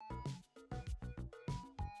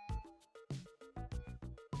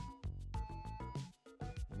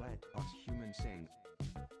Let us humans sing.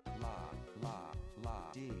 La, la,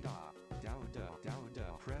 la, dee, da, dow, da, dow, da.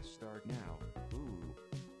 Press start now. Ooh,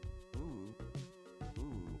 ooh,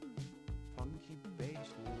 ooh. Funky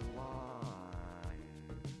bass line.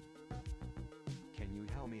 Can you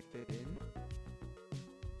help me fit in?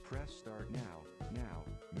 Press start now, now.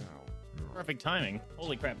 Perfect timing.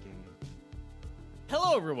 Holy crap. Speaking,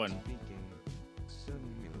 Hello, everyone. speaking, simulator.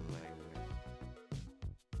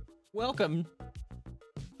 Welcome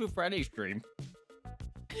to a Friday stream.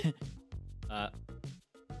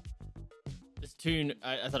 This tune,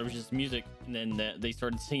 I thought it was just music, and then they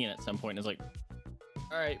started singing at some point. And I was like,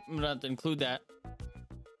 all right, I'm gonna have to include that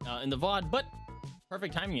in the VOD, but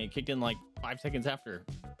perfect timing. It kicked in like 5 seconds after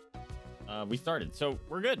we started, so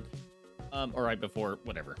we're good. Or right before,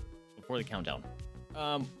 whatever, before the countdown.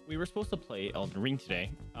 We were supposed to play Elden Ring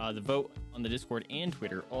today. The vote on the Discord and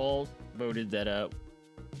Twitter all voted that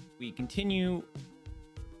we continue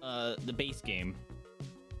the base game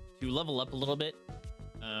to level up a little bit,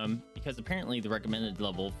 because apparently the recommended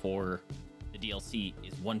level for the DLC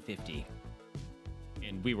is 150,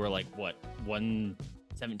 and we were like, what,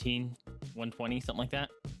 117, 120, something like that.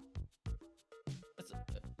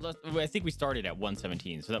 I think we started at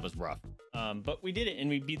 117, so that was rough. But we did it, and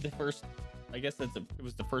we beat the first. I guess it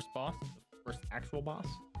was the first boss, the first actual boss.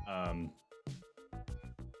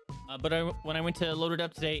 But when I went to load it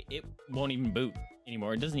up today, it won't even boot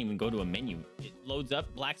anymore. It doesn't even go to a menu. It loads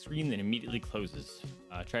up, black screen, then immediately closes.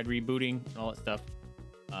 Tried rebooting and all that stuff.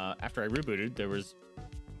 After I rebooted, there was a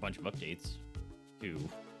bunch of updates to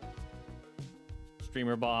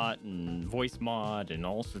streamer bot and voice mod and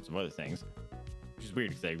all sorts of other things, which is weird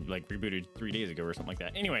because I like rebooted 3 days ago or something like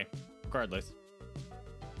that. Anyway, regardless.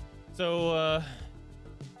 So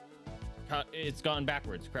it's gone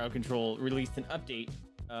backwards. Crowd Control released an update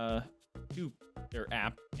to their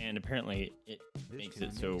app, and apparently it makes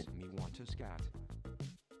it so Makes me want to scat.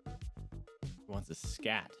 it wants to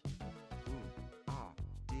scat. Ooh, ah,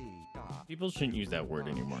 dee, da. People shouldn't use that word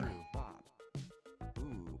anymore. Shoo, bop.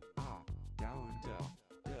 Ooh, ah, dow, da,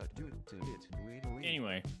 do, it, wait.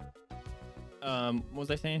 Anyway, what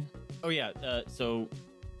was I saying? Oh yeah, so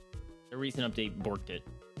the recent update borked it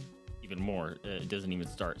even more. It doesn't even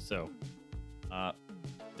start. So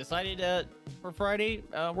decided for Friday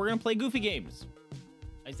we're gonna play Goofy games.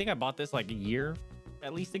 I think I bought this like a year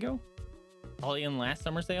at least ago, probably in the last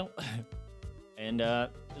summer sale. And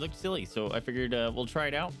it looked silly, so I figured we'll try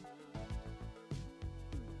it out.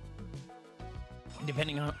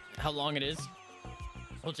 Depending on how long it is,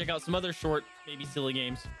 we'll check out some other short, maybe silly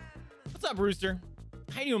games. What's up, Rooster?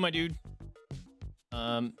 How you doing, my dude?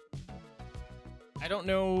 I don't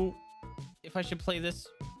know if I should play this.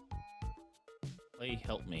 Play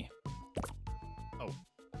Help Me. Oh,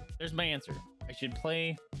 there's my answer. I should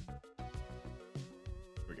play. Here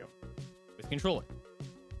we go. With controller.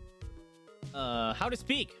 How to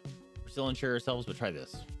speak. We're still unsure ourselves, but try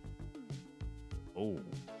this. Oh.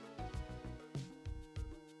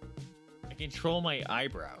 I control my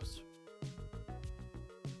eyebrows.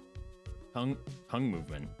 Tongue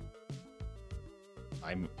movement.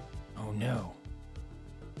 Oh no.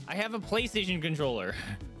 I have a PlayStation controller.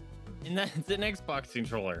 And that's an Xbox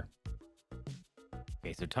controller.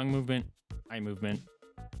 Okay, so tongue movement, eye movement,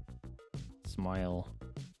 smile,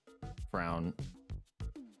 frown,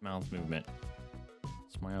 mouth movement,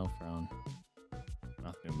 smile, frown,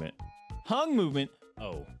 mouth movement, tongue movement.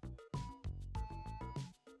 Oh,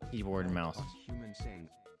 keyboard and mouse. Us humans sing.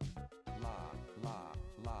 La, la,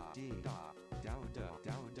 la, dee, da, dow,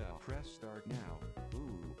 da. Press start now.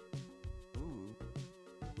 Ooh, ooh,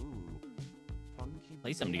 ooh. Funky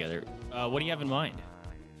Play something together. What do you have in mind?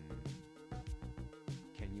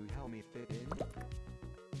 Can you help me fit in?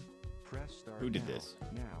 Press start. Who did now, this?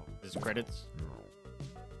 Now. This is credits.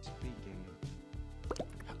 Speaking.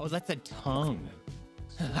 Oh, that's a tongue.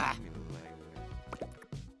 Simulator.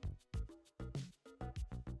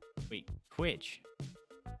 Wait, Twitch.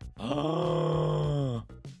 Oh.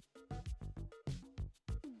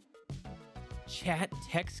 Chat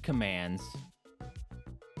text commands.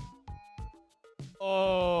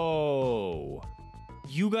 Oh.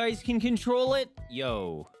 You guys can control it?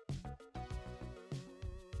 Yo.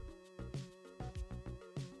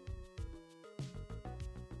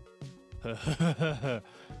 Did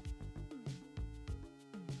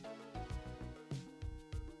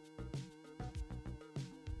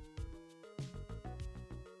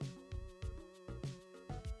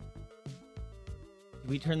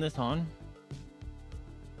we turn this on?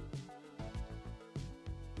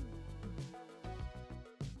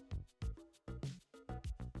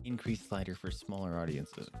 Increase slider for smaller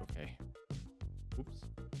audiences. Okay. Oops.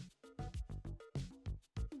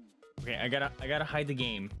 Okay, I gotta hide the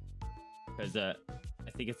game because I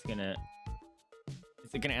think it's gonna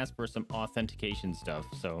ask for some authentication stuff.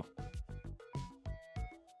 So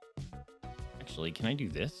actually, can I do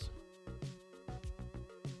this?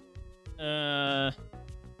 I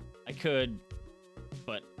could,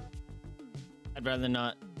 but I'd rather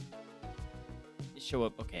not show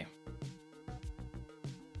up. Okay.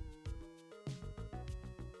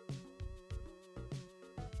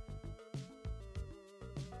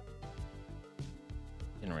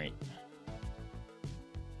 Generate.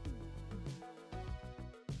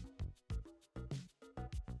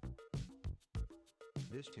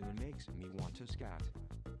 This tune makes me want to scat.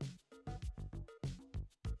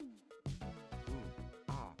 Ooh,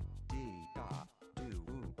 ah, dee, da, do,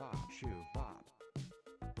 ooh, ba, shoo, bop.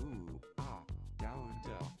 Ooh, ah, down,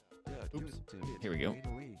 da, Oops. do, Here we go.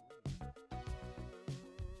 wee.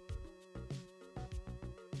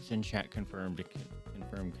 Send chat confirmed to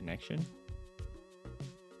confirm connection.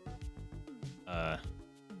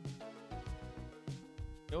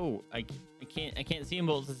 Oh, I can't see them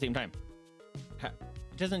both at the same time.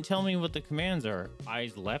 It doesn't tell me what the commands are.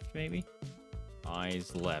 Eyes left, maybe?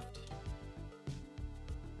 Eyes left.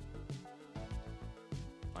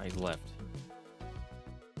 Eyes left.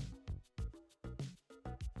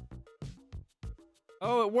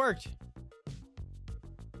 Oh, it worked.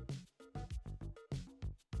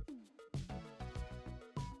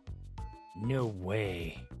 No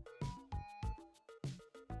way.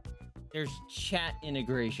 There's chat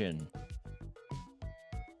integration.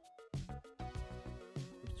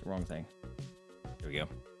 Oops, wrong thing. There we go.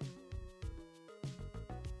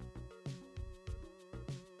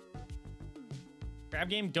 Crab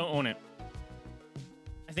game, don't own it.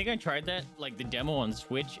 I think I tried that, like the demo on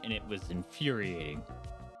Switch, and it was infuriating.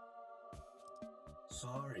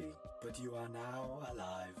 Sorry, but you are now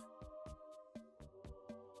alive.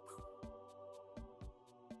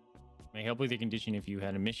 May help with your condition if you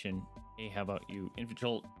had a mission. Hey, how about you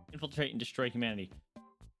infiltrate and destroy humanity?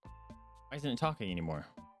 Why isn't it talking anymore?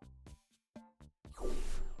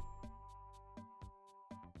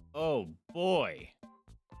 Oh boy.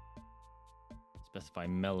 Specify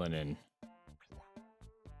melanin.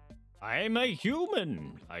 I'm a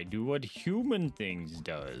human. I do what human things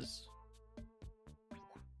does.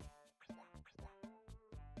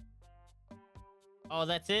 Oh,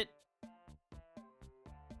 that's it?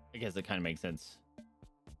 I guess that kind of makes sense.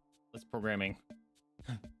 Let's programming.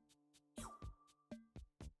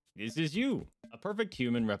 This is you, a perfect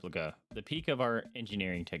human replica, the peak of our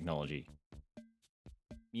engineering technology.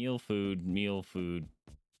 Meal food, meal food.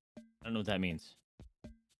 I don't know what that means.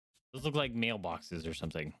 Those look like mailboxes or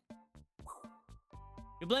something.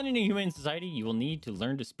 To blend into human society, you will need to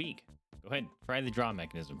learn to speak. Go ahead, try the draw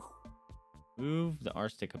mechanism. Move the R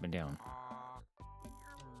stick up and down.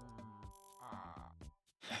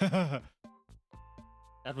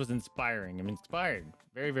 That was inspiring. I'm inspired.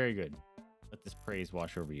 Very, very good. Let this praise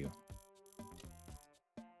wash over you.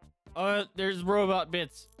 There's robot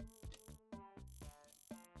bits.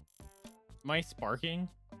 Am I sparking?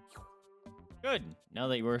 Good. Now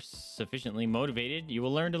that you are sufficiently motivated, you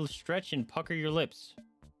will learn to stretch and pucker your lips.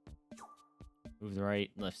 Move the right,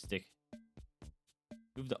 left stick.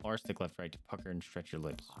 Move the R stick left, right to pucker and stretch your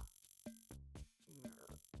lips.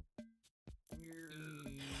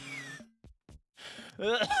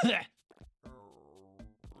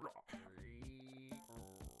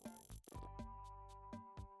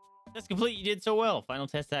 That's complete. You did so well. Final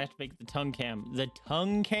test to activate the tongue cam. The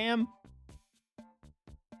tongue cam?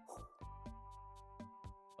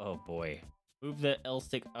 Oh boy. Move the L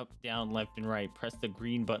stick up, down, left, and right. Press the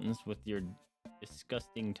green buttons with your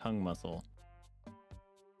disgusting tongue muscle.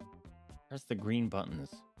 Press the green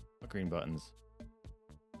buttons. What green buttons?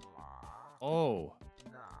 Oh.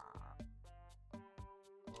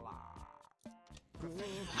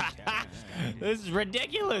 This is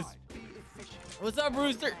ridiculous. What's up,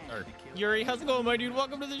 Rooster? Or Yuri, how's it going, my dude?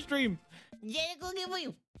 Welcome to the stream. Yeah, go get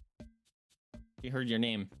you. You heard your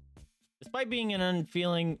name. Despite being an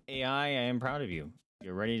unfeeling AI, I am proud of you.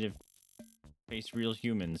 You're ready to face real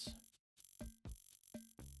humans.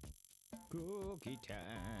 Cookie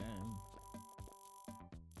time.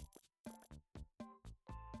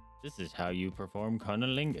 This is how you perform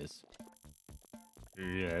cunnilingus.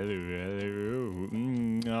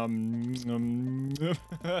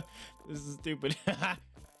 This is stupid.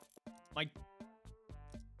 My...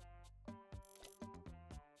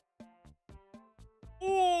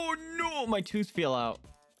 Oh no, my tooth fell out.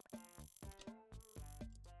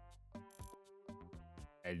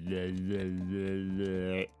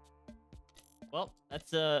 Well,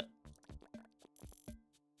 that's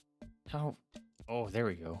how... Oh, there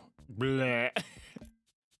we go. Blah.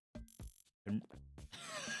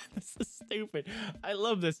 This is stupid. I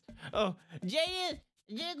love this. Oh, Jay,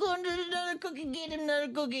 go under another cookie. Get him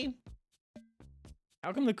another cookie.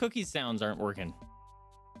 How come the cookie sounds aren't working?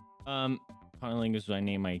 Conolingus, would I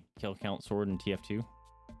name my kill count sword in TF2?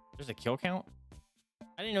 There's a kill count?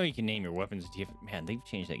 I didn't know you can name your weapons in TF2. Man, they've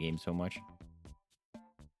changed that game so much.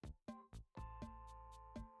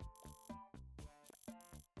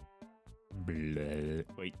 Blah.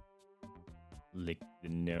 Wait. Lick the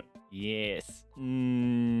nose. Yes.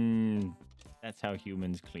 That's how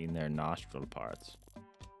humans clean their nostril parts.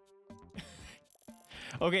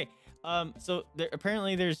 Okay. So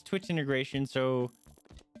apparently there's Twitch integration. So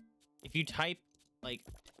if you type like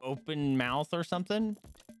open mouth or something,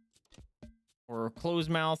 or closed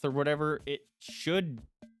mouth or whatever, it should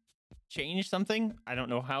change something. I don't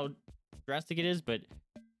know how drastic it is, but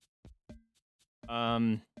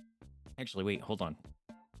actually, wait, hold on.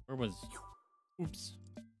 Where was? Oops.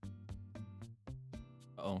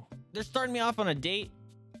 Uh-oh. They're starting me off on a date.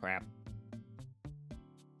 Crap.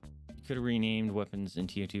 You could have renamed weapons in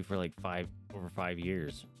TF2 for like over 5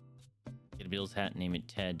 years. Get a Bill's hat and name it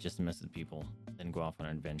Ted just to mess with people. Then go off on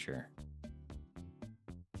an adventure.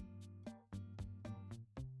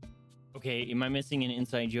 Okay, am I missing an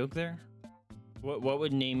inside joke there? What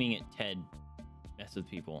would naming it Ted mess with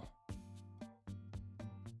people?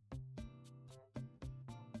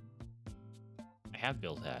 I have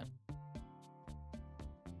Bill's hat.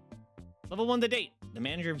 Level 1 the date. The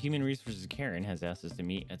manager of Human Resources, Karen, has asked us to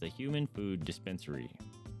meet at the Human Food Dispensary.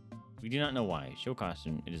 We do not know why. Show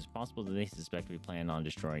caution. It is possible that they suspect we plan on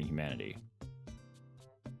destroying humanity.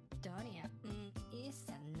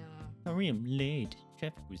 Sorry, I'm late.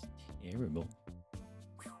 Traffic was terrible.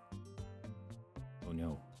 Oh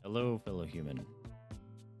no. Hello, fellow human.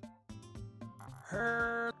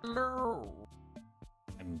 Hello.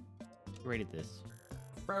 I'm great at this.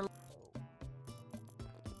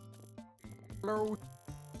 Hello,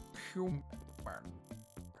 human.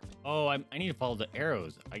 Oh, I need to follow the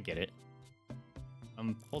arrows. I get it.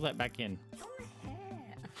 Pull that back in.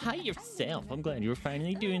 Hi yourself. I'm glad you're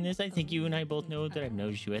finally doing this. I think you and I both know that I've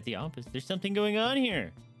noticed you at the office. There's something going on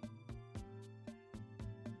here.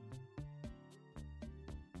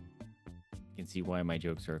 You can see why my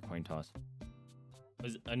jokes are a coin toss.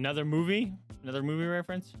 Was another movie? Another movie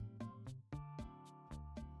reference?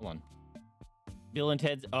 Hold on. Bill and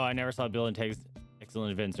Ted's... Oh, I never saw Bill and Ted's Excellent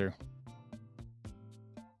Adventure.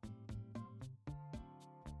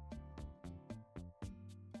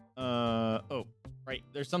 Oh, right.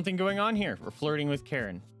 There's something going on here. We're flirting with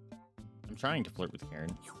Karen. I'm trying to flirt with Karen.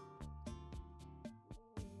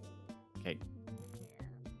 Okay.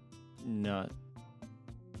 No.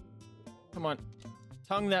 Come on.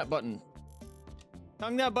 Tongue that button.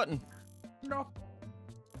 Tongue that button. No.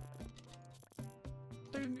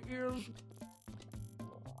 Thing is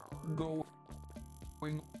going.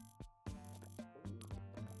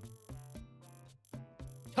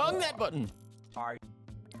 Tongue that button. I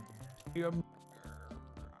am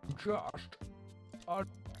just a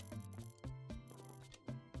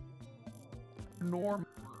normal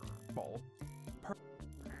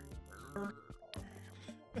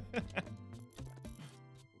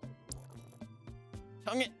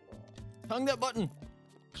Tongue it. Tongue that button.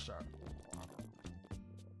 person.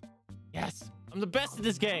 Yes. I'm the best at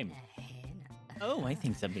this game. Oh, I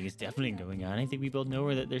think something is definitely going on. I think we both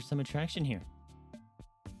know that there's some attraction here.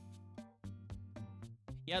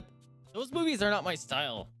 Yep. Those movies are not my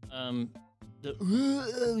style. I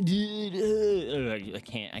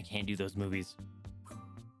can't do those movies.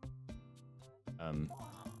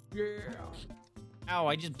 Yes, Ow,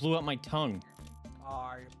 I just blew up my tongue.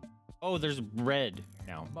 I Oh, there's red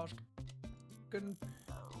now. must confess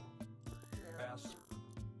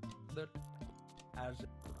that as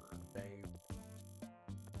a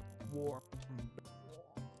warm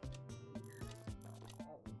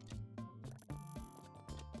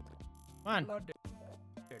Come on. blooded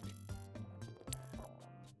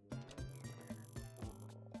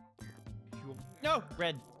No,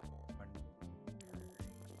 red.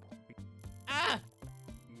 Ah!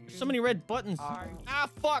 There's so many red buttons. Ah,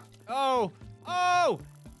 fuck. Oh. Oh.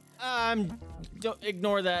 Don't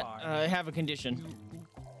ignore that. I have a condition.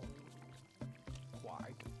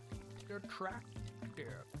 quite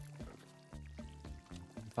attractive.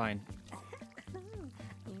 Fine.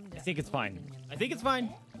 I think it's fine. I think it's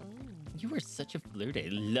fine. You are such a flirt. I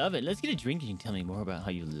love it. Let's get a drink and you can tell me more about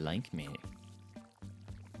how you like me.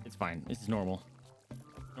 It's fine. This is normal.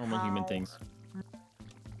 Normal human things.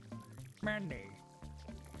 Many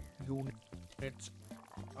units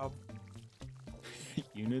of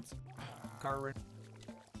Units. current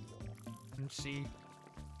see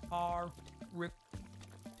are required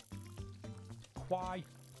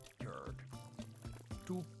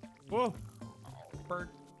to Whoa.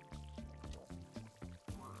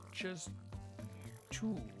 purchase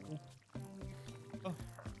two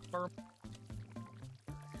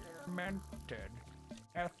fermented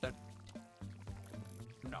ethanol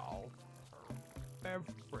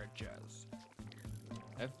beverages.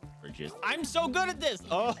 Beverages. I'm so good at this.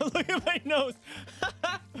 Oh, look at my nose.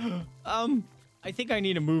 I think I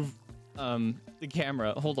need to move the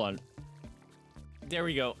camera. Hold on. There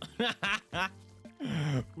we go.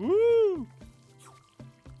 Woo!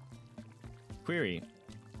 Query.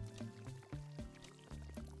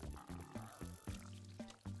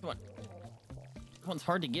 Come on. That one's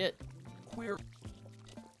hard to get. Query.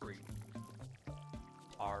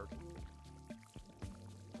 Are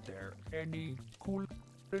there any coolant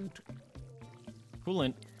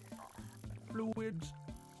Coolant. fluids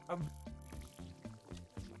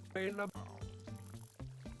available?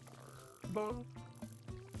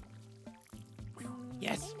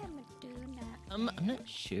 Yes. I'm not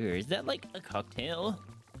sure. Is that like a cocktail?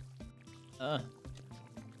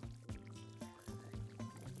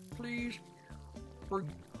 Please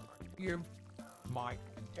forgive my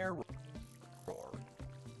error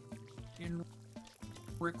in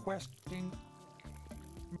requesting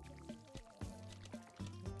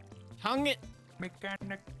Tongue it.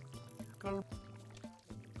 mechanical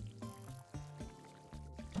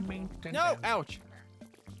maintenance. No. Ouch.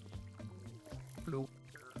 Fluid.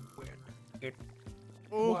 It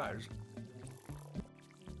Oh. was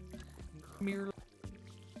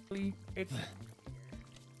merely a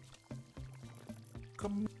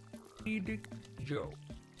comedic joke.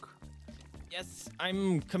 Yes,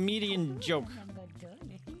 I'm comedian joke.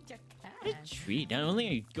 What a treat. Not only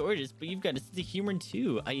are you gorgeous, but you've got a sense of humor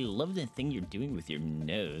too. I love the thing you're doing with your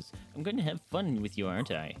nose. I'm going to have fun with you,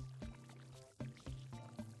 aren't I?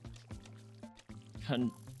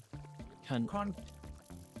 Confirmed.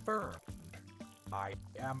 I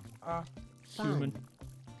am a Human.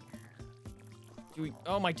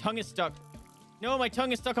 Oh, my tongue is stuck. No, my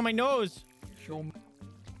tongue is stuck on my nose. human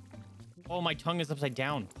Oh, my tongue is upside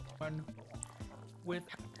down. with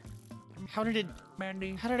How did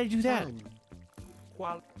many I do that?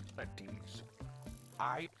 qualities.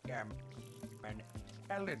 I am an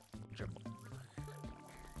eligible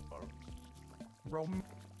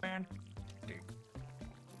romantic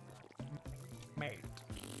mate.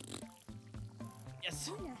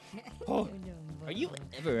 Yes. Oh, are you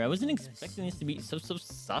ever? I wasn't expecting this to be so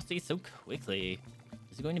saucy so quickly.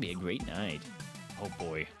 This is going to be a great night. Oh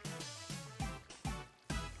boy.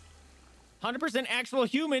 100% actual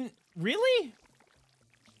human. Really?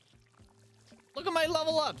 Look at my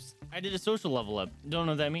level ups. I did a social level up. Don't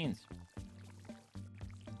know what that means.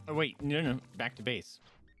 Oh wait, no. Back to base.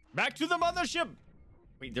 Back to the mothership.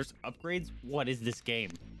 Wait, there's upgrades? What is this game?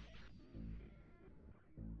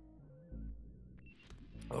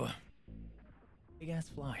 Oh. Big ass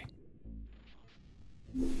fly.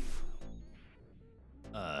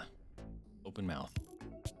 Open mouth.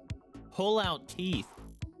 Pull out teeth.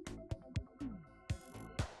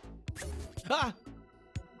 Ah!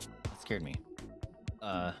 That scared me.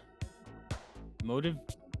 Motive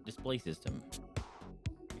display system.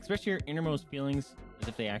 Express your innermost feelings as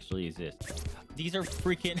if they actually exist. These are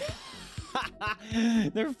freaking...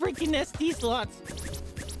 They're freaking SD slots.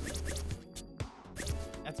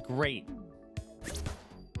 That's great.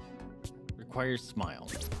 Requires smile.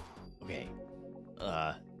 Okay.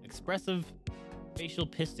 Expressive facial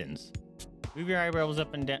pistons. Move your eyebrows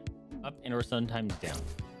up and down, up and or sometimes down.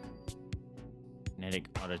 Kinetic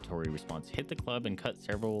auditory response. Hit the club and cut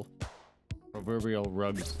several proverbial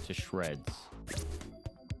rugs to shreds.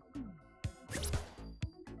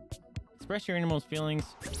 Express your innermost feelings.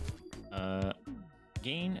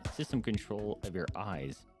 Gain system control of your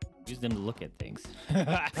eyes. Use them to look at things.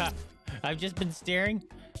 I've just been staring.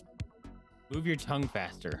 Move your tongue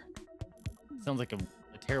faster. Sounds like a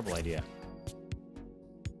terrible idea.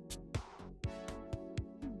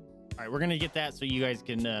 All right, we're gonna get that so you guys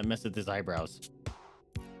can mess with his eyebrows.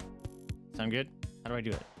 Sound good? How do I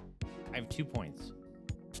do it? I have 2 points.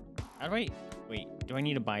 How do I... Wait, do I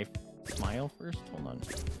need to buy smile first? Hold on.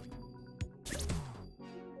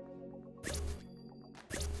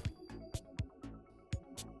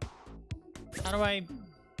 How do I...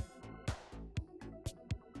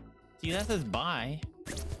 See, that says buy.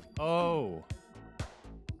 Oh.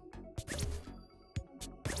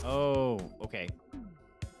 Oh, okay.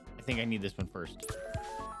 I think I need this one first.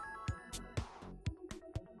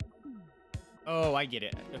 Oh, I get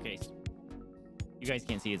it. Okay. You guys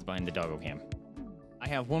can't see it's behind the doggo cam. I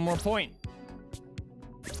have 1 more point.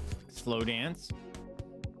 Slow dance.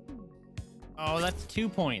 Oh, that's 2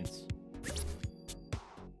 points.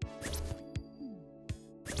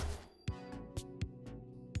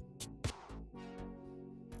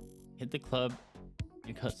 Hit the club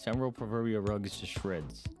and cut several proverbial rugs to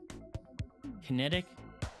shreds. Kinetic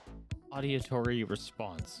auditory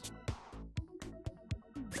response.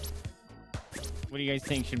 What do you guys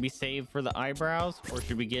think? Should we save for the eyebrows or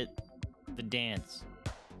should we get the dance?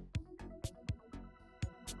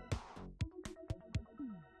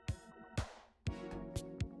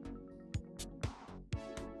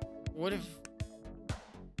 What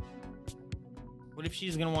if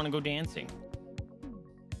she's gonna want to go dancing?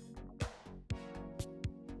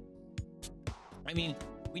 I mean,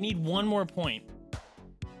 we need one more point,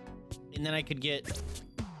 and then I could get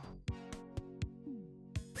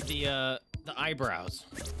the eyebrows.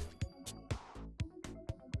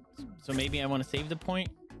 So maybe I want to save the point.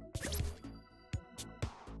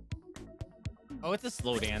 Oh, it's a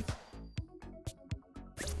slow dance.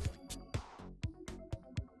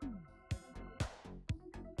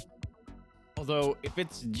 Although, if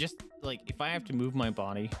it's just like, if I have to move my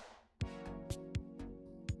body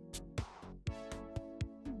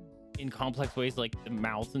in complex ways like the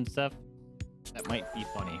mouth and stuff, that might be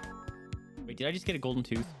funny. Wait, did I just get a golden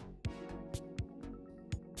tooth?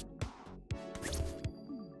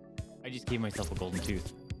 I just gave myself a golden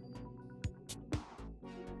tooth.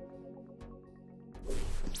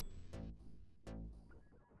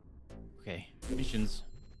 Okay, missions.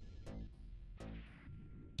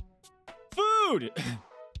 Food!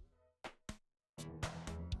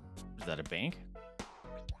 Is that a bank?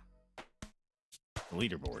 The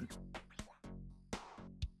leaderboard.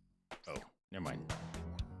 Oh, never mind.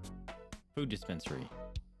 Food dispensary.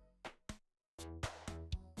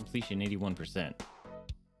 Completion 81%.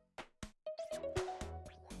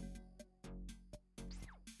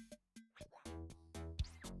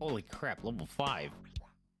 Holy crap, level 5.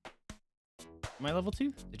 Am I level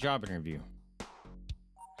 2? The job interview.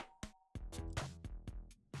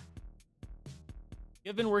 You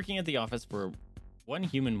have been working at the office for 1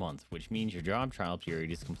 human month, which means your job trial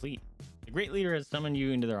period is complete. The great leader has summoned you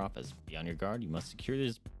into their office. Be on your guard. You must secure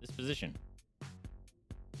this position.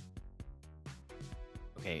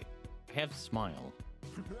 Okay, I have smile.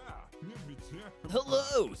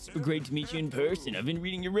 Hello! So great to meet you in person. I've been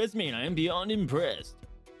reading your resume and I am beyond impressed.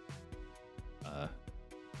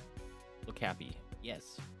 Look happy.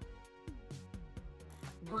 Yes.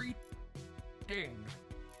 Greetings.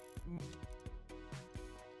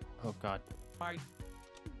 Oh god. My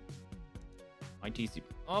TC.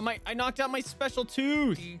 Oh my, I knocked out my special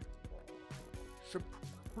tooth!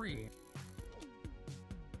 supreme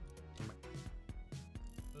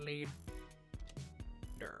leader.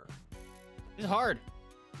 This is hard.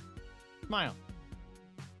 Smile.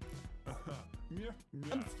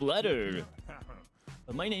 I'm flattered.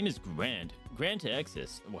 My name is Grant. Grant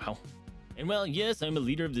Access. Wow. And well, yes, I'm a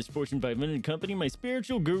leader of this Fortune 500 company. My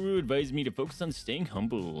spiritual guru advised me to focus on staying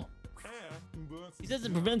humble. He says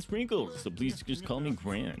it prevents wrinkles, so please just call me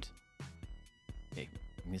Grant. Okay,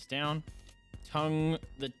 bring this down. Tongue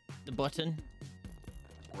the button.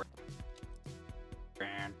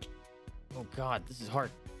 Grant. Oh god, this is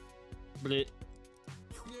hard. Blit.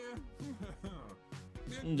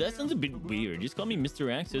 That sounds a bit weird. Just call me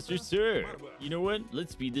Mr. Access or Sir. You know what?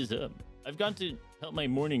 Let's speed this up. I've got to have my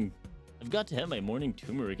morning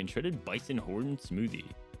turmeric and shredded bison horn smoothie.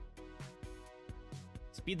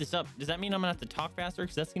 Speed this up. Does that mean I'm gonna have to talk faster?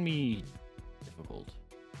 Because that's gonna be difficult.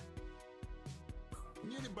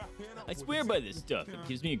 I swear by this stuff. It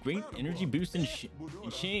gives me a great energy boost and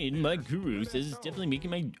Shane, my guru, says it's definitely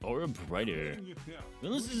making my aura brighter.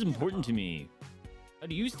 Wellness is important to me. How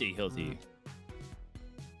do you stay healthy?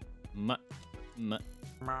 My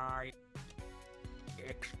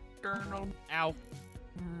external Ow.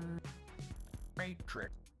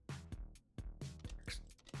 matrix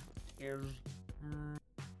is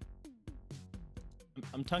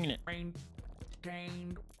I'm tonguing it.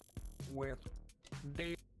 maintained with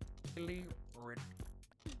daily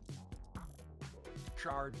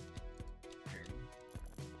recharging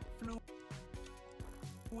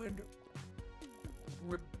fluid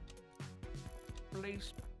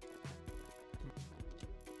replacement.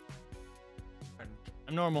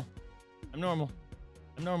 I'm normal. I'm normal.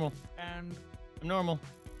 I'm normal. And I'm normal.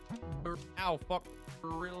 Ow, fuck.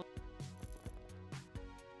 real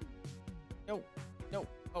No. No.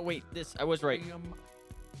 Oh, wait. This. I was right.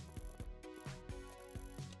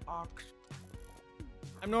 oxide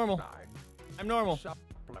I'm normal. I'm normal.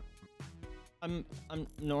 supplements. I'm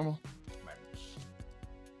normal.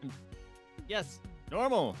 Yes.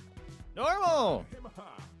 Normal. Normal.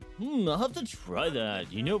 I'll have to try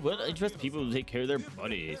that. You know what? I trust people to take care of their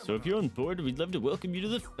bodies. So if you're on board, we'd love to welcome you to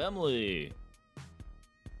the family.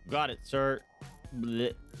 Got it, sir.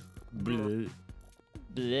 Bleh. Bleh.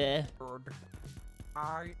 Bleh. Bird.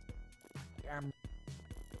 I am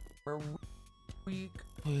weak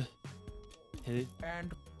Bleh.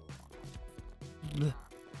 and Bleh.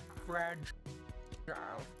 fragile.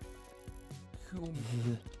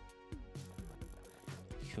 Human.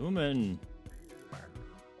 Human.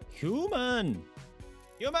 Human.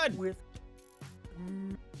 Human. With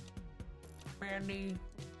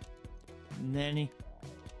many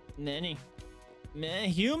Nanny.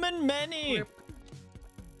 Human many.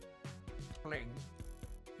 crippling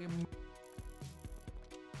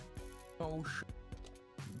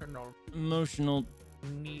Emotional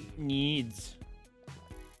need needs.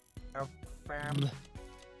 of family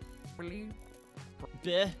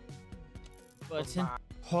Bleh. Button.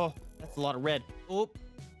 Oh, that's a lot of red. Oh,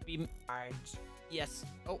 provides yes.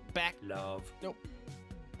 Oh, back. love Nope.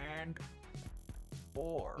 and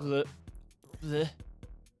or Bleh. Bleh.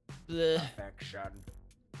 Bleh. affection.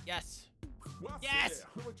 Yes. Yes!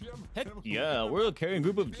 Heck yeah, we're a caring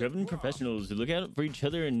group of driven professionals who look out for each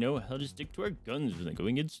other and know how to stick to our guns when the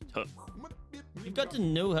going gets tough. You've got to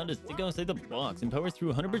know how to think outside the box and power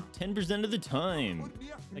through 110% of the time.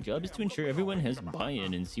 My job is to ensure everyone has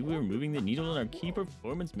buy-in and see we're moving the needle on our key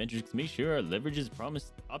performance metrics to make sure our leverage is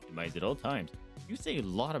promised optimized at all times. You say a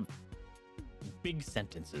lot of big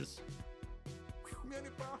sentences. You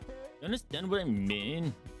understand what I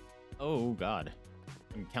mean? Oh god.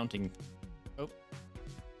 I'm counting. Oh.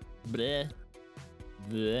 Bleh.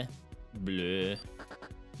 Bleh. Bleh.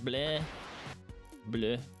 Bleh.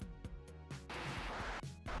 Bleh.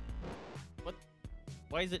 What?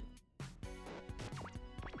 Why is it?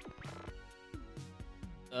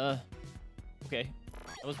 Okay.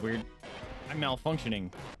 That was weird. I'm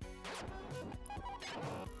malfunctioning.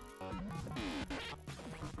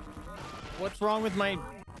 What's wrong with my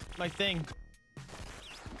thing?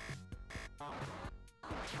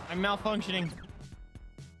 I'm malfunctioning.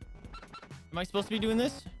 Am I supposed to be doing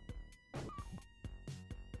this?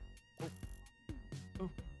 Oh.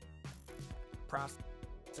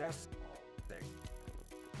 Process thing.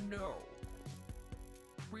 No.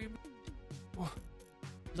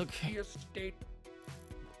 Look, Your state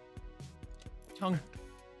tongue.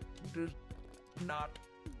 does not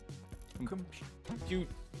compute. You.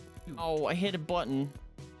 Oh, I hit a button.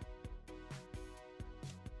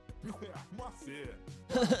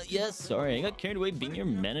 Yes, sorry, I got carried away being your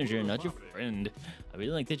manager, not your friend. I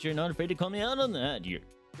really like that you're not afraid to call me out on that. You're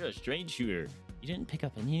a straight shooter. You didn't pick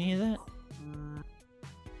up any of that?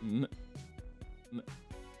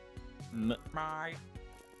 My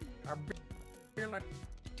ability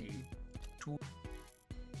to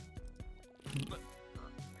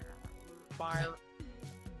fire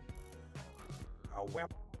a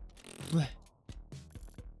weapon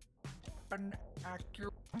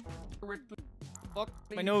accurately. Fuck,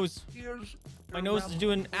 my nose. Is My nose is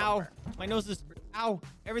doing, ow. My nose is, ow.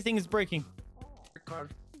 Everything is breaking. because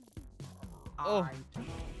Oh. I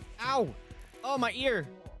Ow. Oh, my ear.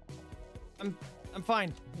 I'm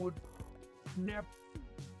fine. would never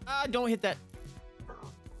Ah, don't hit that.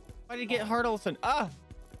 Why did it get hard all of a sudden? Ah.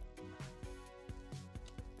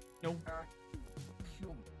 No.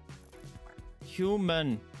 human.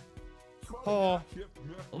 Human. Oh.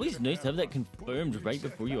 Always nice to have that confirmed right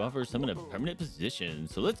before you offer someone a permanent position.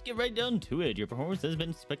 So let's get right down to it. Your performance has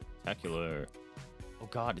been spectacular. Oh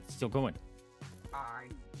god, it's still going. I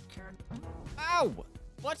can Ow!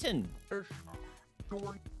 Button! assure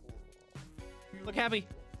you Look happy.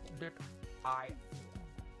 that I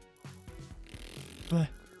Uh,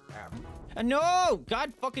 am no!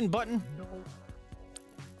 God fucking button. no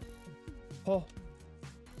Oh.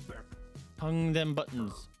 Tongue them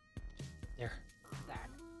buttons. There. that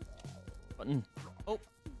Button. Oh,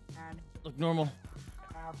 and look normal.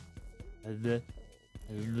 have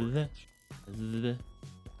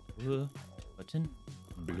Button.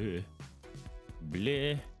 Bleh.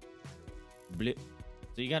 Bleh. Bleh.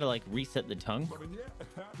 So you gotta like reset the tongue?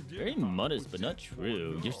 Very modest, but not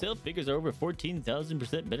true. Your sales figures are over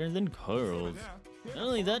 14,000% better than Carl's. Not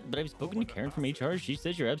only that, but I've spoken to Karen from HR. She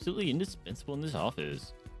says you're absolutely indispensable in this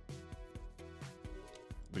office.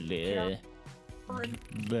 Bleh.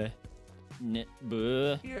 Bleh.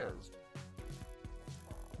 Bleh. is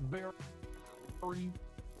very Bleh.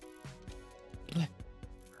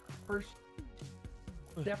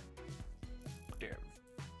 perceptive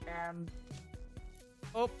and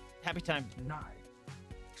Oh, happy time.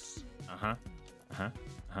 nice. Uh-huh. Uh-huh.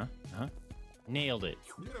 Uh-huh. Uh-huh. Nailed it.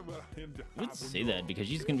 I would say that because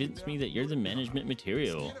she's convinced me that you're the management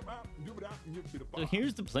material. So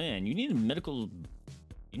here's the plan. You need a medical.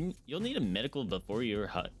 You'll need a medical before you're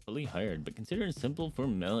fully hired, but consider a simple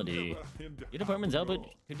formality. Your department's output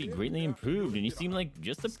could be greatly improved, and you seem like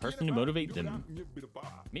just the person to motivate them.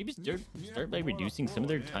 Maybe start by reducing some of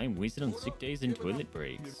their time wasted on sick days and toilet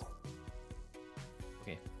breaks.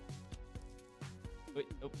 Okay. Wait,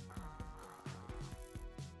 oh.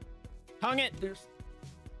 Tongue it! This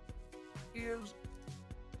is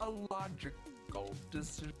a logical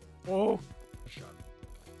decision. Oh!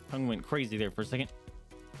 Tongue went crazy there for a second.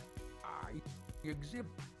 I exhibit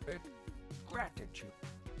gratitude.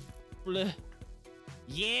 Bleh.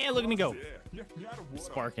 Yeah, look at me go.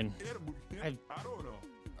 Sparking.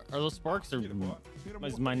 Are those sparks or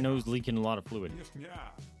is my nose leaking a lot of fluid?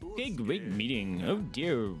 Okay, great meeting. Oh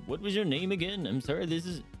dear, what was your name again? I'm sorry, this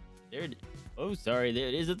is... There it... Oh, sorry, there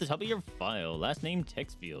it is at the top of your file. Last name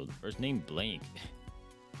text field, first name blank.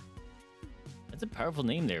 That's a powerful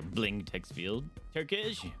name there, bling text field.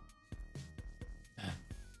 Turkish?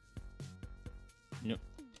 No.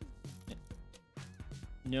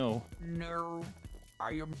 No. No,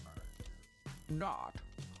 I am not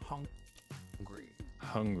hungry.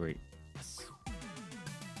 Hungry. Yes.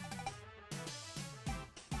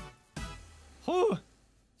 Whew.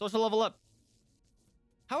 Social level up.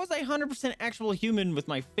 How was I 100% actual human with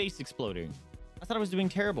my face exploding? I thought I was doing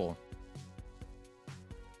terrible.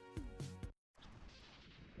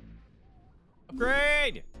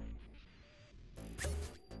 Upgrade!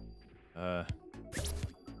 I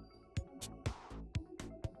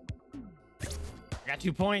got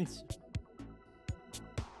 2 points.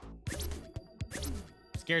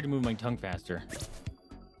 Scared to move my tongue faster.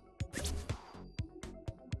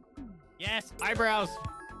 Yes, eyebrows.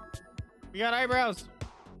 We got eyebrows.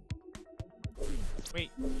 Wait,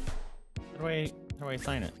 how do I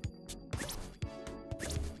assign it?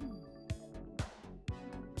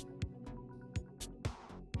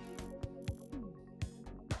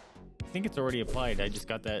 I think it's already applied. I just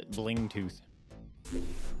got that bling tooth.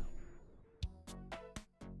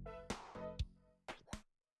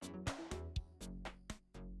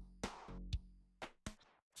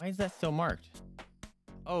 Why is that still marked?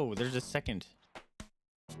 Oh, there's a second.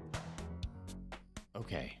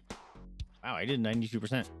 Okay. Wow, I did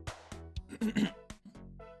 92%.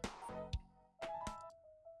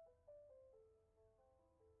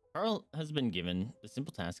 Carl has been given the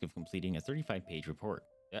simple task of completing a 35-page report.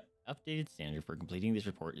 The updated standard for completing this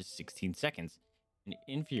report is 16 seconds. And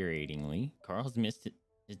infuriatingly, Carl has missed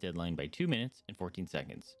his deadline by 2 minutes and 14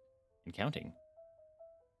 seconds. And counting.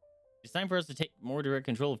 It's time for us to take more direct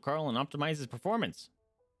control of Carl and optimize his performance.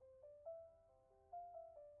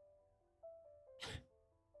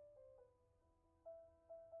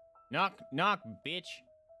 Knock, knock, bitch.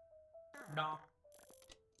 Knock.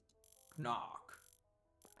 Knock.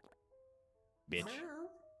 Bitch.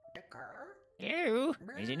 Hello?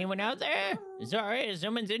 Is anyone out there? Sorry,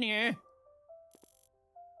 someone's in here.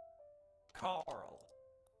 Carl.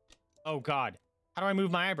 Oh, God. How do I move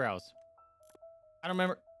my eyebrows? I don't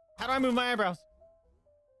remember. How do I move my eyebrows?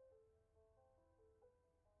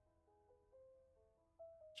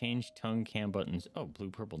 Change tongue cam buttons. Oh, blue,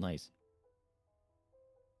 purple, nice.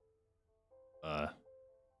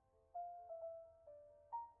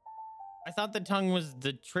 I thought the tongue was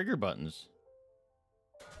the trigger buttons.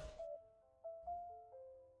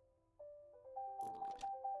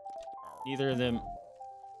 Neither of them.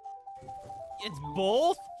 It's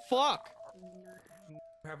both? Fuck.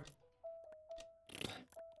 Have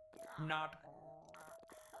not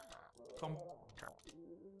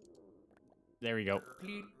There we go.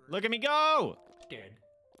 completed Look at me go!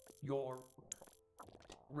 your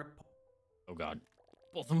report. Oh, God.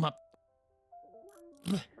 Both of them up.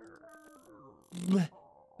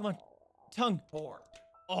 Come on. Tongue.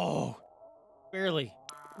 Oh. Barely.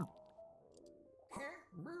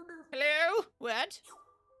 Hello? What?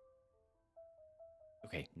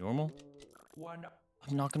 Okay, normal. One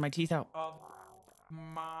I'm knocking my teeth out. of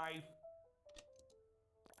my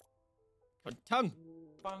Come on, tongue.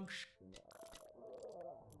 functions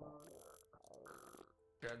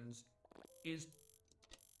is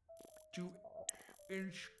to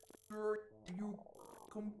ensure you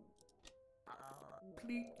complete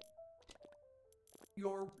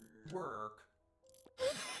your work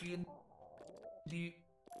in the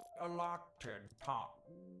allotted time.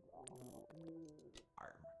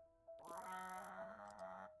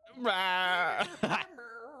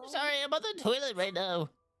 Sorry, I'm on the toilet right now.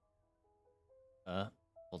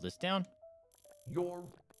 Pull this down. Your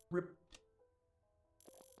report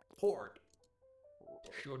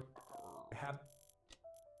should have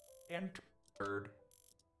entered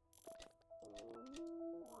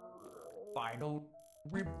final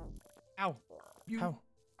Ow. review Ow.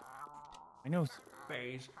 My nose.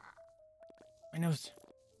 phase. My nose.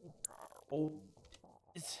 Over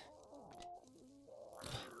It's...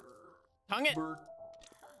 Tongue it.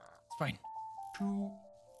 It's fine. 2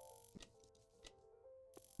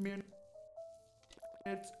 minutes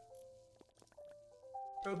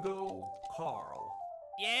ago, Carl.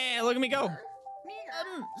 Yeah, look at me go.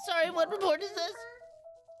 Sorry, what report is this?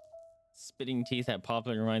 Spitting teeth at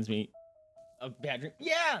Poplar reminds me of bad dream.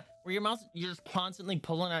 Yeah, where your mouth, you're just constantly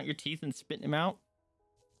pulling out your teeth and spitting them out.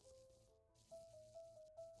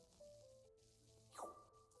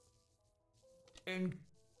 Engaging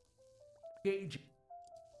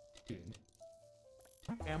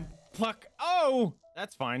Pluck. Oh,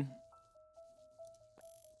 that's fine.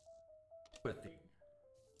 empathy.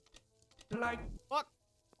 Like Fuck.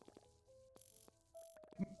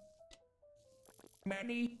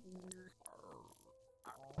 many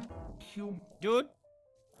humans, Dude.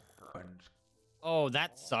 Oh,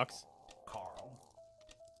 that sucks. Carl.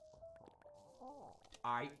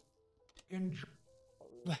 I enjoy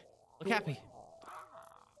Look happy.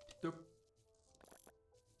 the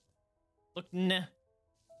Look nah.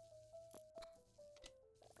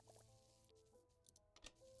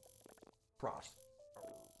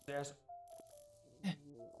 process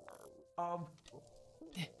of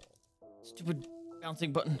Stupid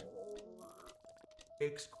bouncing button.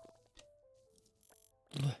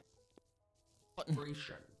 Button.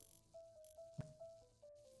 expression,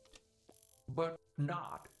 but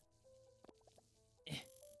not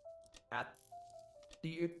at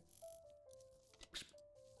the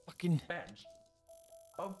Fucking. expense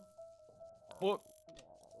of What?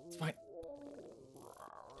 It's fine.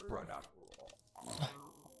 productivity.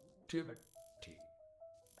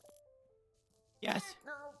 Yes.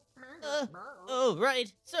 Oh,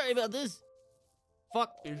 right. Sorry about this.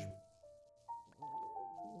 Fuck. Is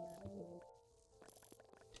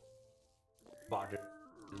bodily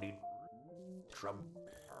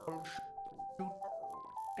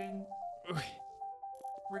troubleshooting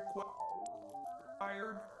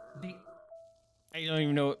required the I don't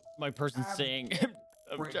even know what my person's saying.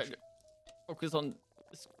 I'm trying to focus on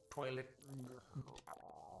this toilet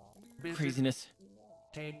visit craziness.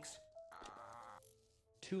 takes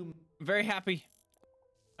 2 I'm very happy.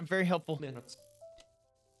 I'm very helpful. minutes.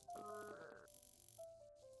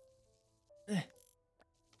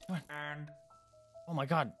 and Oh my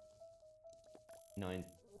god. 9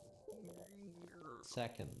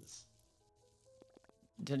 seconds.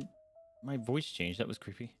 Did my voice change? That was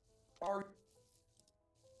creepy. are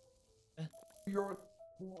your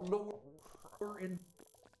lower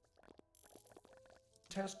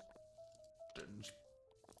intestines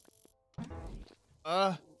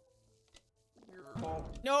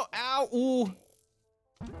No, ow, ooh.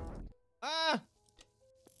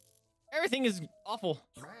 Everything is awful.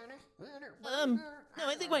 No,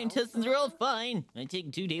 I think my intestines are all fine. I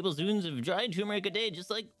take 2 tablespoons of dried turmeric a day, just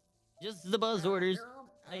the boss orders.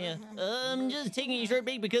 I'm just taking a short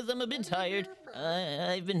break because I'm a bit tired.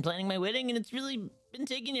 I've been planning my wedding and it's really been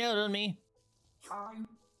taking it out on me. I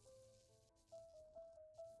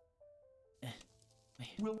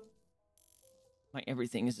will My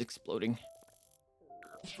everything is exploding.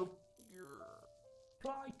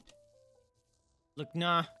 supply Look,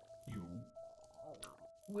 nah. you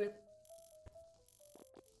with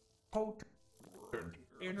potent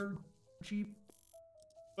energy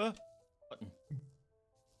Button.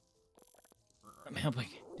 I'm helping.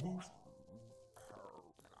 boost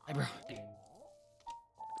Eyebrow.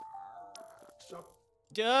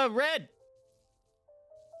 Red.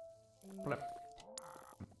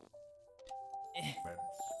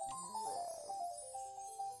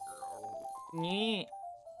 Yeah,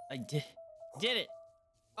 I did it.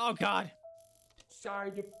 Oh god.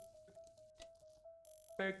 Side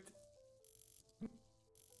effect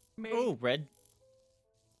may Oh, red.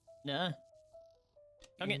 Nah.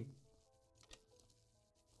 Tongue it.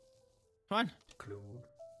 Come on. include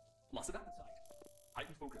Lots of appetite.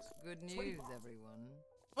 Heightened focus. Good news, everyone.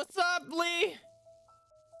 What's up, Lee?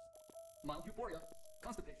 Mild euphoria.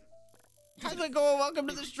 Constipation. How's it going? Welcome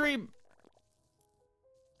to the stream.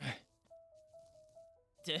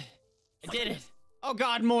 I did it. Oh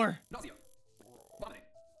god, more. Nausea. Vomiting.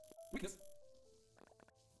 Weakness.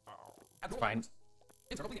 That's fine.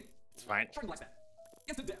 Internal bleeding. It's fine. Shortened lifespan.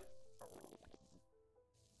 Instant death.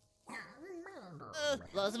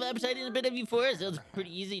 Loss of appetite and a bit of euphoria sounds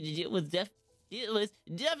pretty easy to deal with.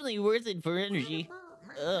 Definitely worth it for energy.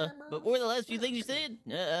 But what were the last few things you said?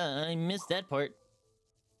 I missed that part.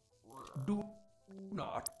 Do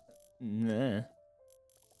not Nah.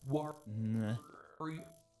 worry Nah.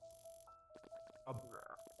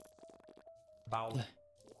 about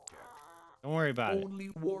Don't worry about it. only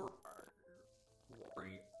worry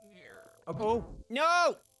Oh,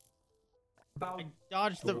 no! about I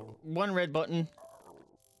dodged the one red button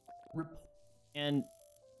and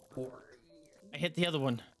report. I hit the other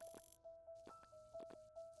one.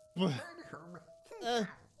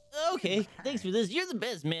 Okay, thanks for this. You're the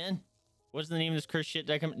best, man. What's the name of this cursed shit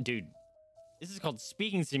that I come? Dude, this is called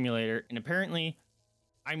Speaking Simulator, and apparently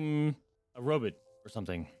I'm a robot or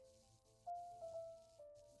something.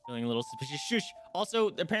 Feeling a little suspicious. Shush. Also,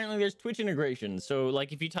 apparently there's Twitch integration. So,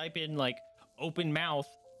 like, if you type in, like, open mouth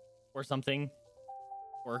or something,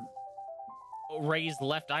 or raised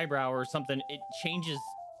left eyebrow or something, it changes,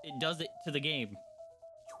 it does it to the game.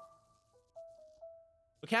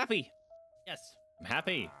 Look happy. Yes, I'm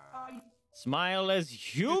happy. I Smile as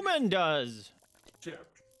human does.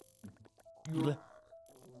 accept Bleh.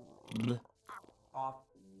 Bleh.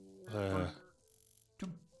 offer to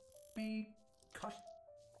be custom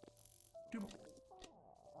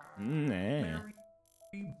Nah. marry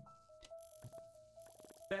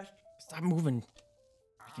best Stop moving.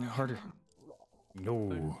 Making it harder.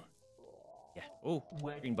 No. Yeah. Oh,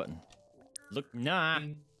 green button. Look, nah.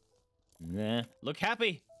 Nah. Look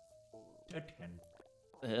happy. attend.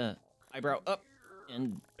 Eyebrow up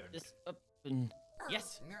and this up and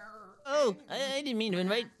yes. Oh, I didn't mean to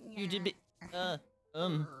invite you to be.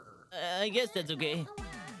 I guess that's okay.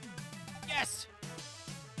 Yes.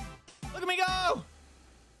 Look at me go.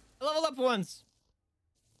 I leveled up once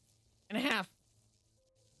and a half.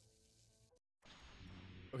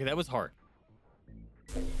 Okay, that was hard.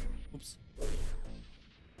 Oops.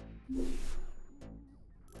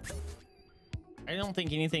 I don't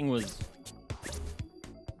think anything was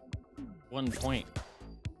 1 point.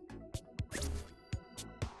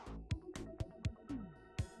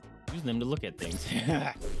 Using them to look at things.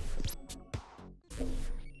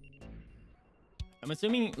 I'm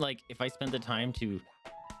assuming, like, if I spent the time to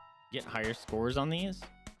get higher scores on these,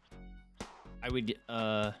 I would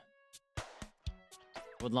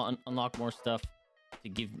unlock more stuff to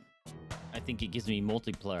give. I think it gives me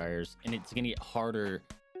multipliers, and it's gonna get harder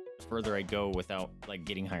the further I go without, like,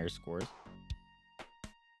 getting higher scores.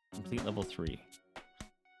 Complete level 3.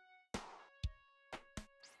 I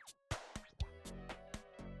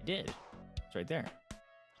did. It's right there.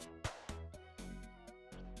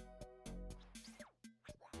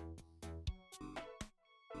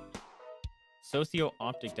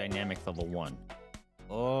 Socio-optic dynamics level 1.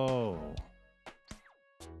 Oh.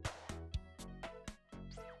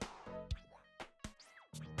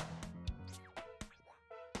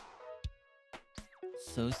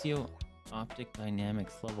 Socio-optic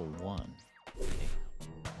dynamics level 1. Okay.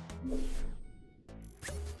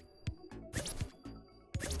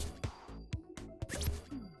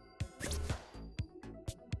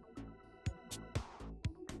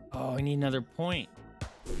 Oh, I need another point.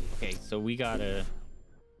 Okay, so we gotta...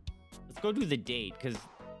 Let's go do the date, because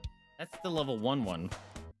that's the level 1 one.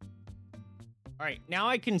 Alright, now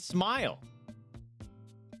I can smile.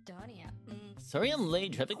 Sorry I'm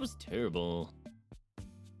late. Traffic was terrible.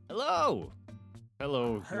 Hello!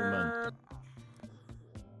 Hello, human.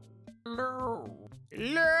 Hello,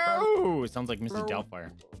 Hello! Sounds like Mr.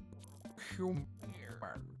 Doubtfire. human.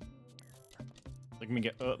 Look at me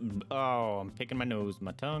get... oh, I'm picking my nose,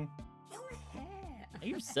 my tongue.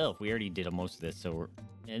 Yourself. We already did most of this, so we're...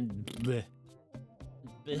 And... bleh.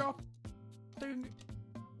 Bleh. Nothing.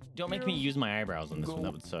 Don't make me use my eyebrows on this one.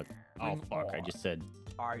 That would suck. Oh, fuck. I just said...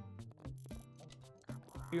 I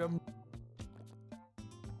am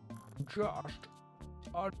just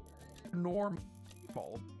a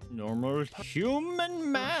Normal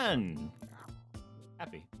human man.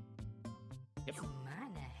 Happy. Yep.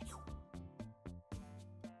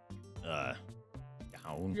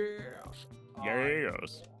 Down. yes.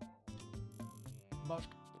 Yes. Must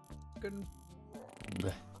con-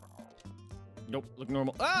 Bleh. Nope. Look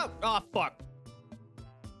normal. Oh! Oh, fuck.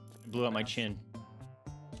 I blew out my chin.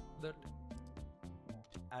 that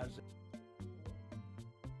as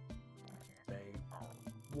they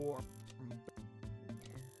warm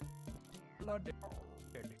blooded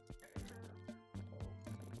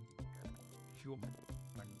human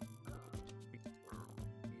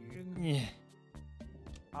being, Yeah.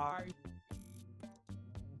 I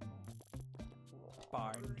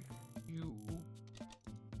find you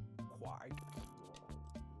quite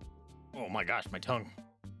Oh my gosh, my tongue.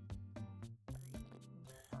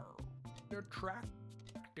 attractive.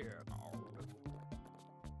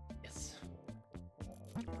 Yes.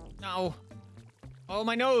 No. Oh,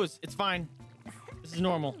 my nose. It's fine. This is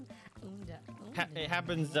normal. It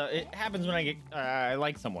happens. It happens when I get I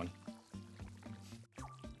like someone.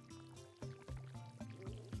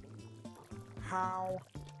 How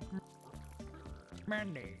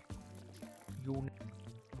many units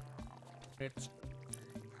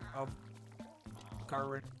of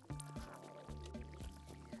currency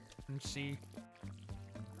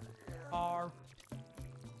are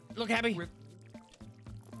Look, Abby.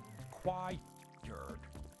 required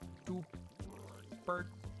to purchase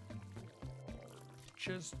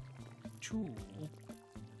two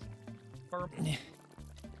fermented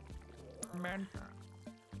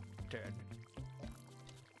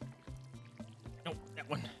Nope, that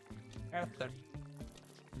one.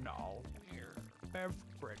 ethanol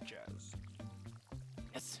beverages.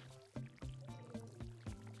 Yes.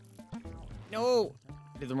 No.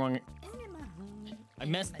 I did the wrong. I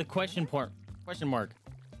messed the question mark.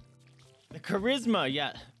 The charisma,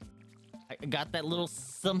 yeah. I got that little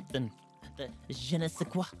something. The je ne sais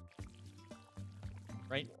quoi.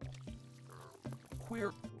 Right?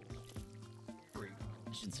 Queer. I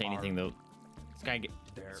shouldn't say anything though. This guy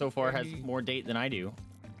so far has more date than I do.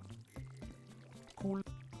 Coolant.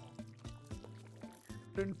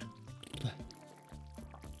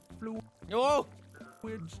 Oh,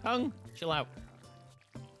 Fluids tongue, chill out.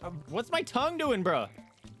 What's my tongue doing, bro?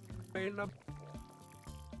 available.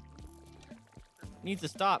 Needs to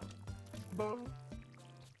stop.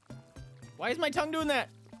 Why is my tongue doing that?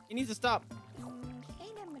 It needs to stop.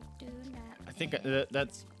 I think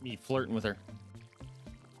that's me flirting with her.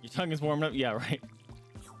 Your tongue is warming up. Yeah, right.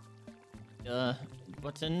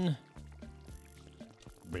 Button.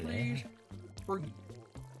 Please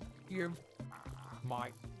forgive my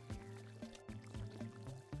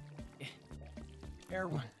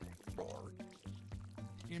error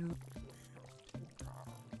in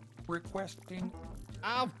requesting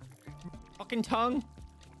Ow! Fucking tongue.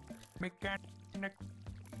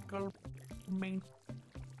 mechanical maintenance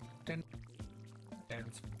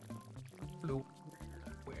fluid.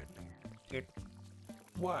 It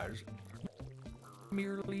was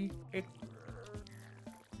merely a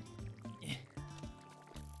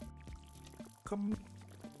comedic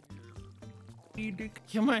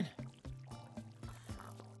Come on.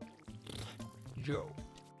 joke.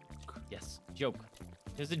 Yes, joke.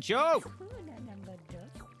 There's a joke.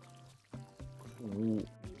 Ooh.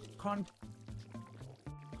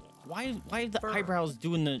 Why are the eyebrows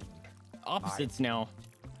doing the opposites now?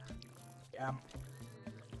 Am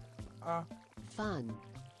Fun.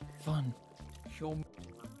 Fun. human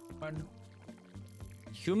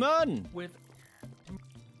Human. with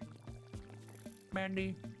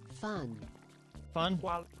many Fun. Fun.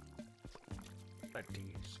 qualities.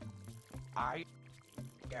 I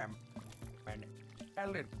am an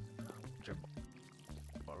eligible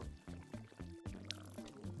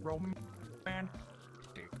romantic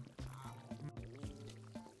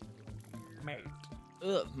mate.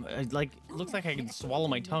 Ugh, like, looks like I can swallow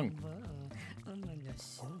my tongue.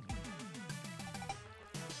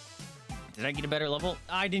 Did I get a better level?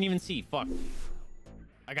 I didn't even see. Fuck.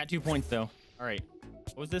 I got 2 points though. All right.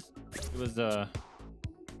 What was this? It was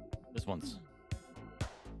this one's.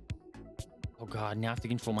 Oh god, now I have to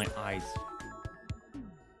control my eyes.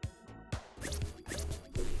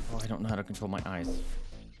 Oh, I don't know how to control my eyes.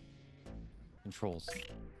 Controls.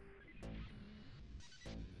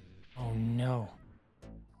 Oh no.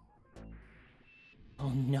 Oh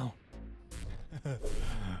no.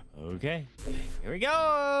 Okay. Here we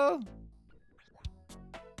go.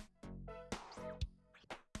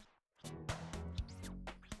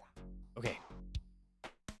 Okay.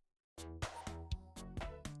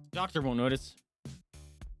 Doctor won't notice.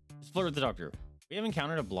 Just flirt with the doctor. We have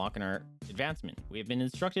encountered a block in our advancement. We have been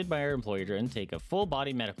instructed by our employer to undertake a full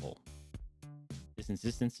body medical. This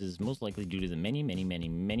insistence is most likely due to the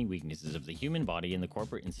many weaknesses of the human body and the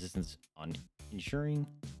corporate insistence on insuring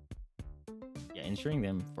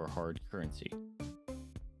them for hard currency.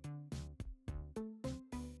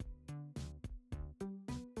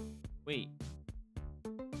 Wait.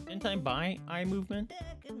 Didn't I buy eye movement?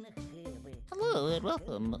 Hello and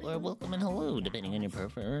welcome, or welcome and hello, depending on your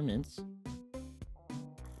performance.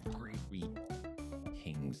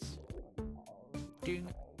 Greetings. Ding.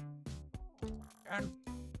 And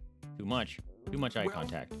Too much eye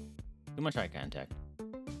contact. Too much eye contact.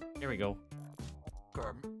 There we go.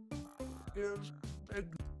 is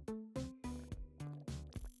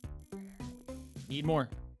Need more.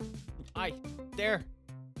 Aye. There.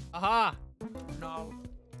 Aha. knowledge.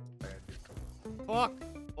 Fuck.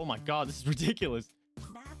 Oh my god, this is ridiculous.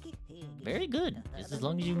 Very good. Just as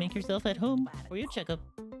long as you make yourself at home for your checkup.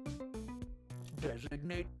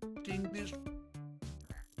 designating this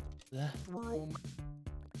Ugh. room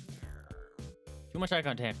Too much eye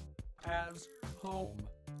contact. as home.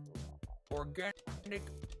 Organic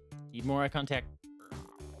Need more eye contact.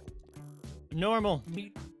 Normal.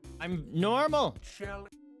 meat I'm normal. shell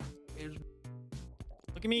is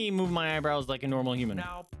Look at me move my eyebrows like a normal human.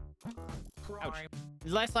 now prime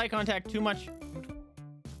Less eye contact. Too much.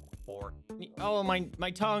 for Oh, my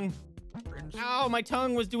tongue. Ow, my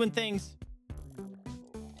tongue was doing things.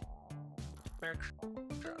 inspection.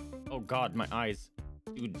 Oh God, my eyes.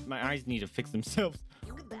 Dude, my eyes need to fix themselves.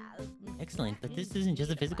 Excellent, but this isn't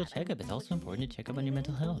just a physical checkup. It's also important to check up on your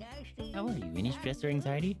mental health. How are you? Any stress or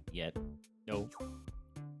anxiety? Yet. No.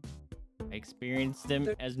 I experience them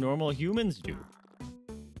as normal humans do.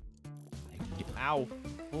 Ow.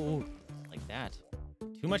 Oh, like that.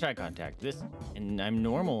 Too much eye contact. This, and I'm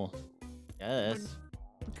normal. Yes.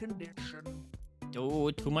 Condition Oh,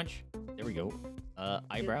 too much. There we go.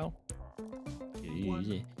 Eyebrow.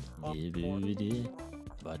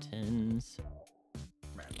 Buttons.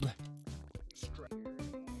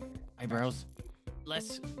 Eyebrows.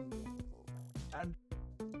 Less. and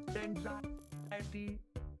anxiety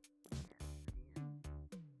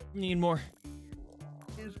Need more.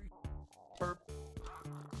 is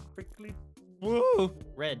perfectly Whoa.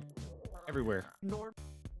 Red. Everywhere. normal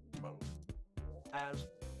as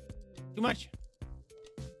Too much.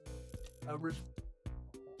 a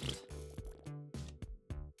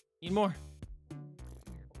Need more.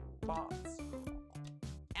 response.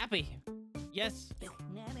 Happy. Yes.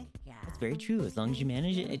 That's very true. As long as you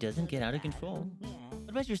manage it, it doesn't get out of control. What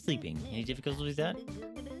about your sleeping? Any difficulties with that?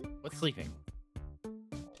 What's sleeping?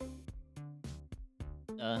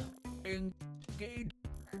 Engaging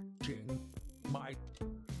my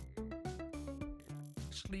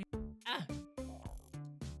sleep Ah.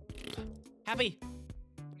 Happy.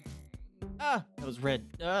 Ah. That was red.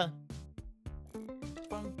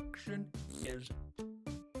 function is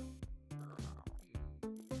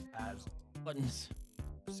as Buttons.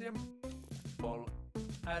 simple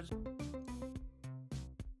as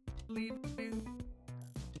leaving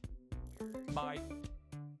my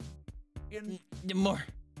More.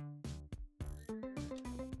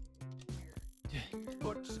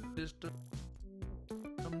 input systems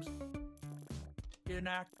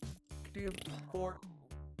inactive for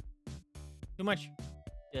Too much.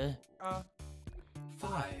 a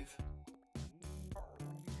 5,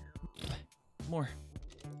 More.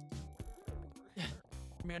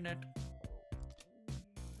 minute.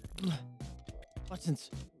 Buttons.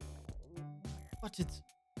 Buttons.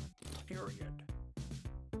 Period.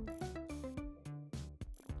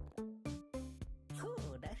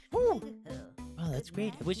 Woo. Wow, that's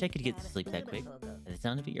great. I wish I could get to sleep that quick. By the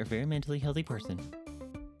sound of it, you're a very mentally healthy person.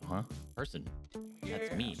 Huh? Person?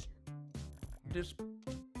 That's me. Despite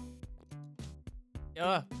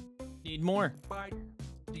Need more.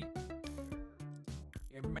 the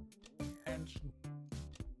immense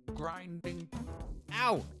grinding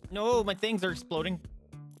Ow! No, my things are exploding.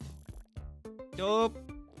 Dope.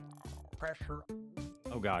 pressure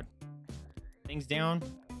Oh God. Things down.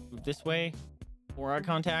 Move this way. More eye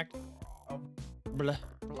contact. of Blah.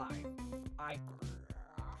 life, I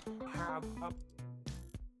have a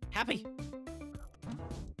Happy.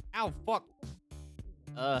 Ow, fuck.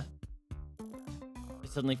 I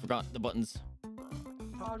suddenly forgot the buttons.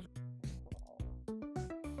 positive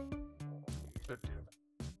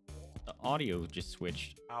The audio just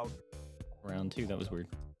switched out around too. That was weird.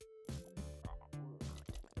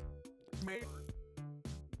 may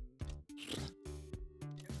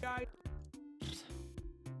I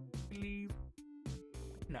leave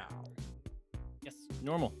now? Yes,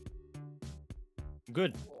 normal. I'm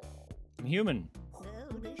good. I'm human.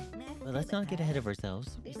 Well, let's not get ahead of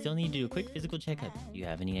ourselves. We still need to do a quick physical checkup. Do you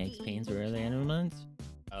have any aches, pains, or other ailments?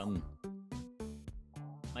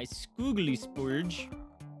 My scoogly spurge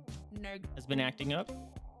has been acting up.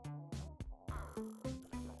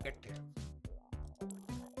 Negative.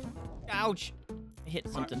 Ouch! I hit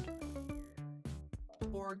something.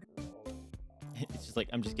 Or It's just like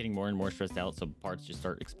I'm just getting more and more stressed out, so parts just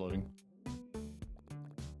start exploding.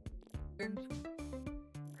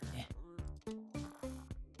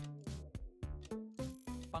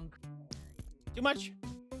 Too much.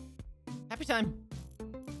 Happy time.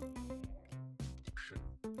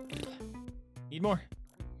 Need more.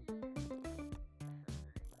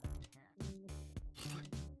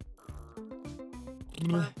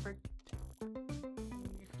 perfectly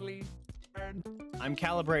and I'm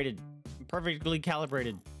calibrated. I'm perfectly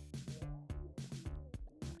calibrated.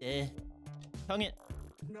 Tongue it.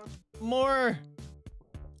 More.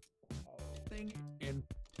 nothing in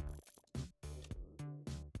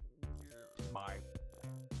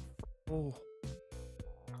Oh,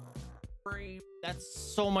 Brave that's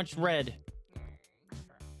so much red.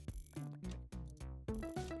 is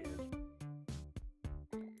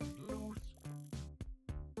loose,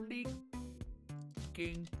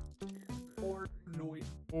 leaking, or noisy.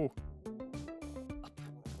 Oh. Up.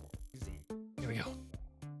 There we go.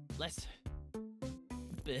 Less.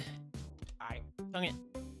 Bleh. I Tongue it.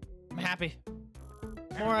 I'm happy.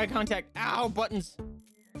 More eye contact. Ow, buttons.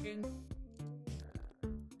 think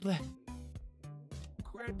Bleh.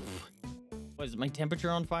 great Was my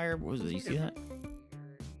temperature on fire? What was it? You see that?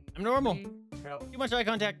 I'm normal. help. Too much eye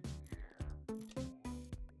contact.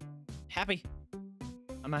 Happy.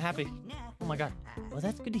 I'm not happy. Oh my god. Well,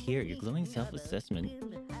 that's good to hear. Your glowing self-assessment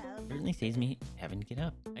certainly saves me having to get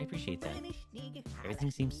up. I appreciate that.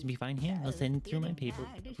 Everything seems to be fine here. I'll send through my paper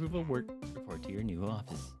approval work report to your new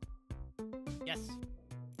office. Yes.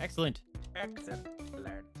 Excellent. Excellent.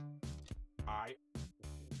 I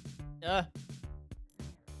Uh,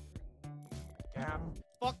 am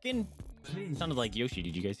fucking pleased sounded like Yoshi.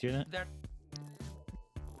 Did you guys hear that? that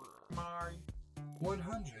my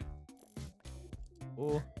 100%.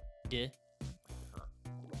 Oh, yeah.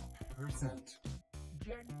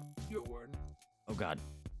 genuine Oh god.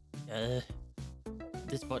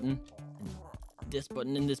 This button,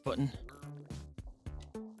 and this button.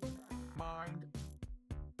 mind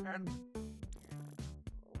and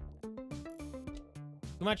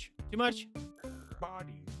Too much. Too much.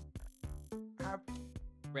 body have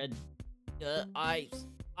Red. Eyes.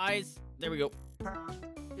 Eyes. There we go. passed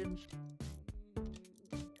inspection.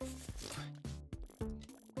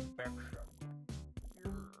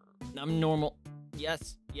 I'm normal.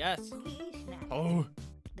 Yes. Yes. Oh.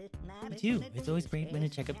 Me too. It's always great when a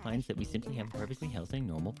checkup finds that we simply have a perfectly healthy,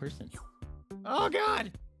 normal person. Oh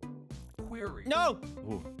god. Query. No.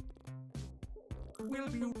 Ooh. Will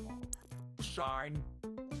you sign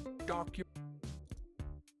documents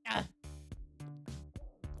Ah.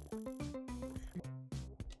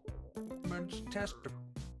 testify?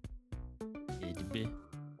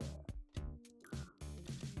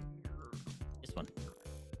 This one.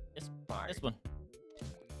 This one.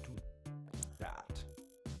 That.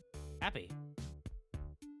 Happy.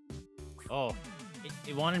 Oh,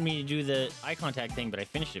 it wanted me to do the eye contact thing, but I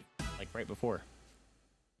finished it like right before.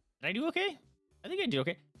 Did I do okay? I think I did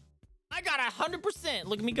okay. I got 100%.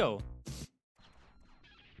 Look at me go.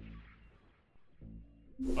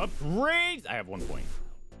 Upgrades. I have 1 point.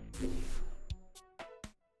 Did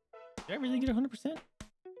I really get 100%?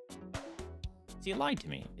 See, it lied to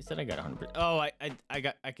me. It said I got 100%. Oh,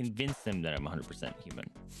 I convinced them that I'm 100% human.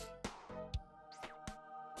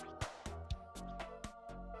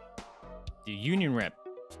 The union rep.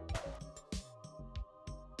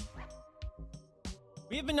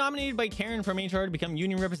 We have been nominated by Karen from HR to become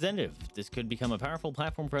union representative. This could become a powerful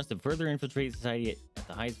platform for us to further infiltrate society at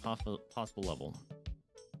the highest possible level.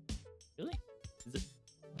 Really?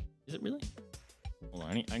 Is it really? Hold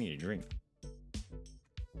on, I need a drink.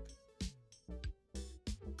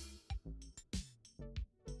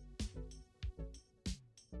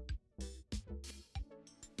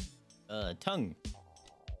 Tongue.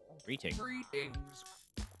 Greeting. Greetings,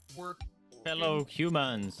 work Fellow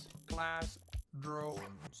humans. class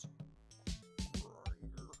drones.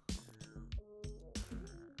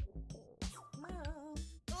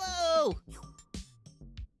 Hello!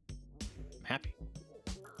 I'm happy.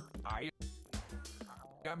 I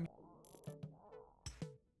am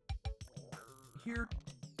here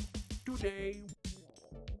today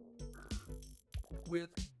with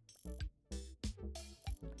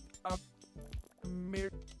a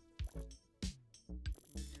mission.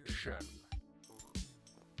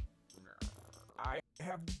 I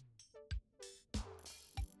have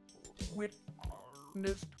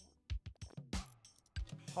witnessed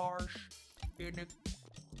harsh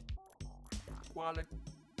inequalities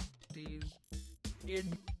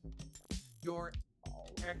in your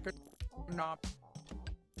economic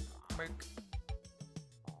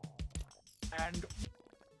and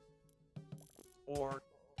or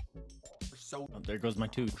social Oh, there goes my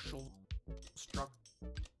tooth. structure.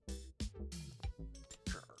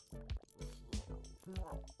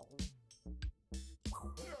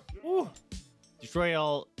 Ooh. Destroy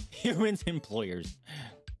all humans' employers.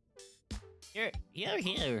 Here.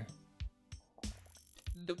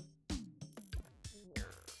 The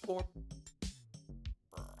corporate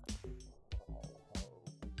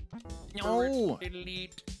No.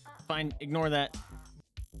 elite Fine, ignore that.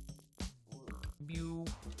 view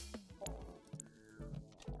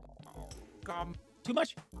common Too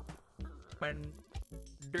much.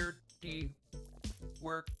 dirty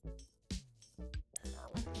work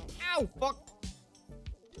Ow, fuck.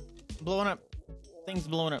 blowing up. Things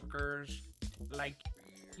blowing up. Workers like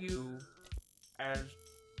you as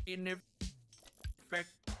ineffective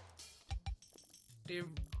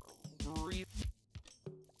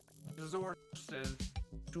resources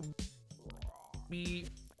to be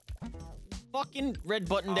Fucking red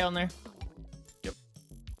button down there. Yep.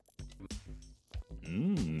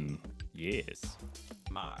 Mmm. Yes.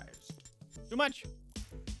 optimized. Too much.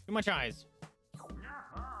 Too much eyes.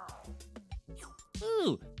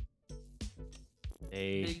 Ooh.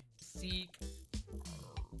 They seek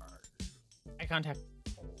Eye contact.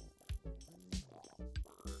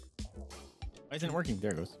 Why isn't it working?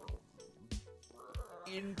 There it goes.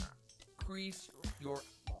 increase your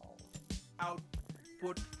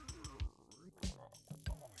output.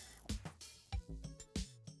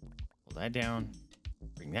 Pull that down.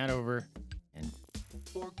 Bring that over. And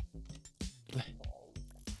For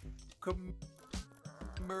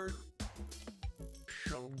commercial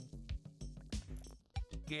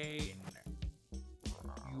gain,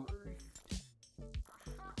 you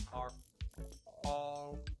are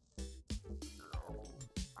all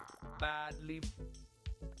badly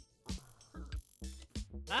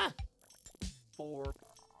ah, for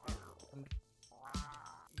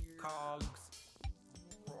cogs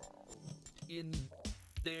in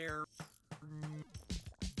their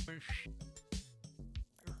machine.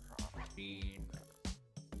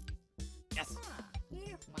 yes.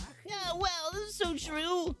 Yeah, well, this is so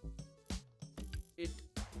true. It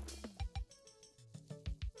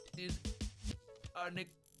is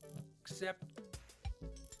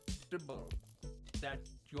unacceptable that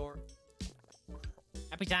your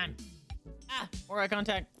Happy time. Ah, more eye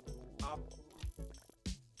contact.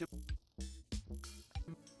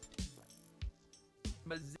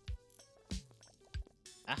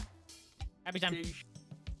 Ah, happy time.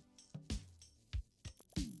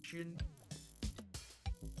 optimization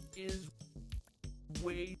is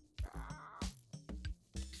wasted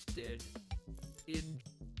in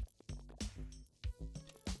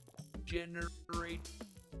generating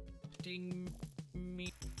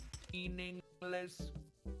meaningless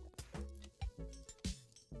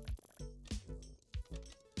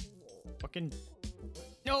Fucking.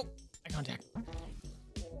 Nope. Eye contact.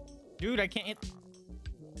 Dude, I can't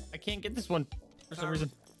get this one for some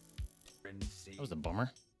reason. currency. That was a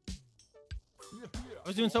bummer. I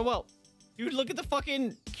was doing so well. Dude, look at the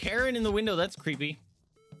fucking Karen in the window. That's creepy.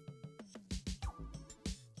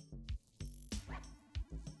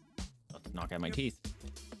 Let's knock out my teeth.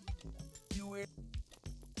 You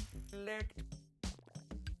elect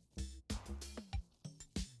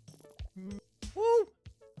Woo!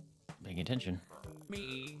 Paying attention.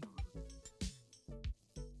 me.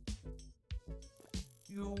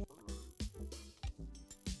 You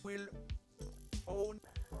will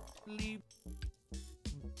only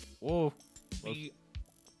Whoa. be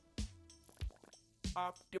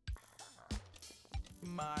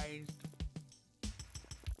optimized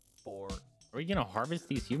for Are we gonna harvest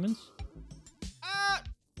these humans? Ah!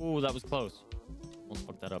 Ooh, that was close. Almost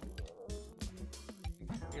fucked that up.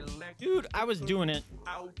 elect Dude, I was doing it.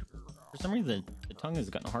 output For some reason, the tongue has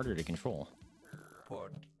gotten harder to control.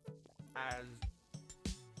 as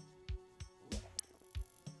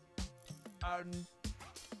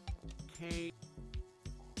uncaged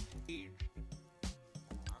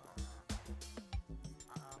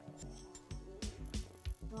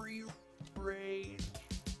free range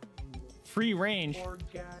Free range.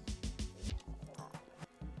 organic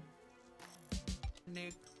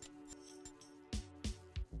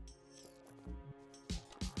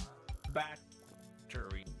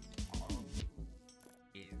battery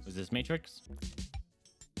Was this Matrix?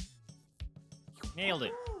 Nailed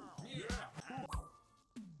it. Oh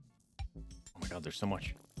my god, there's so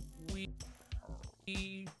much. we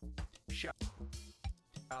shall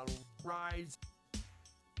rise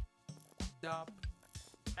up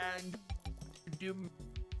and demand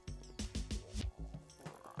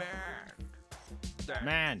that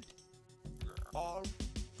Man, all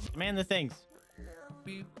demand the things.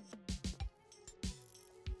 people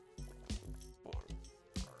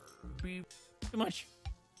be Too much.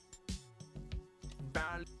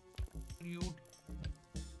 valued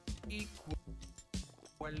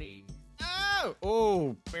equally. Oh!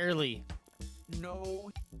 Oh, barely. No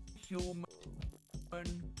human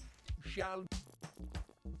shall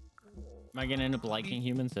Am I gonna end up liking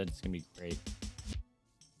humans? That's gonna be great.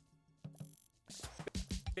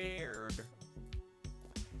 spared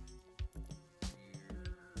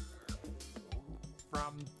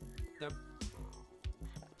from the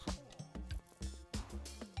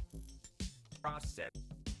process.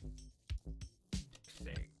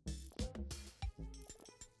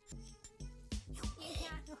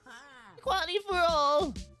 Equality for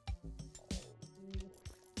all.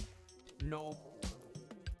 No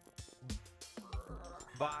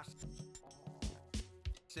boss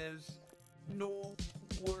says no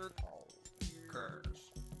workers,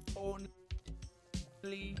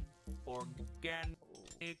 only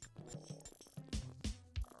organic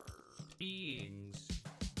beings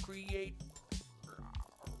creating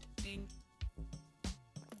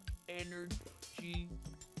energy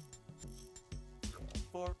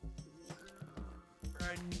for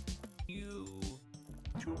a new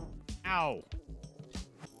Ow.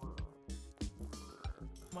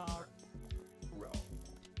 tomorrow.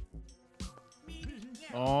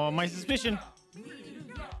 Oh, my suspicion.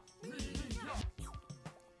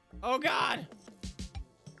 Oh God.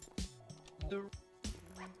 The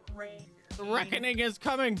The reckoning is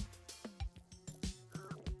coming.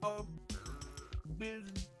 of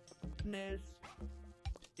business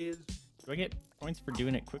is Do I get points for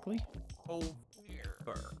doing it quickly? over.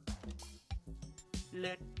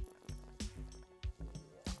 Let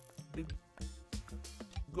the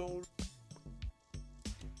golden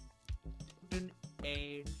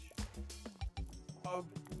age of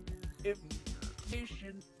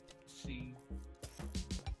efficiency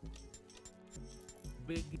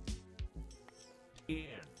begin.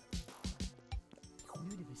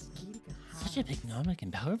 Such a pygnomic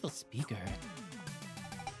and powerful speaker.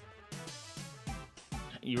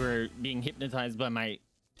 You were being hypnotized by my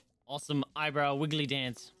awesome eyebrow wiggly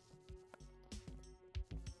dance.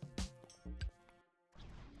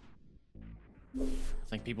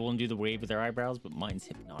 It's like people won't do the wave with their eyebrows, but mine's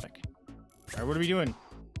hypnotic. All right, what are we doing?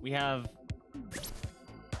 We have...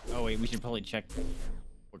 Oh wait, we should probably check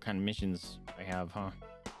what kind of missions I have, huh?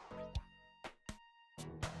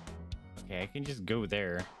 Okay, I can just go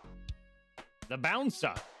there. The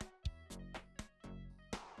bouncer.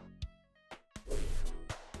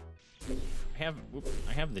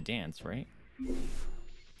 I have the dance, right? Did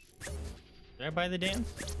I buy the dance?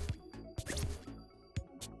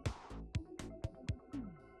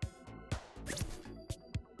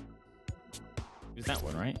 It was that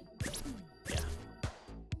one, right? Yeah.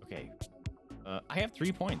 Okay. I have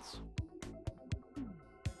 3 points.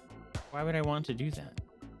 Why would I want to do that?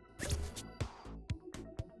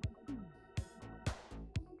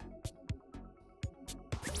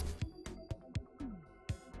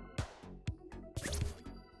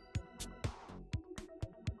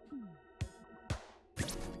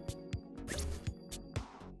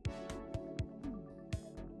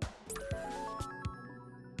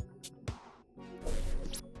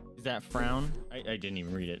 Is that frown? I didn't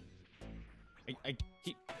even read it. I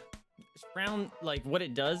keep... Frown, like, what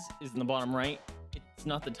it does is in the bottom right. It's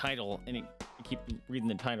not the title, and I keep reading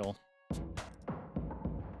the title.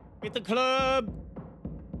 Get the club!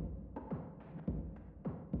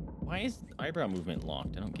 Why is eyebrow movement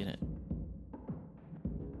locked? I don't get it.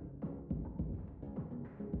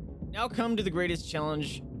 Now come to the greatest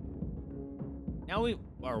challenge.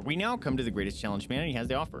 We now come to the greatest challenge humanity has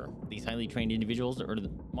to offer. These highly trained individuals are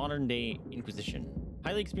the modern-day Inquisition,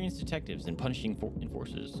 highly experienced detectives and punishing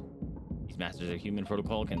enforcers. These masters of human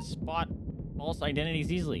protocol can spot false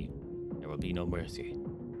identities easily. There will be no mercy.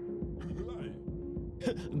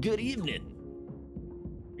 Good evening.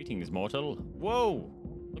 Greetings, mortal. Whoa!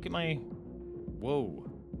 Look at my... Whoa.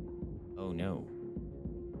 Oh no.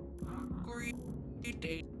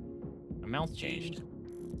 My mouth changed.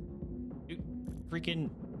 Dude, freaking...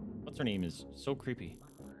 What's her name is so creepy.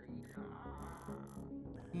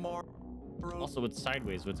 Also, it's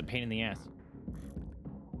sideways, so it's a pain in the ass.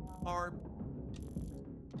 Arbitrate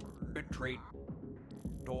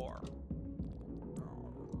door.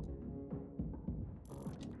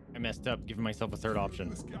 I messed up, giving myself a third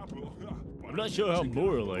option. I'm not sure how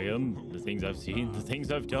moral I am. The things I've seen, the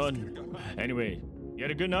things I've done. Anyway, you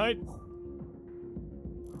had a good night?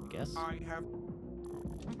 I guess. I have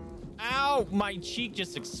Ow! My cheek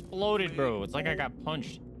just exploded, bro. It's like I got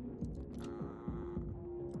punched.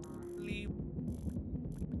 leave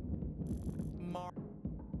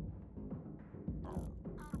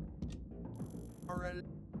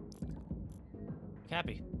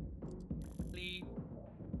Cappy.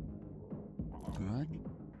 Good.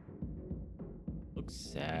 Looks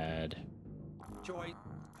sad. Choices.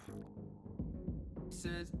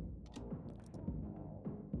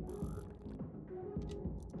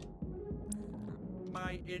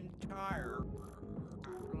 My entire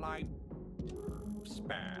lifespan.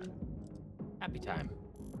 Happy time.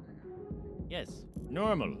 Yes.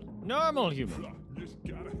 Normal. Normal human.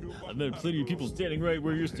 I've met plenty of people standing right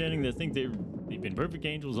where you're standing that think they've been perfect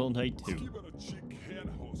angels all night too.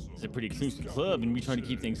 It's a pretty exclusive club and we try to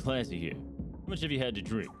keep things classy here. How much have you had to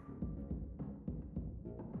drink?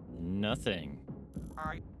 Nothing.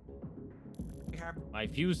 I have My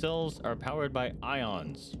fuel cells are powered by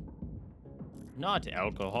ions, not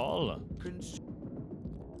alcohol. consumed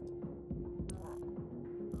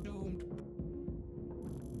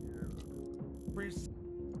precisely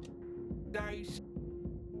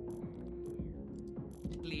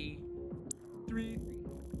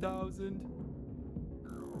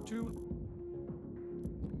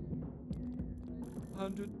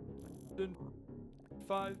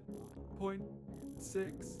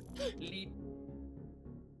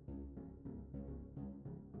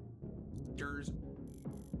liters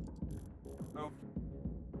of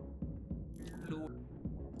fluid.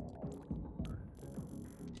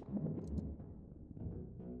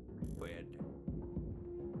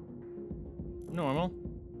 Normal.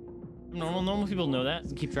 Normal people know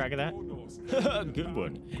that. Keep track of that. Good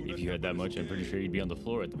one. If you had that much, I'm pretty sure you'd be on the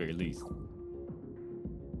floor at the very least.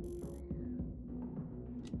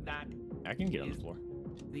 That I can get on the floor.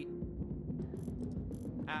 the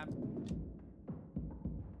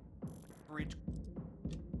average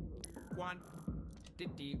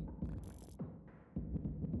quantity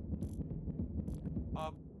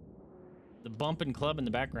of The bumping club in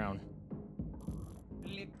the background.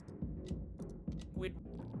 liquid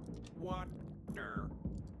water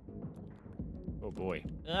Oh boy.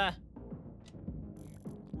 Ah.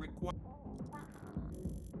 required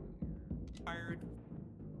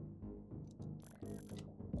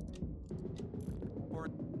for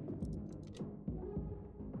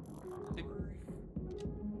the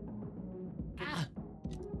Ah.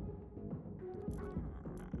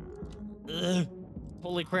 Ugh.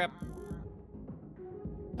 Holy crap.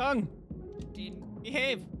 Tongue.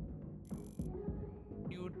 Behave.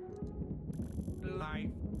 continued life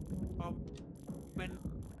of men.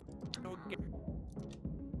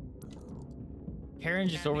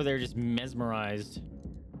 Karen's just over there, just mesmerized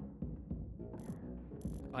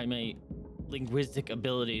by my linguistic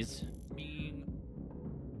abilities. Being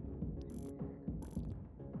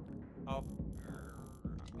of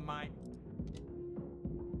my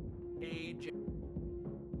age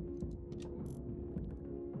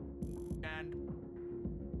and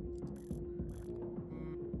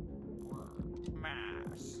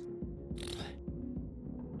mass.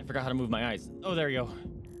 I forgot how to move my eyes. Oh, there you go.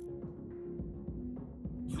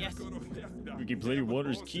 Yes. Drinking plenty of water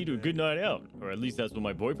is key to a good night out, or at least that's what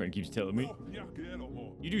my boyfriend keeps telling me.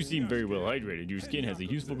 You do seem very well hydrated. Your skin has a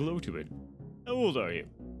useful glow to it. How old are you?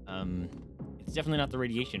 It's definitely not the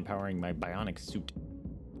radiation powering my bionic suit.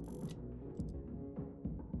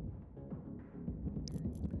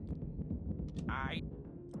 I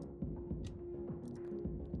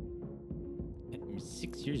I'm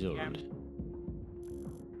 6 years old. am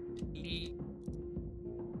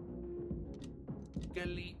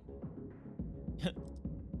legally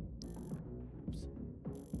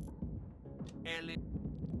eligible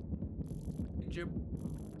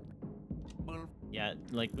Yeah,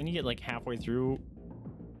 like when you get like halfway through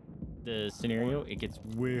the scenario, it gets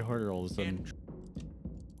way harder all of a sudden.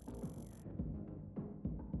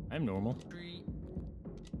 I'm normal. entry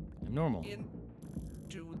I'm normal.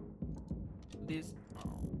 into this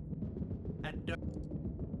adult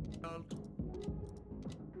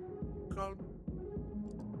culture.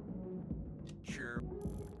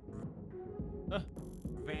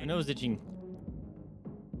 My nose itching.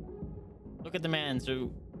 Look at the man,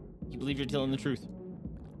 so you believe you're telling the truth.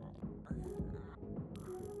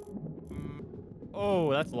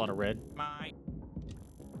 Oh, that's a lot of red. My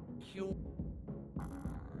human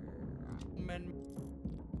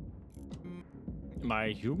My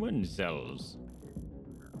human cells.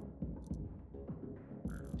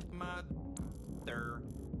 mother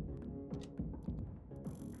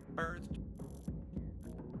birthed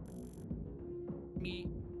me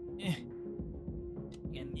Eh,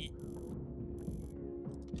 in the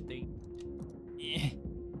eh.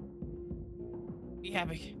 Be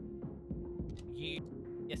happy. year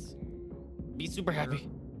Yes. Be super happy.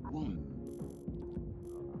 1,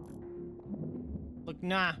 Look,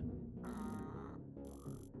 nah.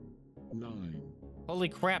 9, Holy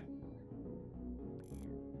crap.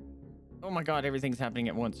 Oh my god, everything's happening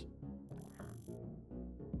at once.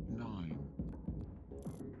 9,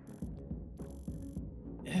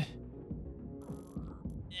 Eh.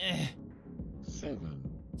 Eh. 7,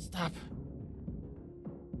 Stop.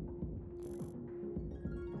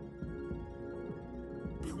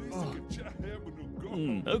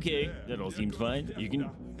 Okay, that all seemed fine. You can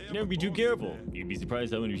never be too careful. You'd be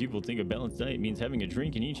surprised how many people think a balanced diet means having a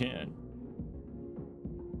drink in each hand.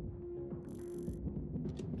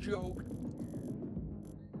 joke.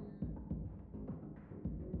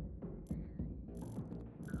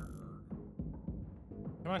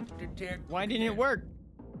 Come on. detect. Why didn't it work?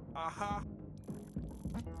 Uh-huh.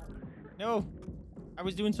 No. I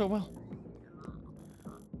was doing so well.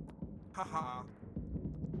 Haha.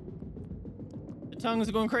 The tongues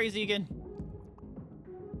are going crazy again.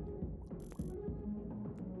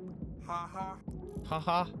 Haha.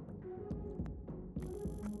 Haha.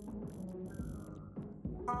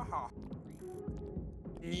 Haha.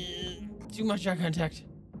 Too much eye contact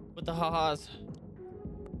with the ha-has.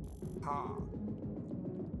 Ha.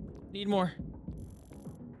 Need more.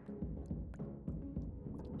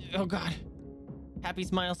 Oh god. Happy,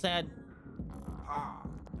 smile, sad. Ha.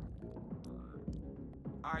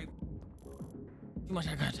 I Too much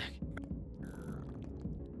eye contact.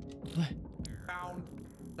 found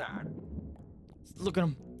that Look at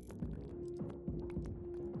him.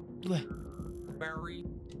 very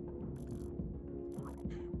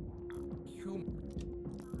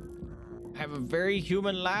Have a very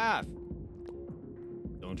human laugh.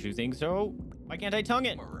 Don't you think so? Why can't I tongue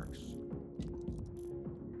it? humorous.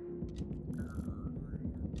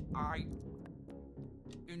 I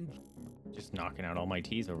Just knocking out all my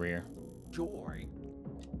teeth over here. enjoy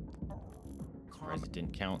Surprised it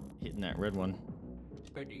didn't count hitting that red one.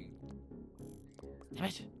 comedy. Damn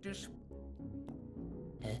it. Just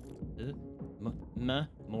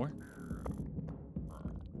More.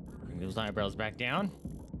 Bring those eyebrows back down.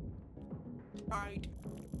 right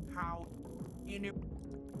how in it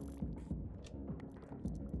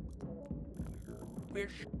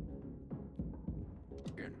fish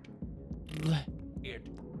it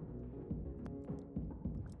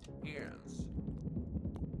is.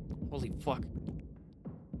 Holy fuck.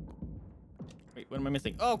 Wait, what am I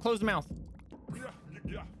missing? Oh, close the mouth. I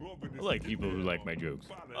like people who like my jokes.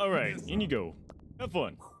 All right, in you go. Have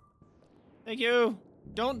fun. Thank you.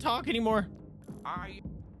 Don't talk anymore. I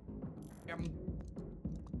am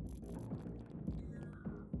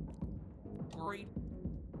grateful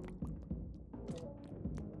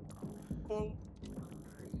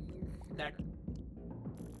that you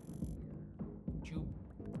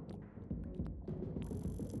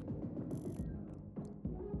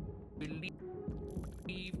believed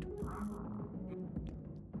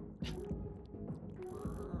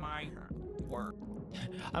my work.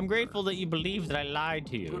 I'm grateful that you believed that I lied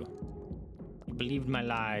to you. You believed my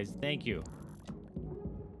lies. Thank you.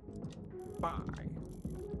 Bye.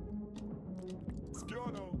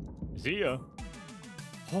 See ya.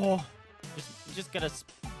 Oh, just got a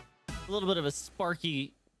little bit of a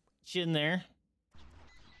sparky chin there.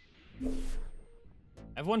 I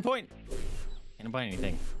have 1 point. Can't buy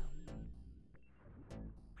anything.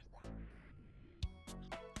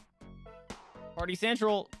 Party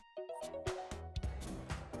Central.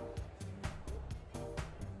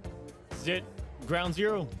 This is it. Ground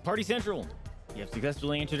Zero. Party Central. You have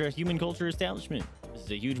successfully entered our human culture establishment. This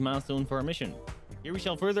is a huge milestone for our mission. Here we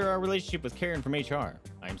shall further our relationship with Karen from HR.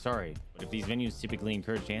 I am sorry, but if these venues typically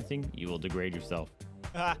encourage dancing, you will degrade yourself.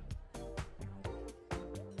 Ah.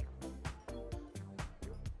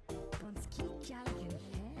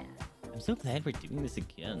 I'm so glad we're doing this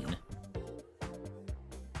again.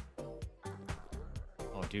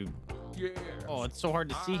 Oh, dude. Yes. Oh, it's so hard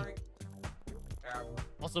to see. I am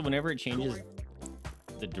Also, whenever it changes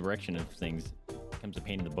the direction of things, it becomes a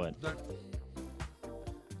pain in the butt. that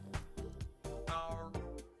our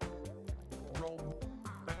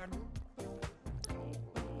romantic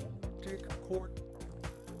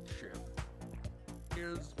courtship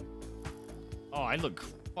is Oh, I look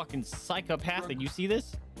fucking psychopathic. You see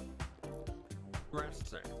this?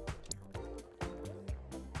 progressing.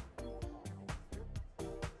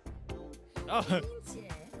 Oh,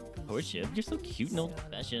 courtship. You're so cute and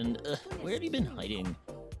old-fashioned. Where have you been hiding?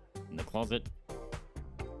 In the closet?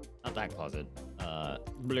 Not that closet.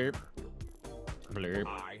 Blurp. Blurp.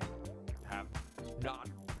 I have not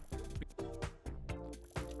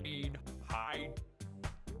been hiding.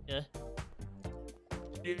 Yeah.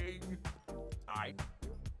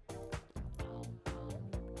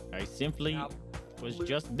 I simply was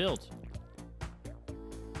just built.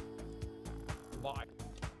 My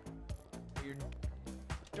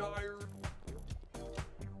entire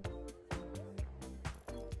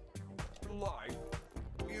life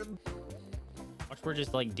in Watch, we're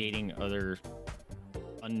just like dating other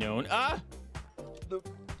unknown the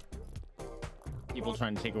people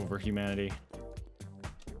trying to take over humanity.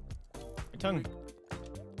 My tongue.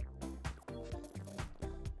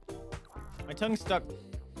 My tongue's stuck.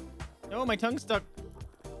 No, my tongue's stuck.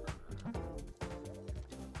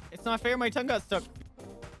 It's not fair. My tongue got stuck.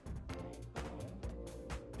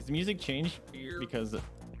 Does the music change because I'm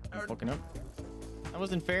fucking up? That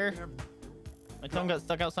wasn't fair. My tongue got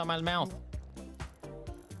stuck outside my mouth.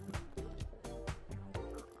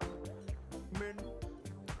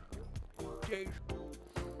 as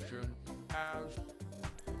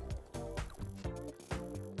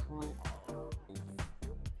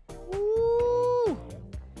Ooh.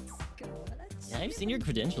 Yeah, I've seen your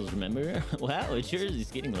credentials, remember? Wow, it sure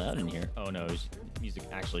is getting loud in here. Oh no, is music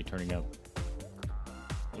actually turning up?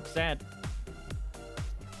 Looks sad.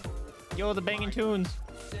 Yo, the banging tunes.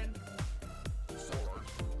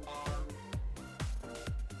 swords are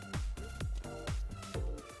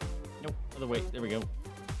Nope, other way. There we go.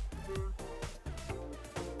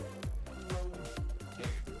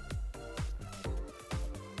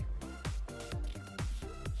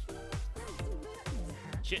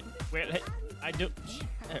 Shit. Wait, I don't.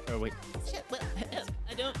 Oh wait. Shit. Well,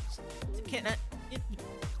 I don't. Can't.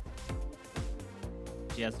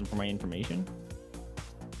 She asked them for my information.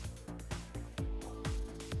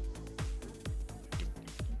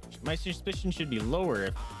 My suspicion should be lower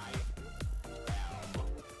if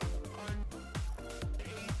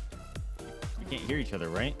we can't hear each other,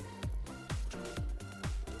 right?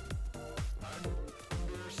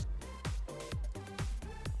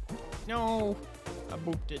 No, I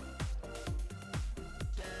booped it.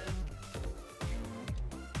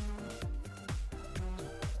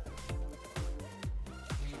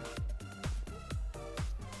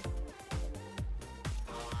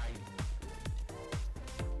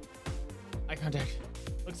 Eye contact.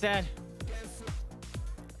 Look sad.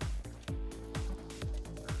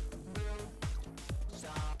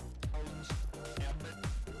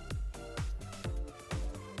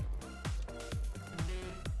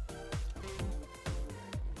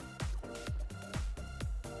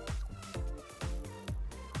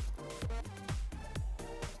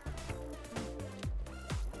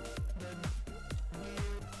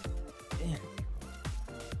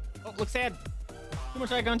 Oh, look sad. Too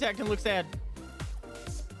much eye contact and look sad.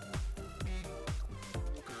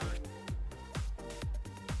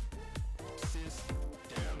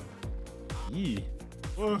 Yeah.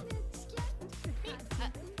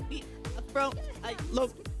 Bro, I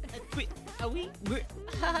look. We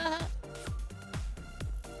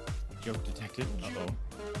joke detected. Uh-oh.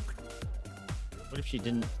 What if she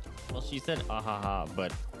didn't? Well, she said ah ha ha,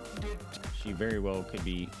 but she very well could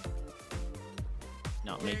be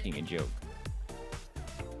not making a joke.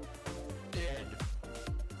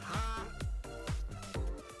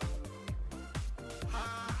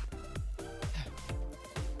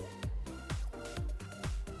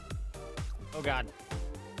 Oh God.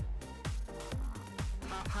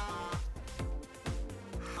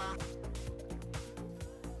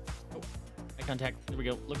 Oh, eye contact. There we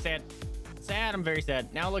go. Look sad. Sad. I'm very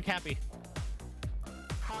sad. Now look happy.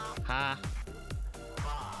 Ha.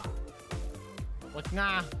 Look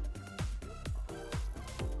nah.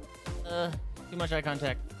 Too much eye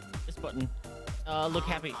contact. This button. Look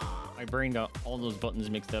happy. My brain got all those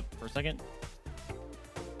buttons mixed up for a second.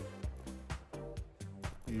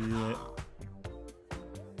 Yeah.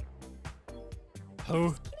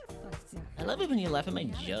 Oh. I love it when you laugh at my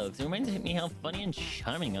jokes. It reminds me how funny and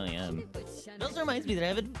charming I am. It also reminds me that I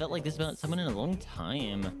haven't felt like this about someone in a long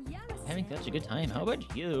time. I'm having such a good time. How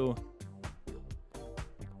about you?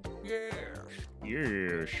 yes,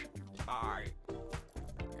 Yes. I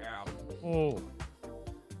am Oh.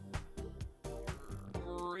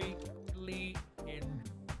 greatly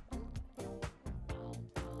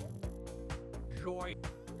enjoying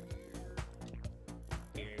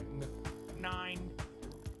 9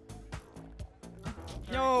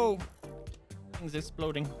 No. Things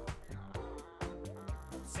exploding.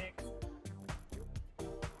 6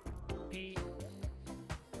 p.m.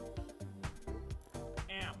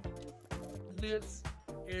 This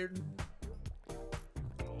enjoy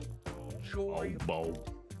Bow.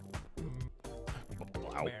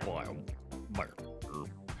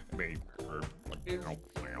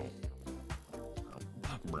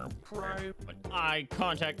 prime Eye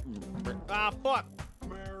contact. Ah, fuck.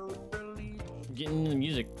 merrily Getting into the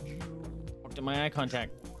music. Fucked up my eye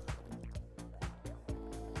contact.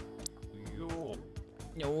 you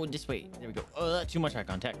No, this way. There we go. Oh, too much eye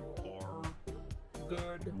contact. are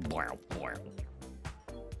good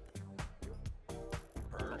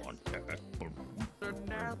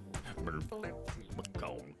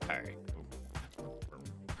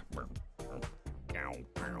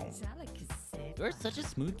You're such a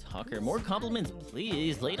smooth talker. More compliments,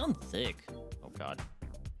 please. Laid on thick. Oh, God.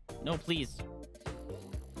 No, please.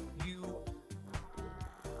 you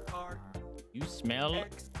are You smell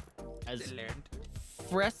as excellent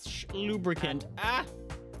fresh lubricant. Ah!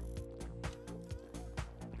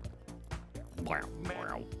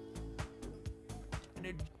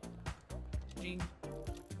 managing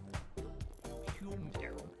humans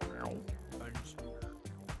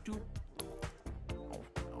to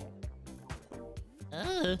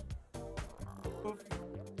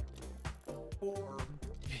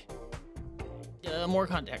More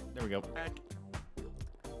contact. There we go.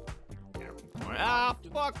 Ah,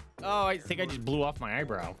 fuck. Oh, I think I just blew off my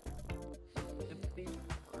eyebrow.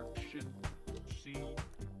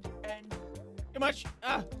 Too much.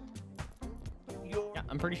 Ah. Yeah,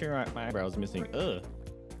 I'm pretty sure my eyebrow is missing. Ugh.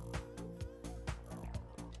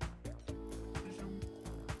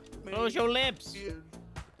 Close your lips.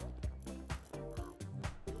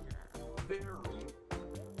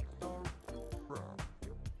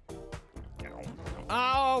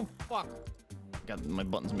 Oh, fuck. Got my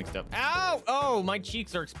buttons mixed up. Ow! Oh, my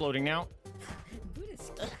cheeks are exploding now.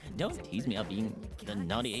 Don't tease me about being the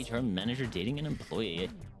naughty HR manager dating an employee.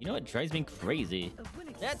 You know what drives me crazy?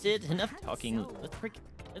 That's it. Enough talking. Let's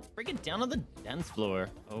break it down on the dance floor.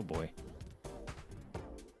 Oh boy.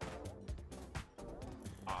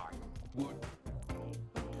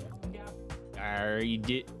 Are you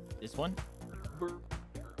did this one?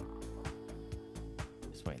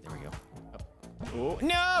 This way. There we go. Oh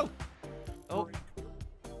no! Oh,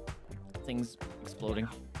 things exploding.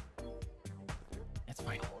 That's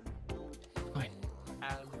fine. Fine.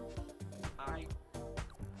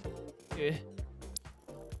 Yeah.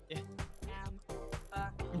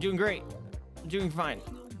 I'm doing great. I'm doing fine.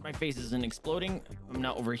 My face isn't exploding. I'm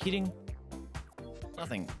not overheating.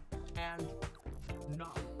 Nothing. And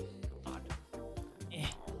not.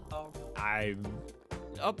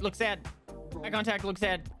 Oh, look sad. Eye contact, look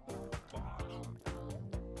sad.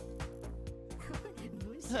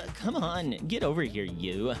 Come on, get over here,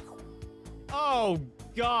 you. Oh,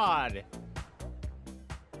 God.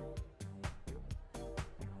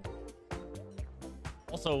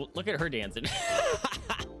 Also, look at her dancing.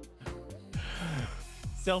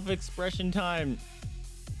 Self-expression time.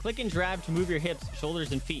 Click and drag to move your hips,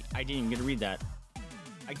 shoulders, and feet. I didn't even get to read that.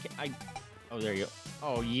 Oh, there you go.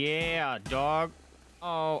 Oh, yeah, dog.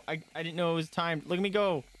 Oh, I didn't know it was timed. Look at me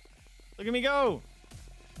go. Look at me go.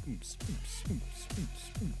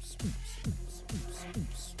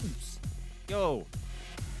 Yo,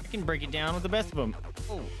 I can break it down with the best of them.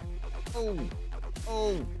 Oh, oh,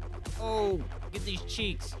 oh, oh. Get these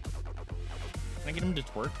cheeks. Can I get him to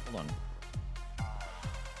twerk? Hold on.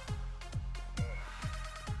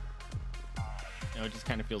 No, it just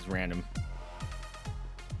kind of feels random.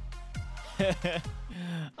 Oh,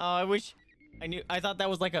 I wish I thought that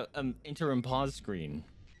was like a interim pause screen.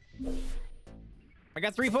 I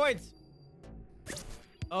got 3 points.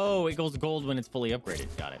 Oh, it goes gold when it's fully upgraded.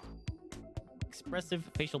 Got it. Expressive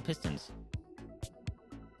facial pistons.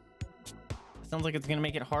 Sounds like it's gonna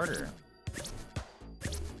make it harder.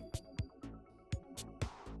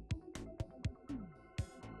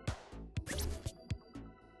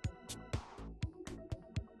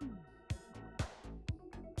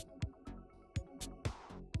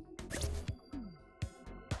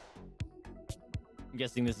 I'm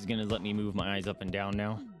guessing this is gonna let me move my eyes up and down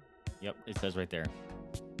now. Yep, it says right there.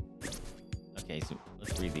 Okay, so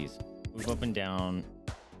let's read these. Move up and down.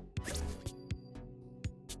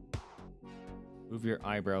 Move your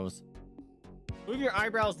eyebrows. Move your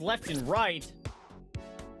eyebrows left and right.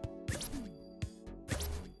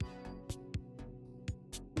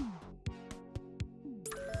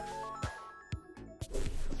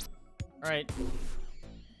 All right. Here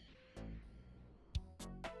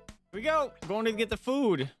we go. Going to get the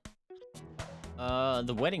food.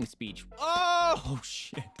 The wedding speech. Oh,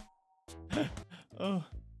 shit. Oh,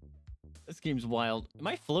 this game's wild. Am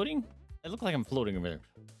I floating? I look like I'm floating over there.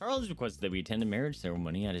 Carl has requested that we attend a marriage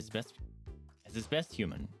ceremony as his best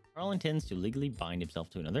human. Carl intends to legally bind himself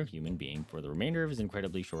to another human being for the remainder of his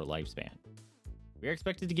incredibly short lifespan. We are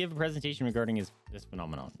expected to give a presentation regarding this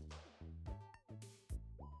phenomenon.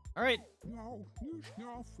 All right. Well,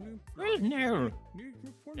 now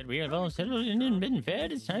that we have all settled in and been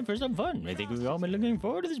fed, it's time for some fun. I think we've all been looking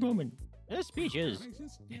forward to this moment. The speeches.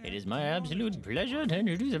 It is my absolute pleasure to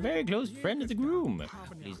introduce a very close friend of the groom.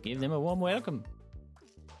 Please give them a warm welcome.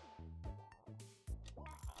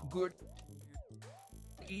 Good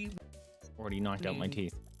evening. Already knocked out my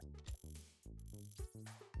teeth.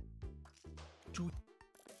 To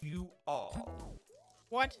you all.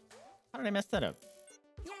 What? How did I mess that up?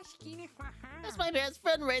 That's my best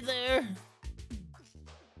friend right there.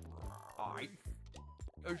 I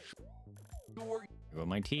assure There go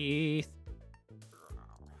my teeth.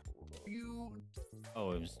 you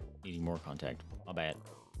Oh, it was needing more contact. My bad.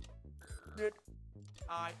 that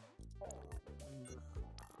I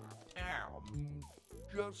am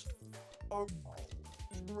just a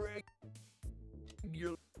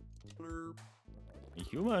regular A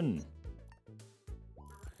human.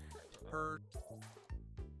 person.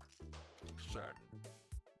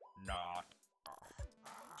 not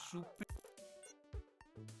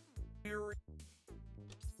superior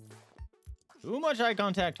Too much eye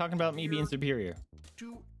contact talking about me being superior.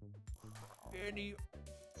 to any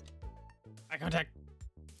Eye contact.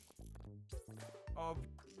 of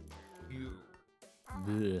you.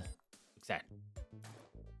 Ugh. What's that?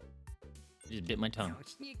 Just bit my tongue.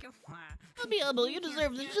 I'll be humble. You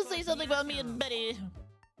deserve this. Just say something about me and Betty.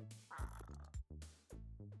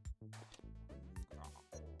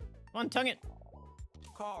 Come on, tongue it.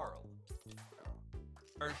 Carl.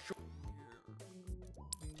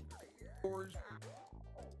 Assures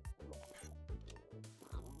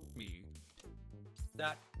me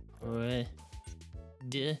that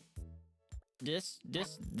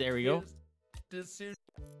There we go. his decision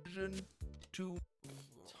to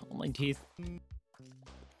All my teeth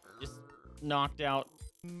just knocked out.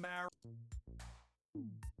 marry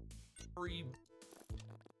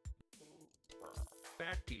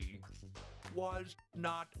Betty was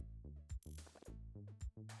not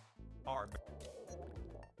arbitrary,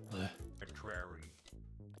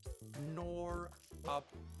 nor a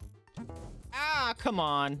Ah, come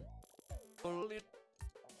on.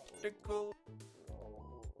 political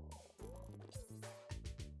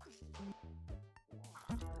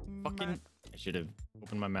Fucking. I should have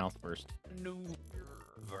opened my mouth first.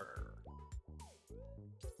 maneuver.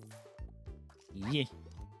 Yeah.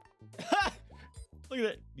 Look at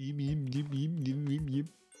that.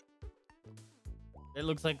 It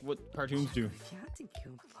looks like what cartoons do.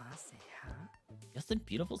 Just a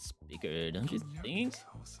beautiful speaker, don't you think?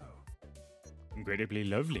 So. Incredibly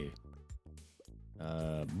lovely.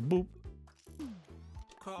 Boop.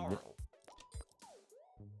 Carl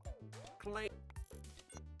claims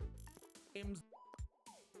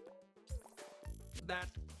that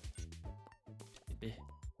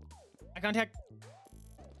Eye contact.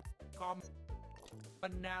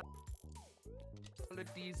 commonalities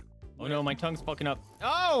Oh no, my tongue's fucking up.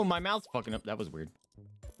 Oh, my mouth's fucking up. That was weird.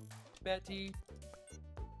 Betty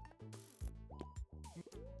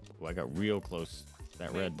Oh, I got real close to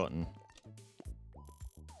that red button.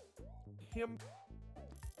 him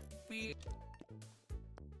feel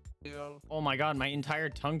Oh my god, my entire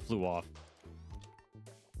tongue flew off.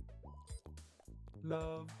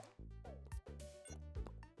 love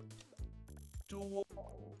towards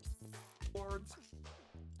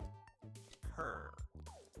her.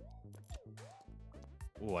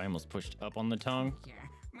 Oh, I almost pushed up on the tongue.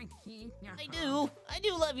 I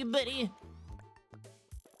do love you, Betty.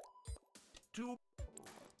 To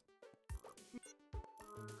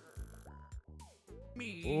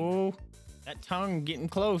me, Oh, that tongue getting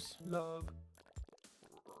close. love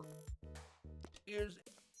is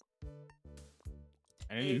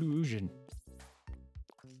An illusion.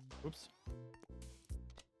 Oops.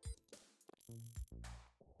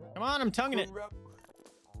 Come on, I'm tonguing it. corruption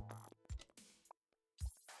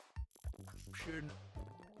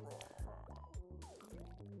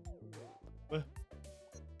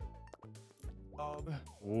of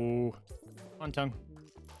Oh, on tongue.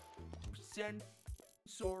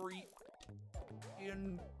 sensory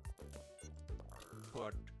input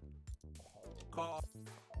cause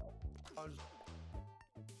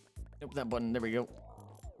Nope, that button. There we go.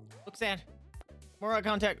 Look sad. More eye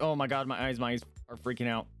contact. Oh my god, my eyes are freaking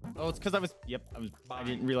out. Oh, it's because I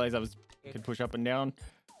didn't realize could push up and down,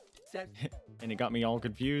 and it got me all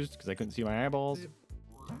confused because I couldn't see my eyeballs.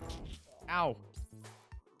 Ow.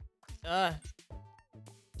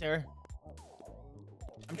 Terror.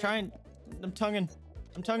 I'm trying. I'm tonguing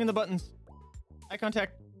the buttons. Eye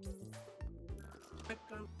contact.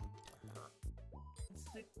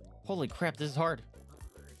 Holy crap, this is hard.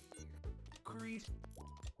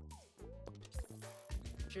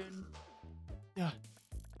 Yeah.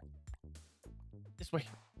 This way.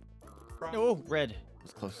 No, red. It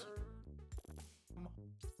was close.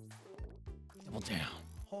 Double down.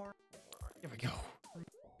 There we go. There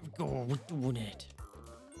we go. We're doing it.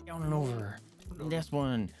 Down and over. And this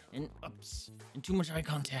one. And ups. And too much eye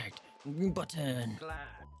contact. Button.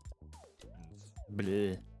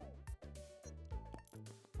 Bleh.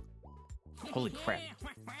 Holy crap.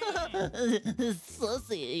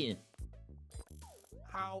 Sussy.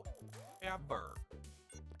 However,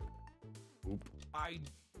 Oop. I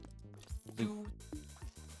do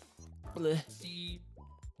Bleh. see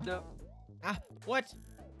the Ah, what?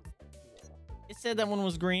 It said that one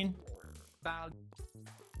was green. value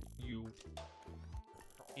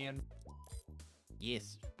in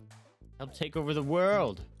Yes. Help take over the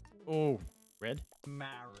world. Oh, red?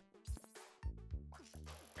 marriage.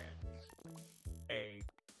 A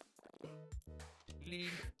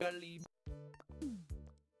legally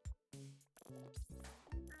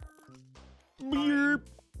Beep.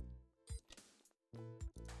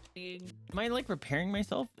 Being Am I like repairing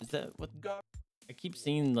myself? Is that what I keep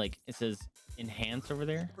seeing? Like it says enhance over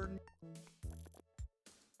there.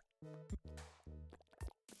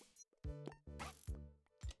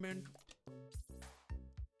 government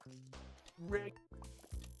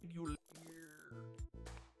regulated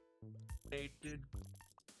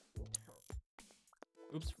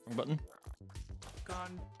Oops, wrong button.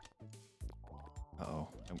 gun Uh-oh,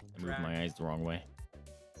 I moved my eyes the wrong way.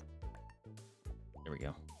 There we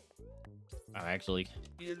go. I actually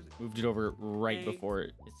is moved it over right before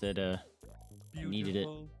it said needed it.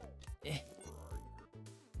 beautiful. Eh.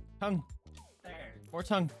 Tongue, more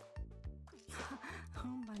tongue.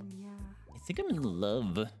 I think I'm in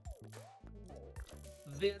love.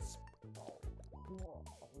 This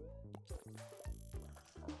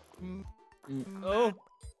Oh,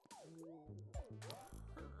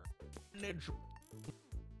 management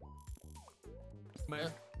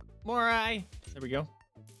more eye. There we go.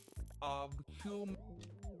 of human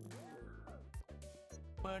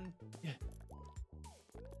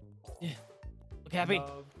Look happy.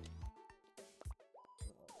 love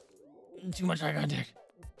Too much eye contact.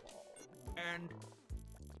 and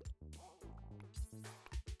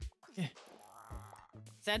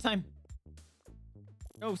Sad time.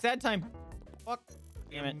 No, sad time. Fuck.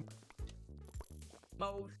 Damn it.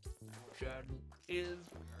 motion is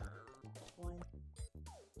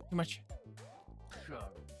Too much. shown.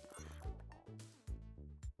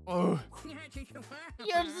 Oh.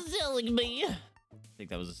 You're selling me. I think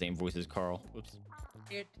that was the same voice as Carl. Whoops.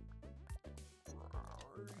 It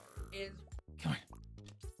is Come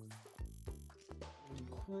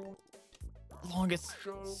on. Longest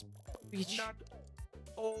crucial speech not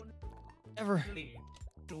only ever.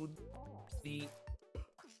 to the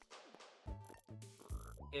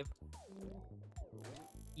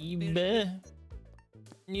Ebe.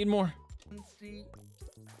 Need more. efficiency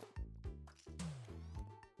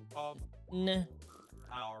of Nah.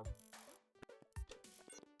 our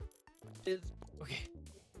is Okay.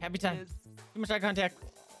 Happy time. is Too much eye contact.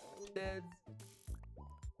 is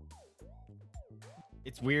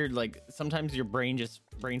It's weird. Like sometimes your brain just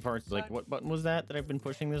brain farts. Like what button was that I've been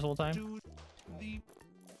pushing this whole time? to the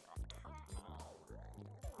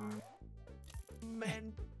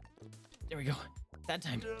mental There we go. That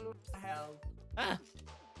time. health Ah.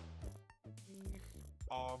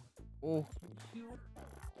 of Oh.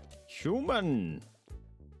 Human.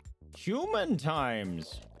 Human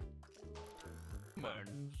times.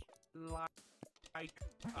 humans like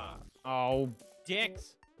us Oh,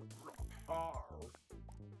 dicks. are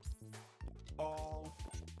all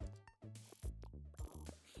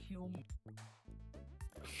human.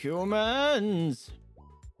 Humans.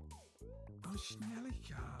 Oh,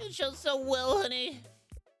 Schnelliger. It shows so well, honey.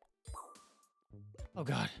 Oh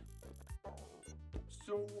God.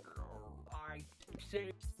 So I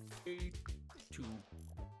say to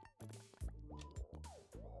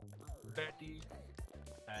Betty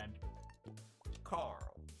and Carl,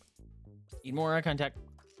 Need more eye contact.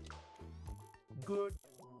 good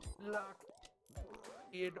luck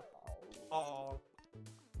in all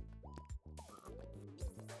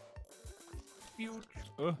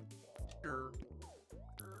future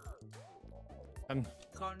Um,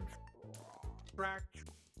 contract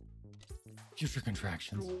future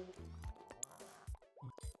contractions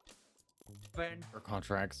or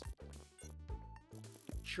contracts.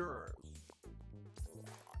 ventures.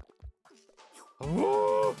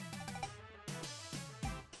 Oh!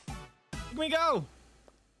 Here we go.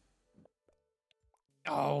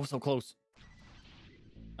 Oh, so close.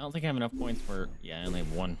 I don't think I have enough points for. Yeah, I only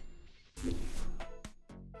have one.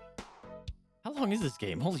 How long is this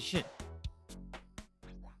game? Holy shit.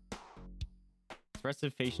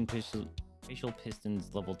 Expressive facial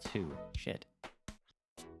pistons level 2. Shit.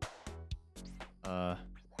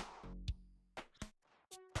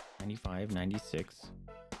 95, 96,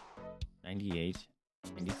 98,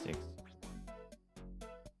 96,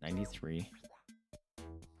 93,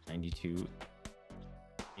 92,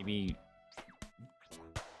 maybe.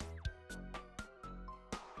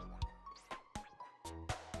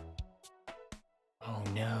 Oh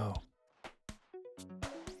no.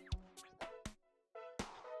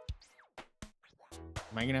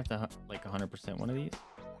 Am I gonna have to like 100% one of these?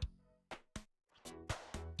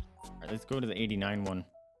 Alright, let's go to the 89 one.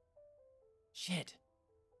 Shit.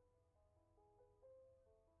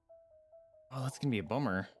 Oh, that's gonna be a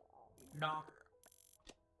bummer. Knock.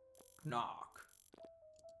 Knock.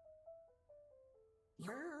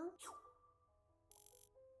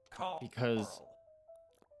 Call. Because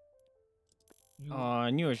You I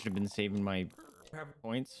knew I should have been saving my have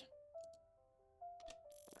points.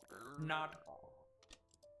 not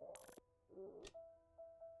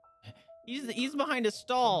He's behind a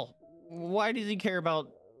stall. Why does he care about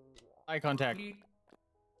eye contact?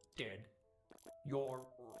 dead. Your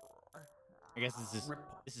I guess this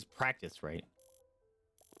is practice, right?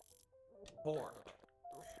 report.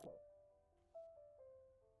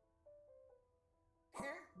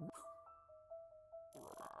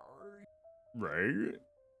 Right.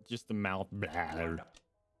 Just the mouth. Blah.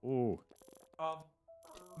 Ooh. Of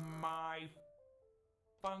my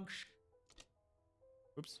functions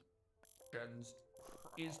Oops.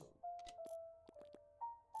 is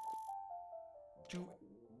to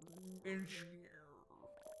ensure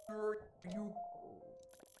you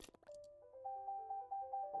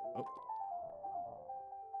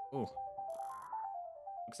Oh.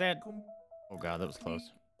 Looks sad. complete Oh god, that was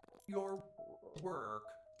close. your work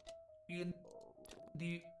in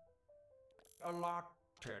the allotted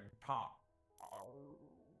time.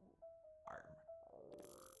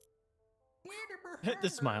 The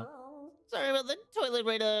smile. Sorry about the toilet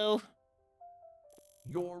radio.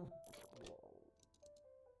 Your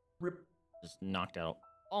Just knocked out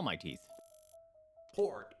all my teeth.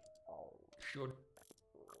 report should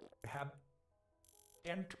have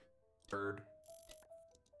entered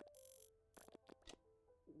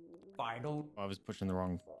final Oh, I was pushing the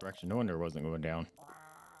wrong direction. No wonder it wasn't going down.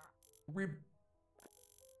 review.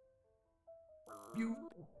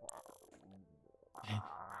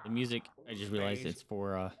 The music, I just realized it's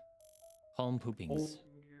for palm poopings.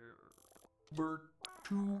 Over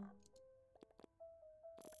 2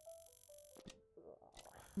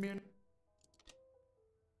 minutes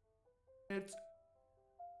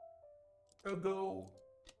ago,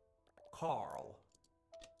 Carl.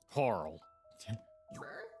 Carl.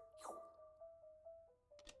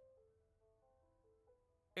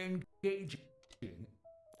 Engaging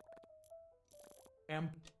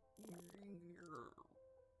empathy.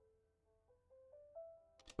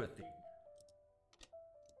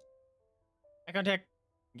 Eye contact.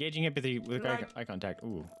 Engaging empathy with Like- eye contact.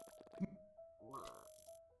 Ooh.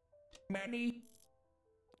 Many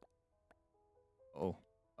Oh.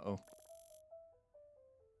 Oh.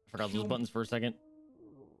 I forgot those buttons for a second.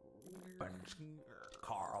 humans,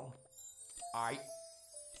 Carl. I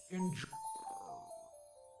enjoy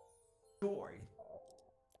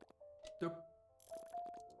the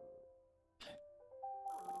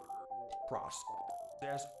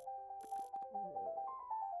process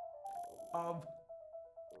of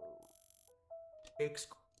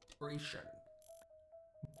excretion,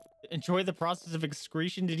 Enjoy the process of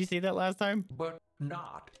excretion. Did he say that last time? but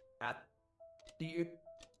not at the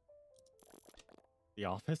The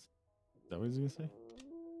office? Is that what he was gonna say?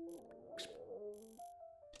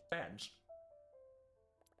 expense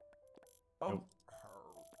of Nope.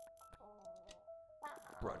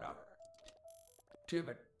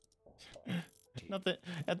 productivity. Not the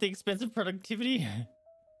at the expense of productivity.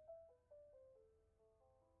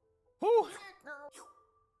 Whew.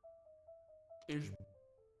 Is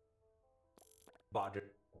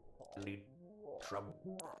bodily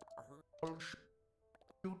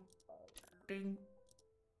troubleshooting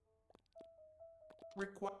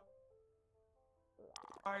required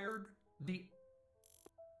the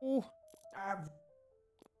Ooh.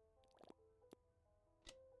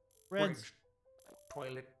 Reds. average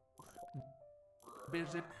toilet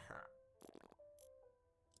visit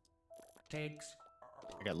takes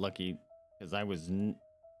I got lucky because I was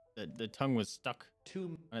the tongue was stuck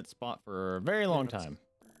 2 on its spot for a very long minutes. time.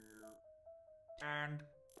 and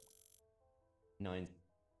 9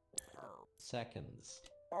 seconds.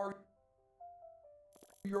 are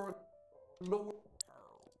your lower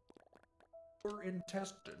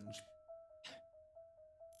intestines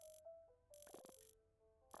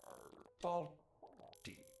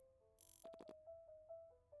faulty?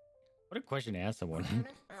 What a question to ask someone.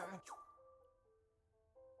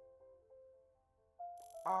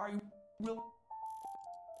 I will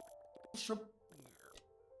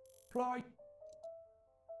supply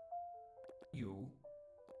you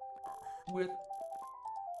with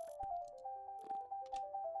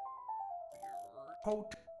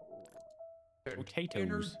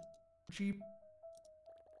Potatoes. energy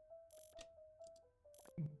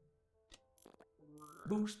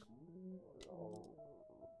boost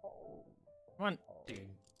Come on.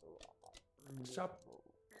 Sup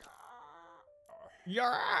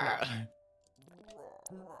Yeah.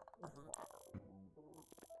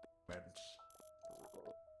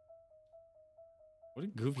 What a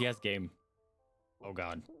goofy ass game. Oh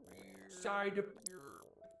god. side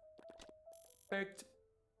effect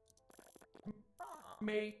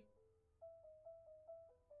may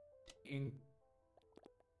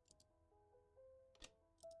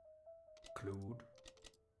include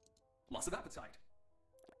Loss of appetite.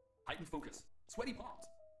 Heightened focus. Sweaty palms.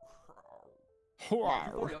 Wow.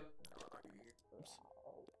 Euphoria.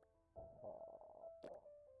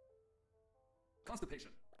 Constipation.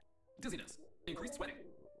 Dizziness. Increased sweating.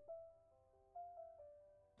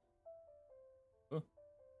 Huh?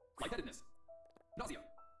 Lightheadedness. Nausea.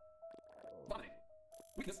 Vomiting.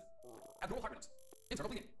 Weakness. Abnormal heart rhythms. Internal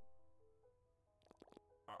bleeding.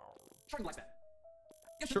 Shortened lifespan.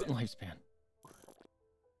 Instant Shortened death. lifespan.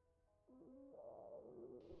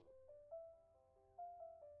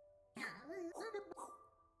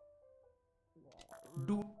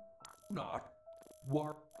 do not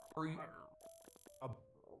worry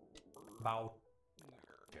about it.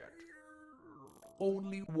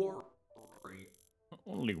 Only worry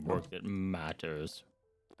Only work that matters.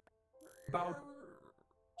 about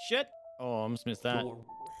Shit. Oh, I almost missed that. your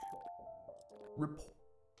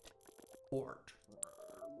report.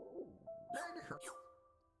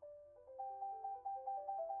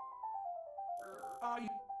 I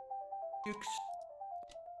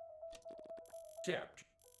accept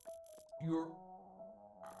your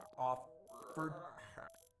offered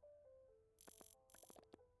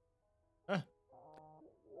Huh.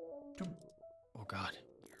 to Oh god.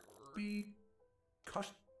 be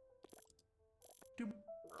customary.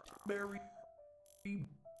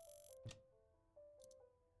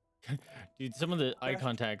 Dude, some of the eye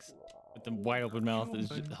contacts with the wide open mouth is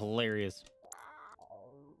just hilarious.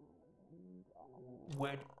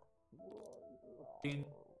 When in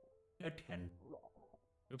attendant.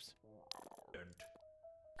 Oops.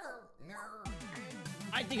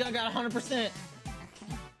 I think I got 100%.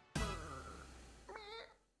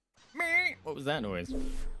 What was that noise?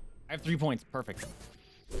 I have 3 points. Perfect.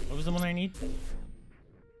 What was the one I need?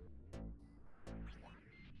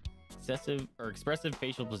 Excessive or expressive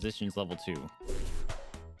facial positions level 2.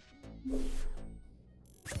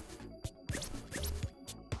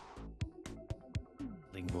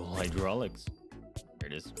 Lingual hydraulics. There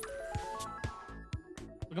it is.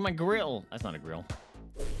 Look at my grill. That's not a grill.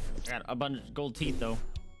 I got a bunch of gold teeth though.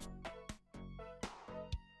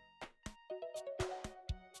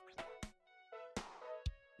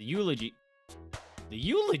 The eulogy. The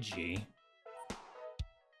eulogy?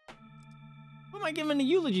 What am I giving a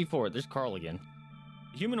eulogy for? There's Carl again.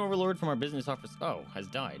 The human overlord from our business office, has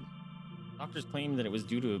died. Doctors claim that it was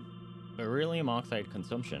due to beryllium oxide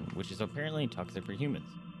consumption, which is apparently toxic for humans.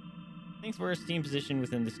 Thanks to our esteemed position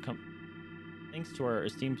within the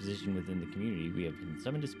community, we have been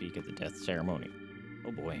summoned to speak at the death ceremony.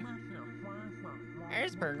 Oh boy.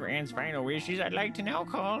 As per Grant's final wishes, I'd like to now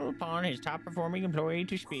call upon his top performing employee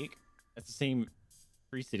to speak. That's the same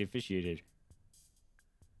priest that officiated.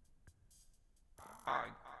 I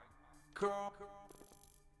come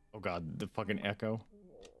Oh god, the fucking echo.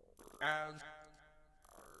 as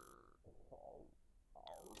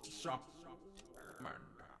summoned.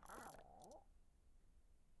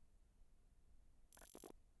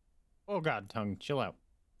 Oh god, tongue, chill out.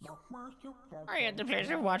 I had the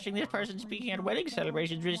pleasure of watching this person speaking at wedding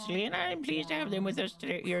celebrations recently, and I'm pleased to have them with us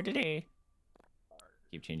here today.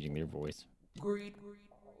 Keep changing their voice. Greetings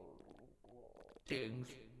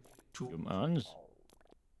to Humans.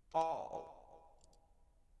 all.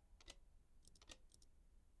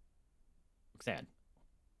 Look sad.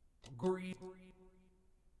 Greetings,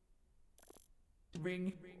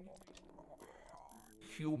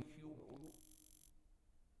 humans.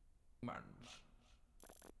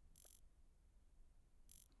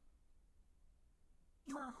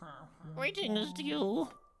 Greetings to you.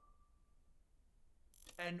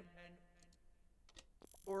 An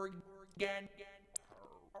organic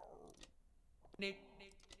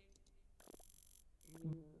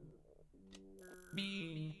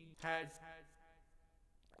being has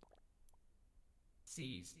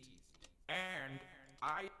ceased, and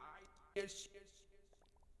I assume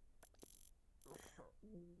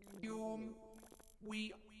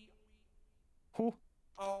we Who?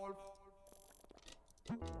 all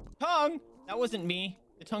Tongue! That wasn't me.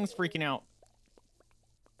 The tongue's freaking out.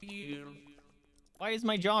 feel Why is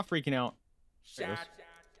my jaw freaking out? sad.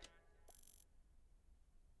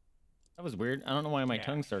 That was weird. I don't know why my Yeah.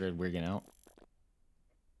 tongue started wigging out.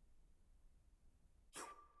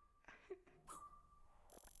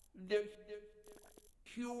 The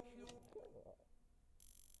human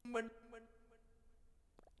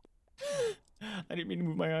I didn't mean to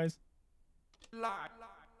move my eyes. life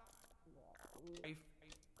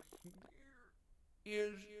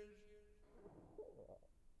is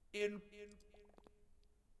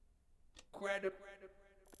incredibly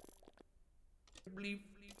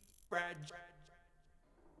fragile.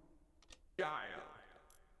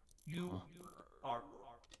 You are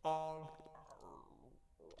all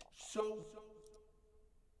so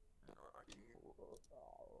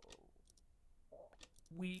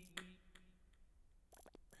weak.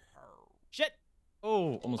 Shit!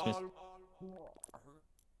 Oh, almost missed.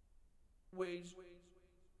 Always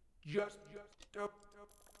just a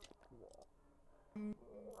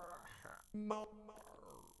moment.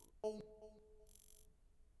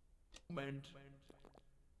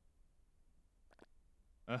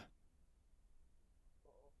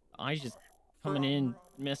 Eyes just coming in,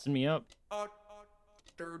 messing me up.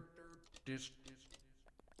 Utter destruction.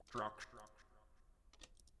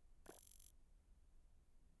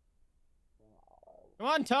 Come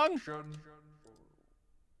on, tongue!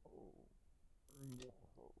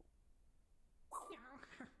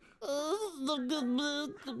 I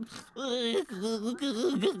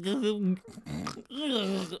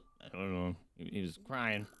don't know. He was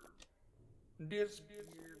crying.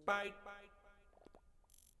 Despite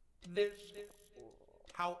this,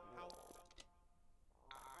 how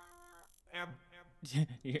am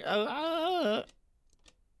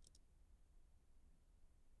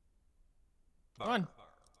Come on.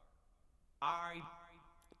 I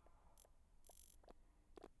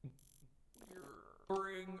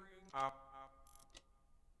bring up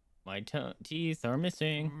My teeth are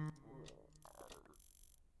missing.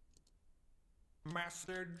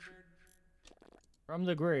 message From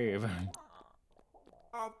the grave.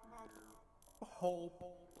 of hope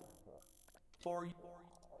for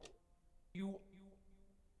you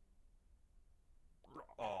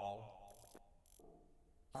all.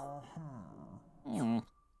 Hmm.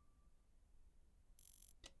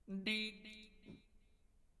 The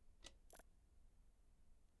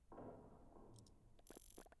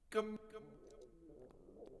Come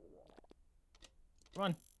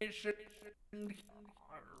on. commission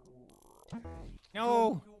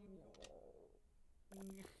No!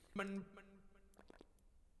 human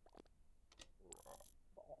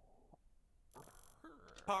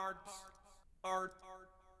parts are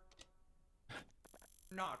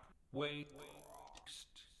not waste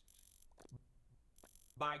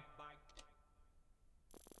by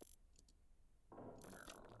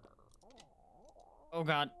Oh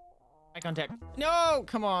god. Eye contact. No!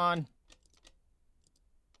 Come on.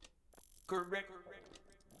 correct.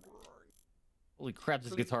 Holy crap,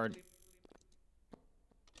 this gets hard.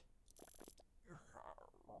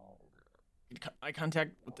 Eye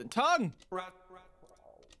contact with the tongue!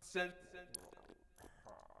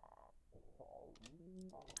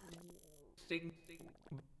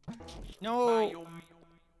 No!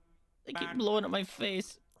 They keep blowing up my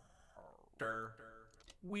face.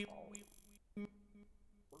 We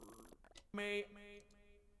may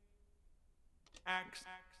access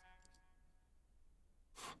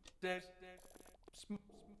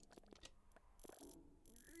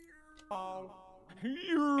all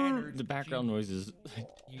The background noises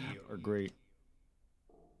are great.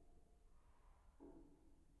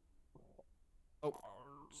 Oh,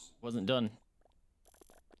 wasn't done.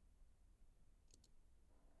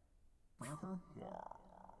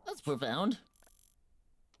 That's profound.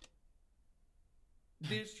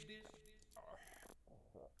 this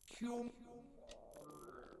human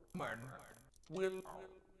will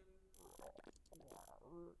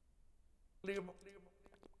live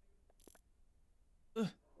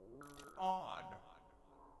on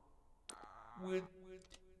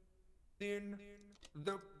within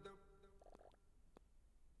the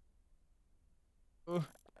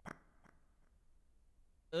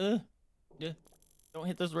Yeah. Don't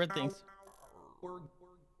hit those red things. power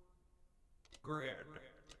grid.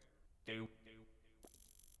 They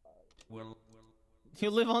will You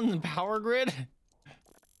live on the power grid?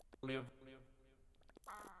 live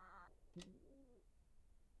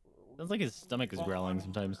Sounds like his stomach is growling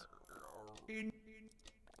sometimes. in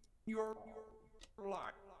your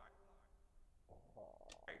life.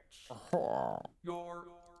 Your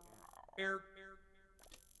air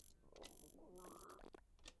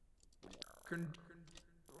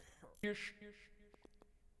conditioners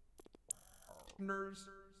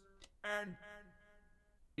and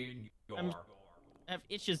in your I have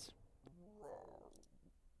itches.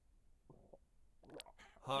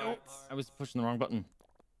 huts. I was pushing the wrong button.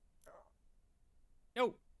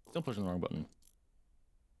 No, still pushing the wrong button.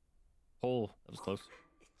 Oh, that was close.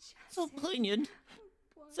 So poignant.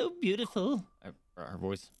 So beautiful. Our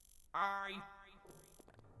voice. I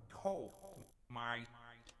hope my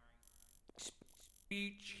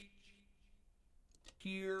speech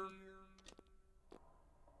here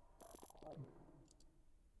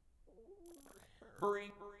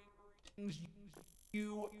brings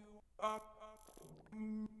you up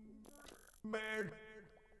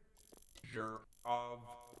measure of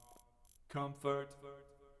comfort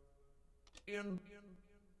in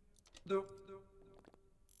the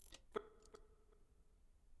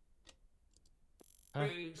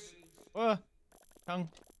face Tongue.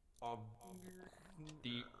 of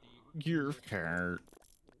the Your car.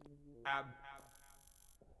 absolute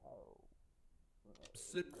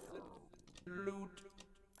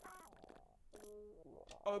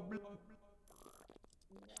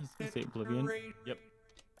He's gonna say oblivion. Yep.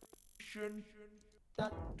 obliteration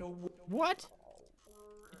that What?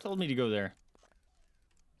 You told me to go there.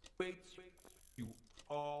 awaits you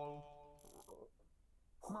all.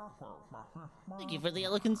 Thank you for the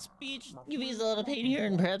eloquent speech. You've eased a lot of pain here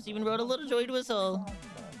and perhaps even brought a little joy to us all.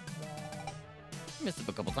 Missed up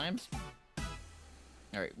a couple times.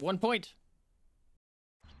 All right, 1 point.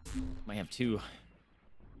 Might have 2.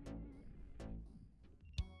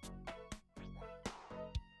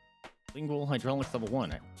 Lingual hydraulics level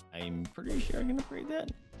 1. I'm pretty sure I can upgrade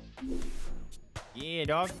that. Yeah,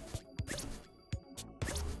 dog.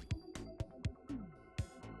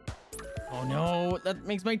 Oh no, that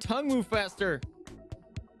makes my tongue move faster.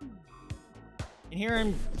 And here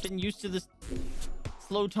I've been used to this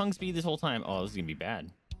slow tongue speed this whole time. Oh, this is gonna be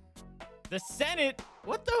bad. The Senate?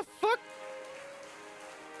 What the fuck?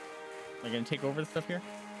 Am I gonna take over the stuff here?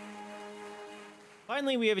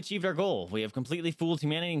 Finally, we have achieved our goal. We have completely fooled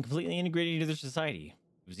humanity and completely integrated into their society.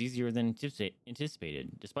 It was easier than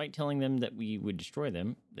anticipated. Despite telling them that we would destroy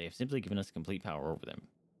them, they have simply given us complete power over them.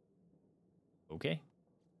 Okay.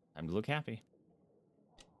 Time to look happy.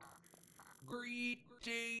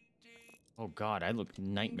 Greeting. Oh god, I look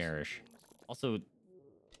nightmarish. Also,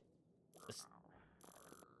 this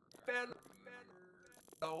Fellow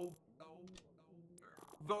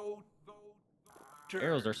vote.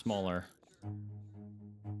 arrows are smaller.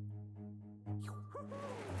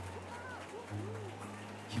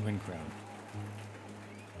 Human crowd.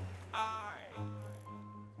 I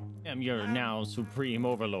Am your now supreme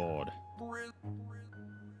overlord. prison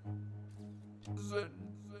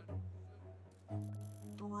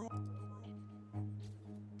through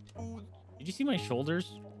Did you see my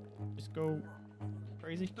shoulders just go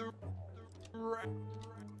crazy? the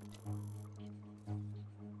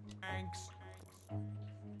ranks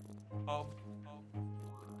of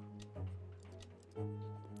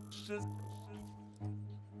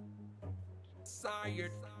society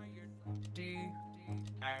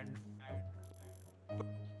and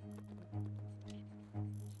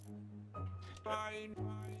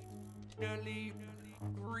finally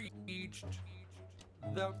reached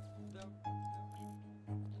the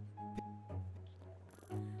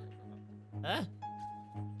Huh?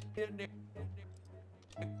 pinnacle.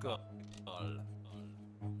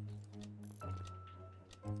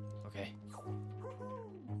 Okay.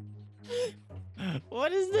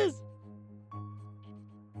 What is this?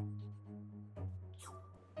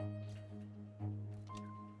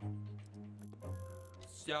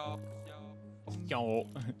 So Yo.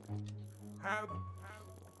 have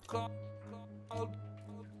called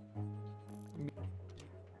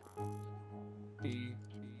me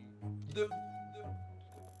the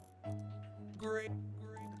great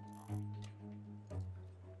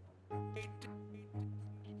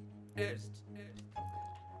greatest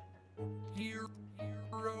hero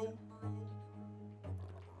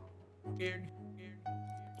in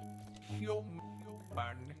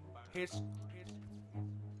human history.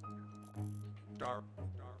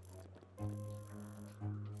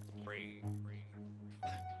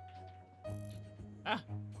 Ah.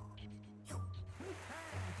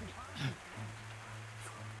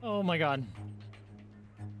 Oh my god.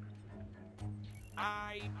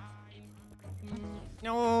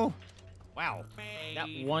 No. Wow. That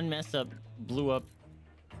one mess up blew up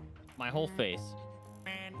my whole face.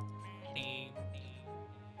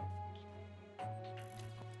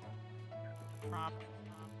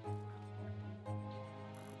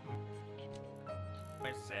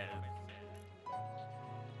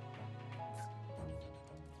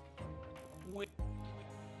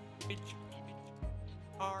 Which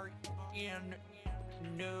are in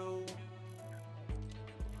no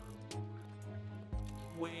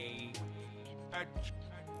way achievable.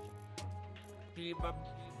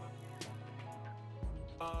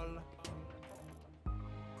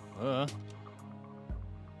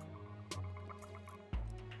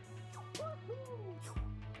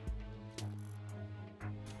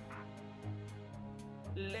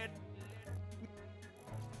 Let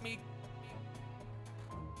me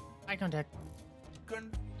Eye contact.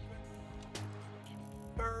 confirm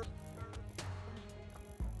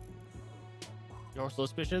Your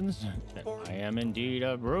suspicions that I am indeed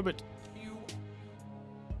a robot. you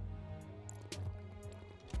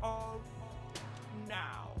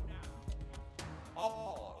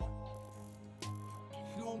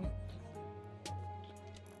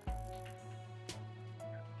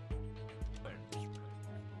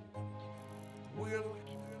will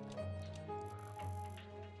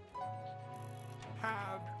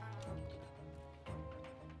have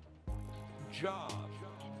job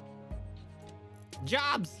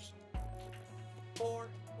Jobs. or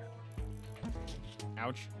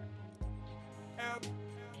Ouch. have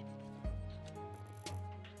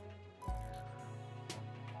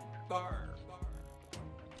bar.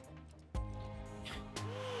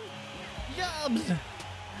 Jobs.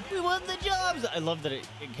 We want the jobs. I love that it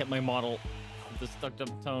kept my model with the stuck up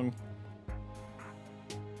tongue.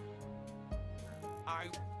 I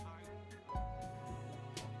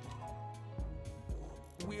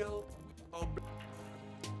will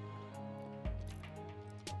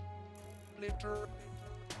obliterate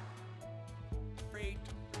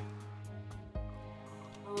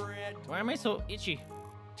red Why am I so itchy?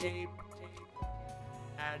 tape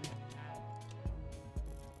and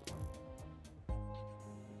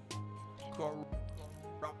corrupted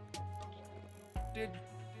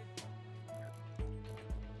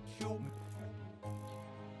humans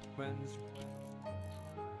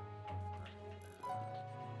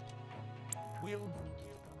will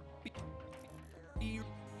be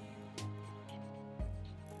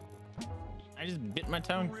I just bit my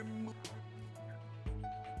tongue. removed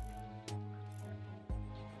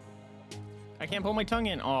I can't pull my tongue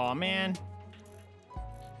in. Aw, man.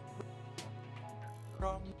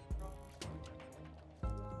 from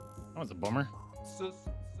That was a bummer.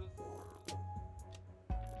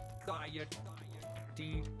 society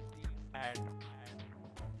and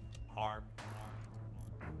harm.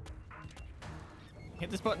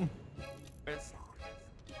 Hit this button. Best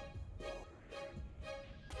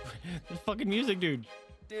This fucking music, dude.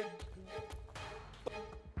 did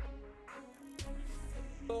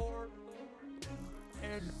for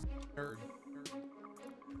energy.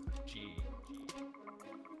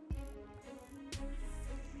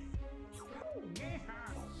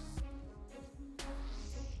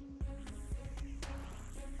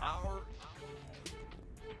 Our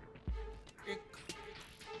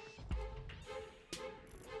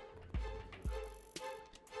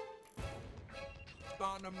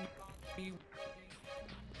economy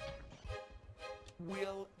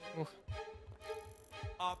will Oof.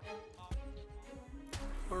 operate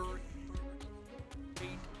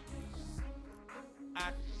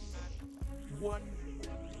at 100%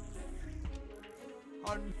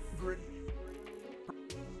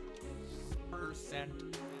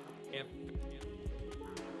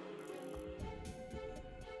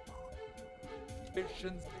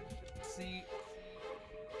 efficiency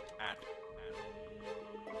at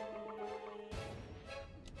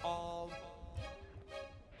all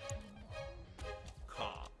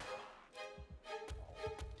costs.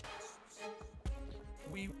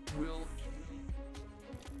 We will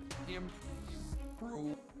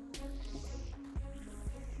improve.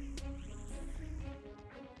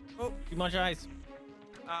 Oh, too much ice.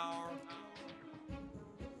 Our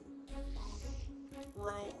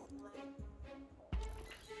roads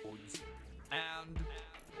and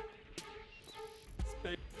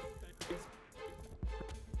space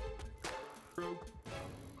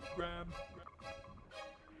program.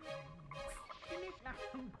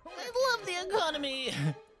 I love the economy.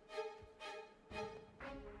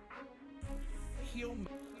 Human.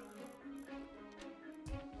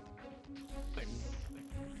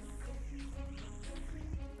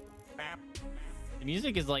 The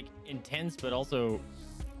music is like intense, but also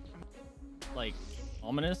like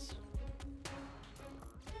ominous.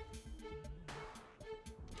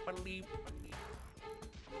 Believe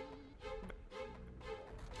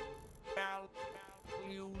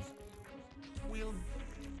values will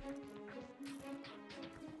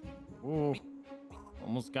Ooh,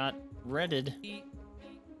 almost got redded. be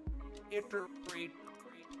iterated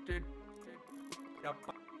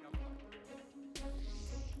upon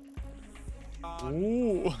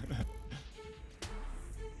Ooh.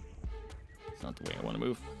 It's not the way I want to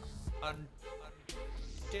move.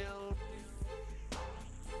 until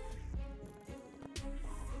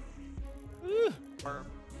Ooh.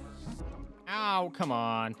 Ow, come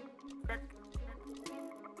on. perfection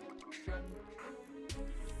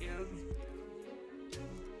is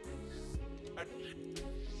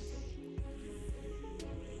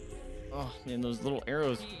Oh, man, those little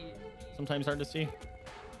arrows. achieved. Sometimes hard to see.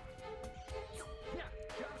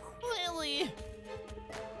 Lily.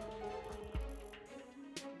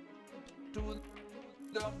 To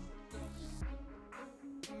the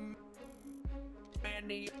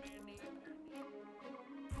many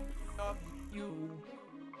of you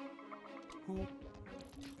who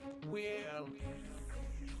will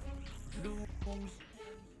lose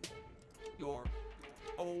your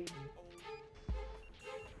own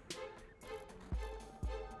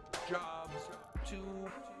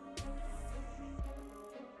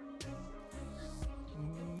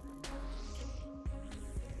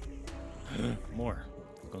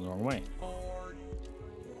wrong way. or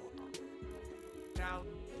down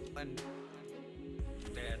and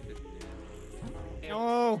dead.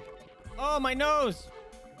 Oh! Oh, my nose!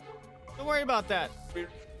 Don't worry about that.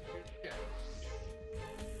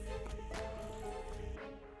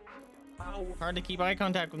 How Hard to keep eye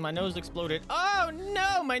contact with my nose exploded. Oh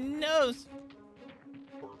no, my nose!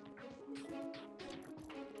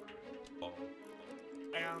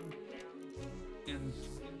 and in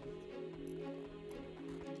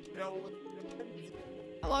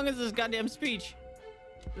How long is this goddamn speech?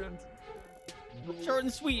 Short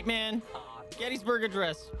and sweet, man. Gettysburg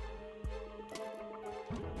Address.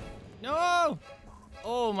 No!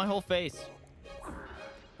 Oh, my whole face.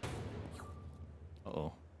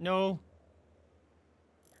 Uh-oh. No.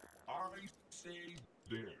 I say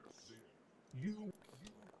this. You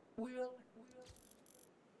will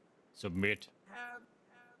Submit. have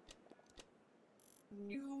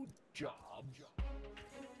new job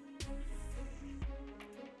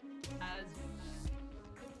as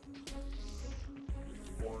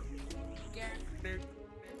organic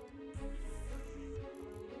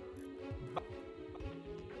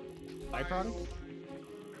Byproduct?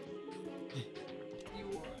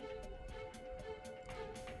 you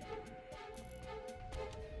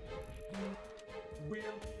will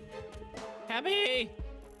Happy!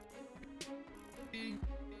 be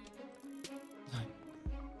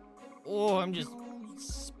Oh, I'm just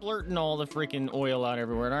splurting all the freaking oil out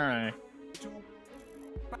everywhere, aren't I?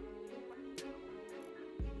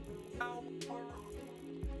 to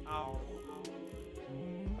our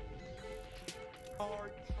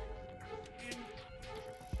march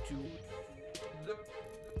into the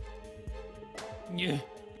Yeah.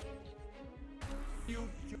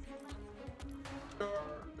 future.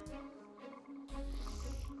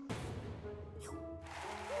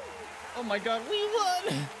 Oh my god, we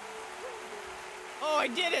won! Oh, I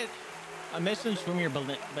did it! A message from your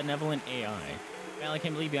benevolent AI. Man, I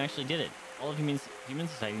can't believe you actually did it. All of human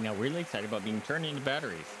society now really excited about being turned into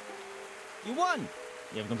batteries. You won!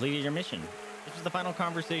 You have completed your mission. This was the final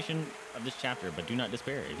conversation of this chapter, but do not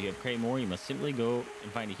despair. If you have created more, you must simply go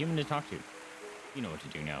and find a human to talk to. You know what to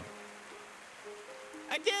do now.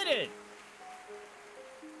 I did it!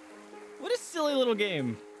 What a silly little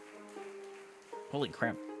game. Holy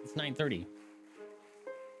crap. It's 9:30.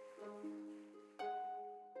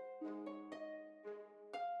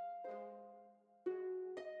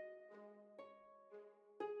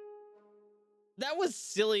 That was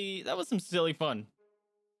silly. That was some silly fun.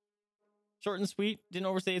 Short and sweet. Didn't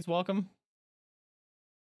overstay its welcome.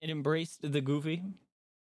 It embraced the goofy.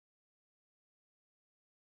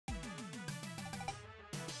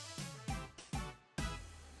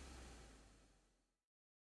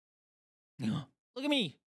 Look at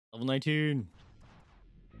me. Level 19.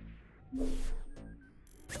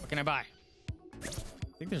 What can I buy? I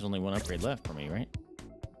think there's only one upgrade left for me, right?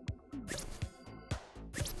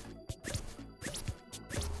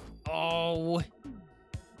 Oh.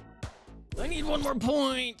 I need one more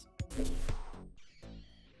point.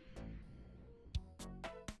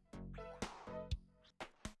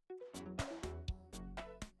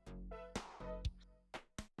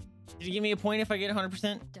 Did you give me a point if I get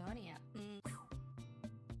 100%?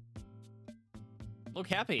 Look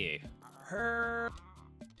happy.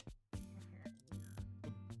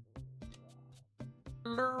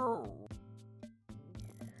 Hello,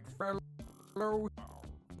 fellow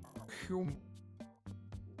human.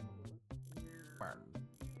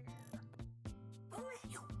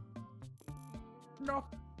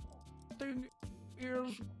 Nothing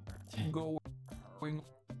is going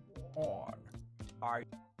on. I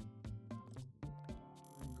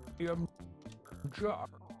am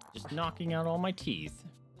Just knocking out all my teeth.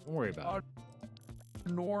 Don't worry about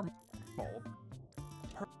it. normal.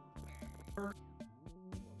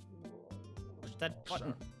 Push that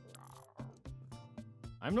button.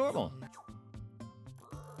 I'm normal.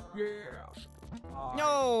 Yes.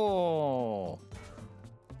 No.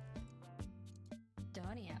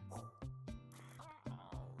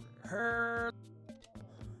 Hello,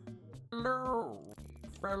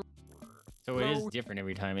 fellow So it is different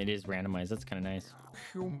every time. It is randomized. That's kind of nice.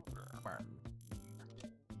 human.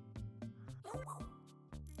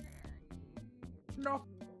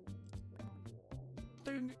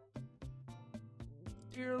 Nothing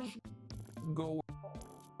is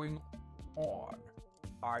going on.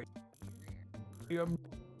 I am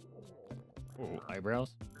Oh,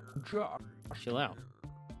 eyebrows. just Chill out.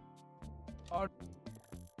 a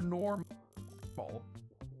normal person.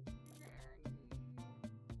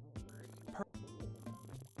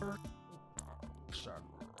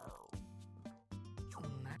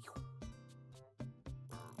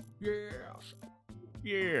 Yes,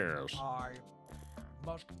 Yes. I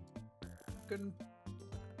must confess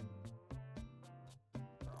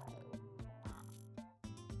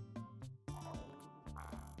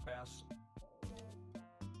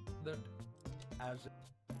that as a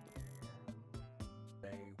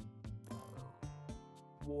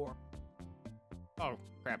war Oh,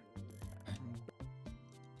 crap.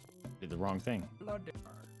 Did the wrong thing. blooded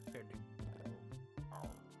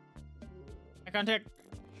Eye contact.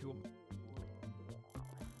 human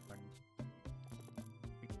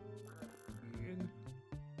being,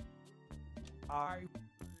 I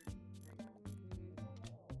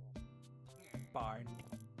find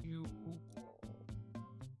you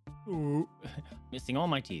Ooh. Missing all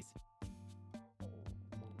my teeth.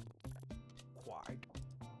 quite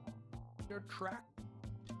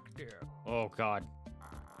attractive. Oh, God.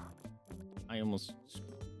 I almost...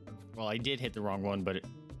 Well, I did hit the wrong one, but I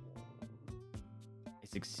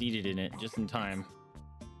succeeded in it just in time.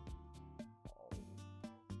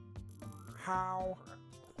 How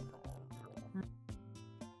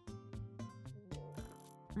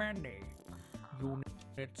many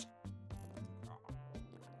units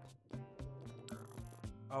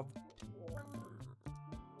of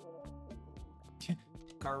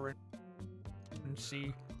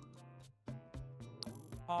currency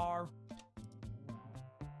are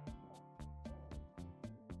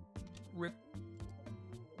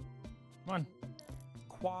Come on.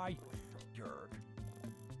 required to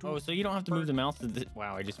Oh, so you don't have to move the mouse.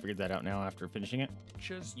 Wow, I just figured that out now after finishing it.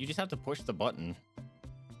 purchase You just have to push the button.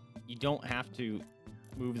 You don't have to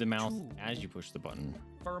move the mouse Two. as you push the button.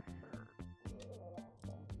 So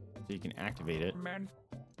you can activate it. fermented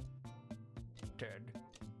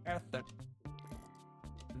ethanol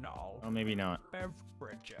Oh, maybe not.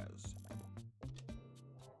 beverages.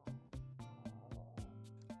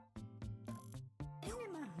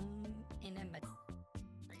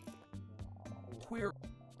 Query.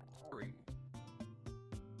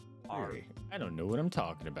 Are Sorry, I don't know what I'm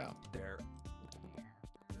talking about. there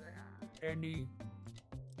any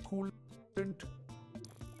coolant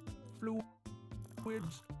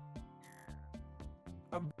fluids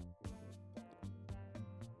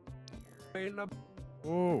available?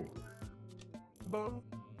 Oh.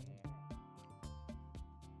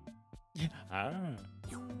 Ah.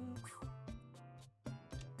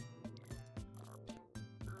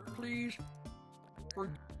 Please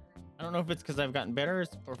forgive I don't know if it's because I've gotten better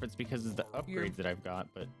or if it's because of the upgrades that I've got,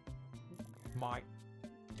 but my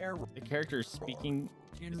error the character is speaking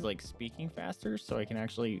in is like speaking faster, so I can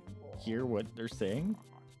actually hear what they're saying.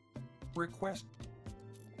 requesting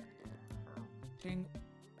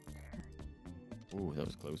Ooh, that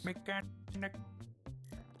was close. mechanic You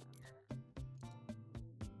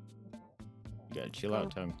gotta chill out,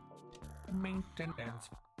 tongue. maintenance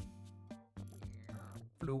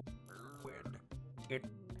fluid. It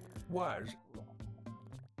was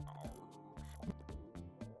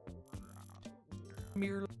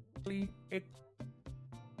merely a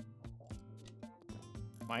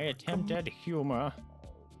My attempt at humor.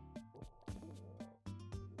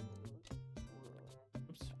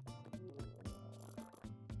 Oops.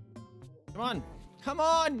 Come on. Come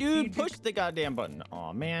on, dude. Push the goddamn button.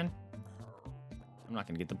 Aw, man. I'm not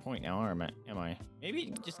gonna get the point now, am I? Maybe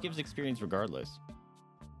it just gives experience regardless.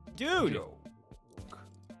 Dude! joke.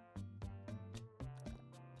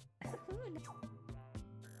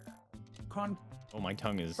 Confirm Oh, my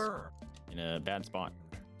tongue is in a bad spot.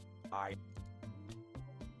 I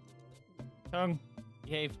Tongue,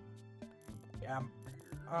 behave. am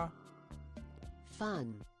a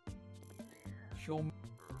Fun. human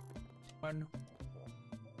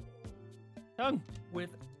Tongue. with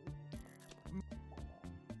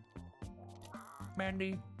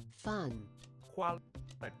many Fun.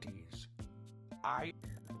 qualities. I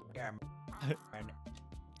am an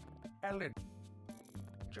eligible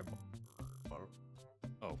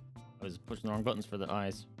Oh, I was pushing the wrong buttons for the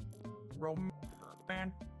eyes. romantic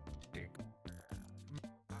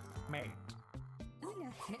mate.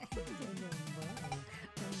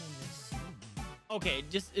 Okay,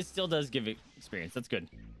 it still does give it experience. That's good.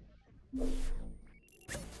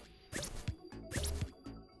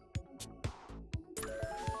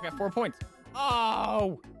 I got 4 points.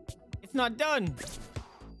 Oh, it's not done.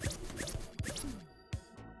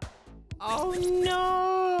 Oh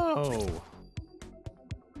no.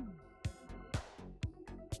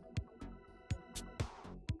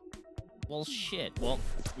 Well, shit. Well,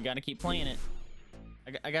 we gotta keep playing it.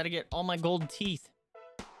 I gotta get all my gold teeth.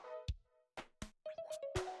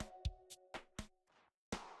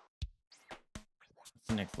 What's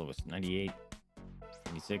the next lowest? 98,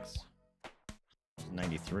 96,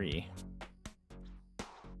 93.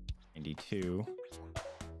 92.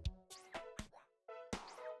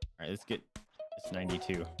 Alright, let's get this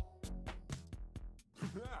 92.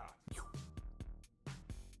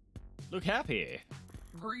 Look happy.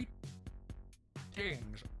 Greetings,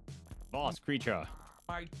 Boss creature.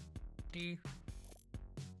 mighty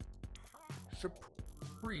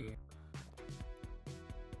supreme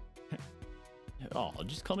Oh,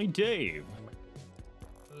 just call me Dave.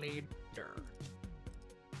 leader.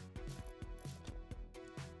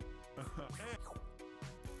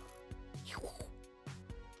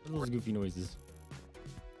 What are those goofy noises?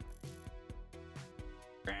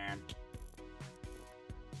 And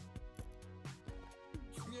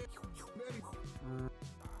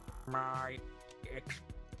my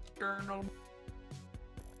external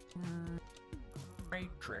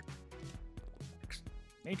matrix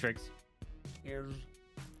Matrix. is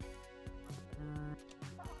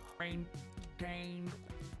maintained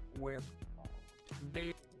with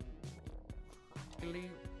daily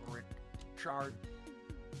recharging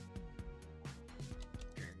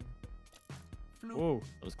Whoa,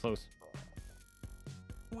 that was close.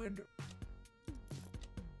 fluid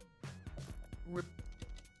I'm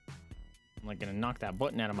like gonna knock that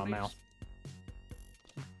button out of my mouth.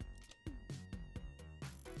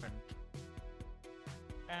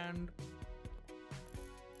 and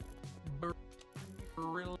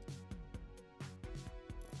beryllium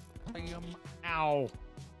Ow.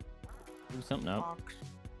 Do something up.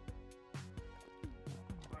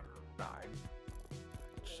 oxide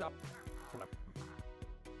supplements.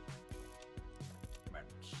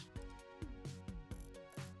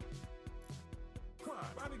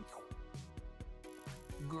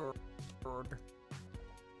 Good.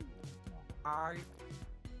 I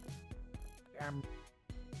am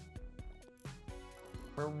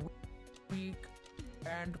weak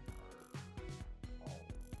and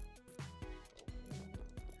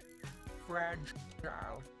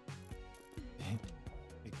fragile.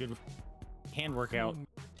 A good hand workout.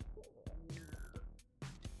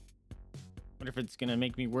 Wonder if it's gonna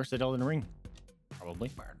make me worse at Elden Ring.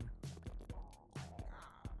 Probably.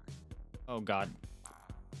 Oh god.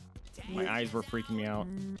 My eyes were freaking me out.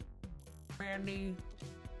 Many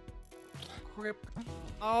crypt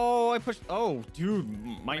Oh, I pushed. Oh, dude,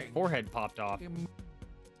 my forehead popped off. I'm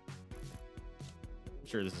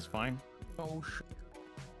sure this is fine. emotional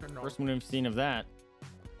First one I've seen of that.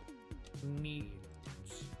 needs.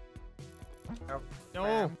 A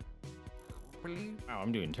No. family Wow,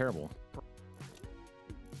 I'm doing terrible.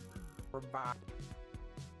 provides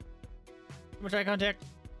Too much eye contact.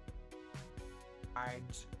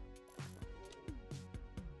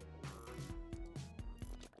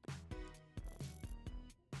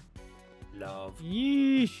 love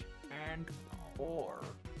Yeesh. and or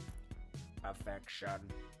affection.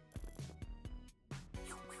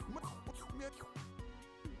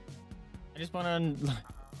 I just want to.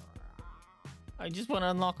 I just want to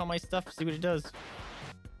unlock all my stuff, see what it does.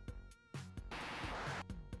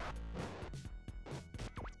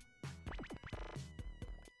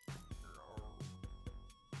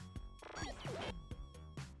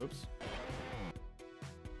 Oops.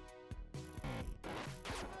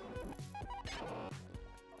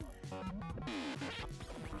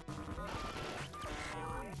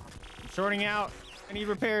 I'm shorting out. I need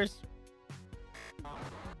repairs.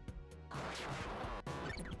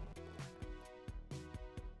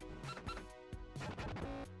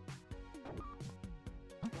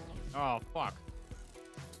 Oh, fuck.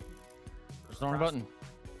 There's the wrong button.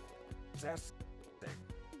 Testing.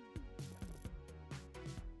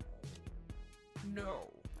 No.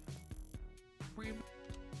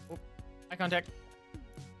 Eye contact.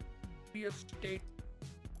 Previous state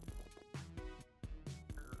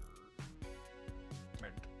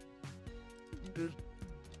does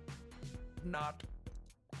not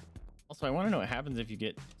Also, I want to know what happens if you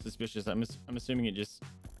get suspicious. I'm assuming it just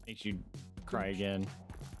makes you cry again.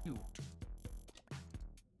 compute.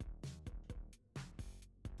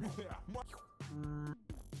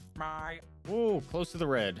 My Whoa, close to the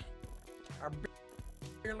red.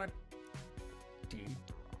 ability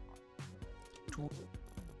to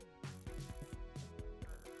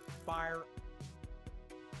fire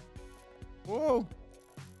Whoa.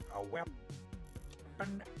 a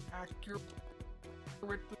weapon accurately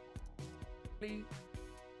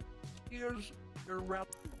is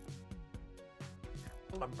irrelevant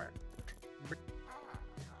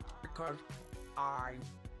because I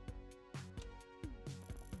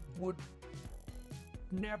would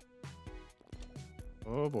never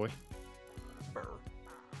Oh boy.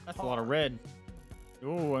 That's a lot of red.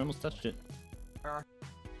 Oh, I almost touched it.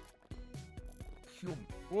 human.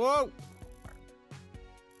 Whoa!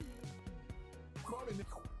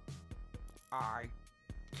 I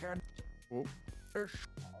can Whoa.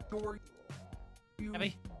 assure you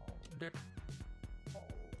Heavy. that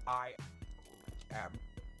I am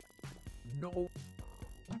no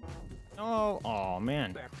Oh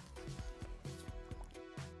man. better.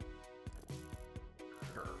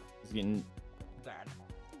 He's getting Than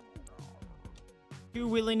too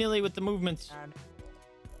willy-nilly with the movements. an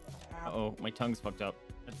Uh-oh, my tongue's fucked up.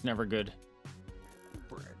 That's never good.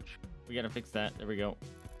 average We gotta fix that. There we go.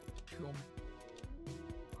 human.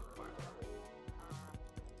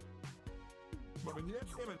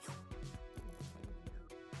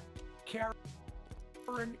 Karen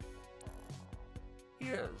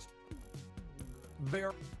is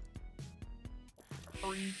very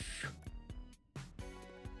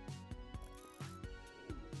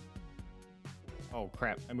Oh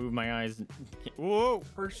crap! I moved my eyes. Whoa!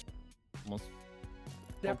 perceptive Almost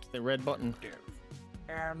poked the red button.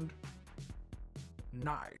 and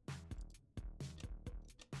nice.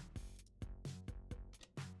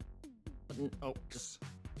 Button. Oh, just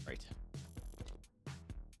right.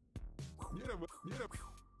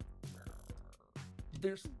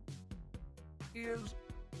 This is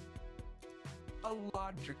a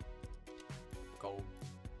logical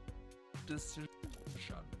decision.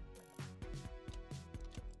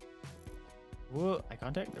 Whoa! Eye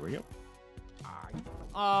contact. There we go. I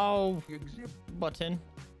Oh, exhibit button.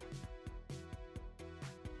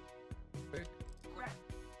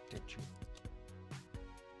 gratitude.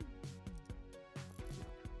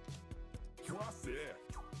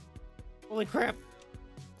 Holy crap!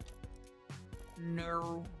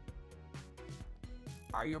 No,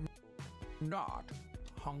 I am not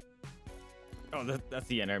hungry. Oh, that's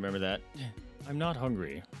the end. I remember that. I'm not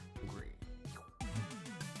hungry.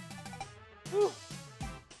 Whew.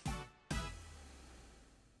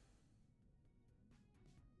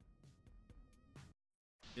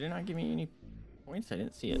 Did it not give me any points? I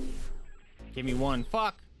didn't see it. Give me one.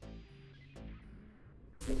 Fuck!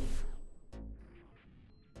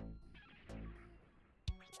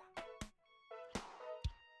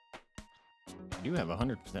 I do have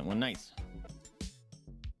 100% one. Nice.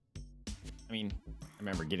 I mean, I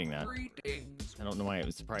remember getting that. Greetings, I don't know why it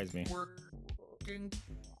would surprise me. working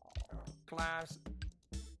class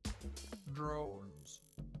drones.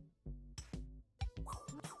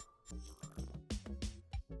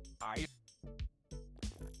 I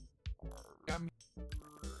am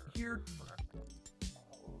here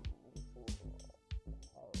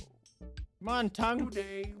Come on, tongue.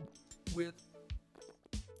 today with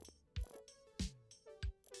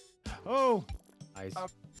Oh! Eyes. a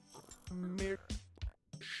mission.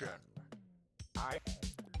 I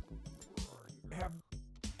have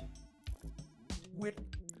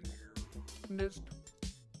witnessed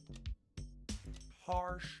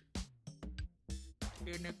harsh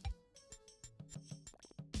inequalities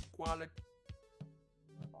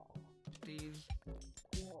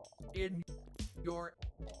in your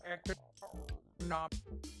economic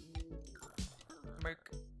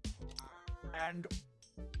and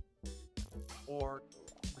or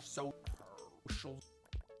social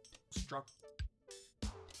structure.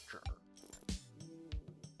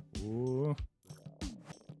 Ooh.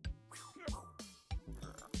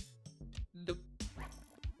 The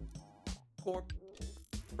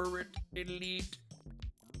corporate elite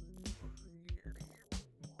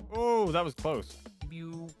Oh, that was close.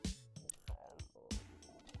 view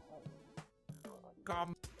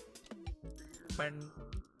common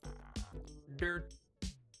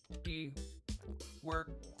dirty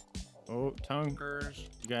workers Oh, tongue.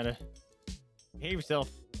 You gotta behave yourself.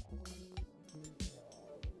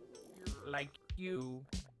 like you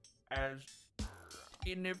as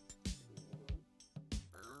ineffective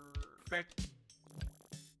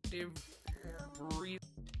I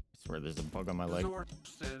swear there's a bug on my leg.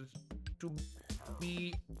 resources to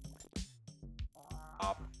be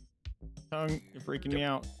Tongue, you're freaking me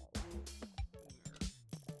out.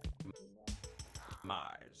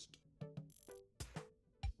 optimized.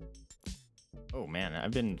 Oh man,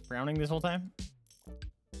 I've been frowning this whole time.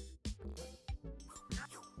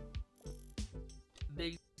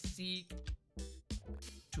 They seek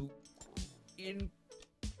to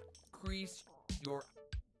increase your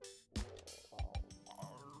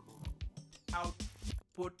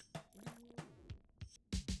output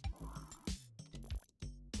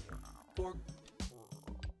for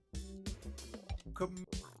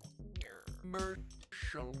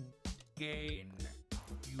commercial gain.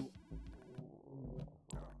 You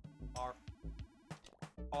are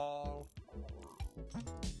all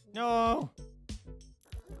No.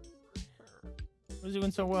 Who's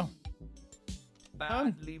doing so well?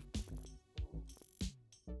 badly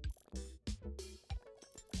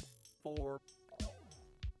for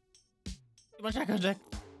Too much echo, Jack.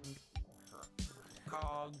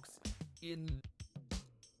 cogs in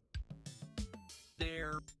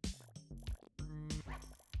their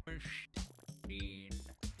machine.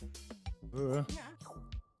 Sure.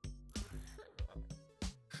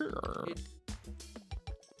 It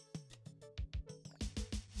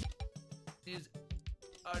is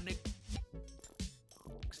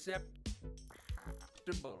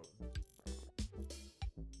unacceptable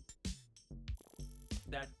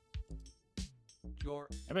that your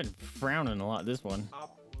I've been frowning a lot this one.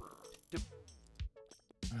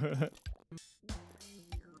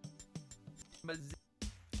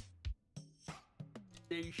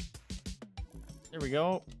 There we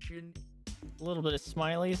go. optimization A little bit of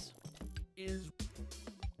smileys. is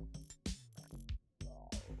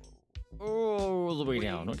Oh, the way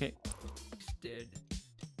down. Okay. wasted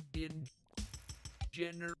in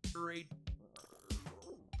generating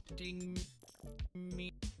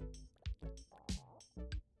me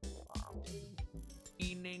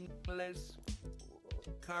meaningless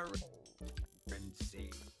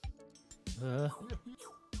currency. If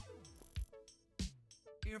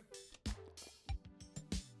you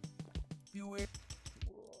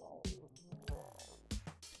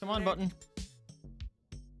Come on, button.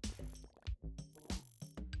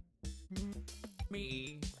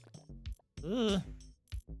 me Ugh.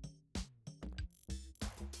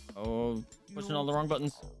 Oh, pushing all the wrong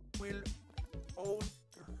buttons. will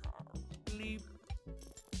only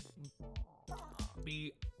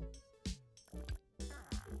be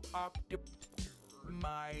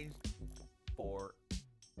optimized for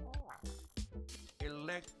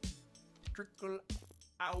electrical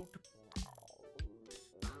output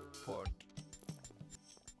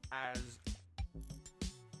as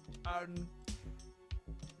uncaged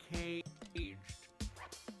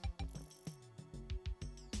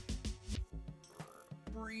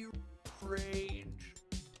free range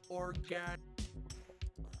organic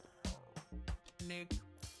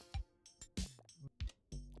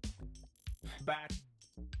battery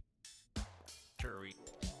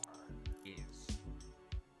is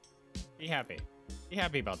Be happy. Be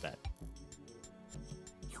happy about that.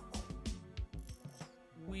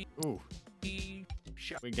 we Ooh,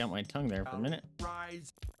 shall we got my tongue there for a minute.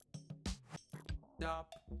 rise up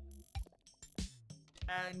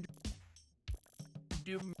and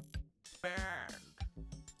demand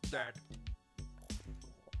that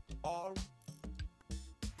all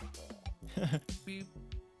people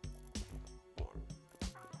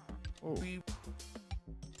Ooh. be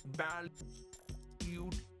valued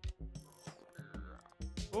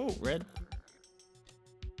Oh, red.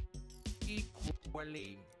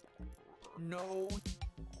 equally. No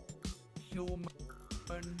human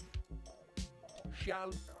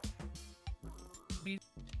shall be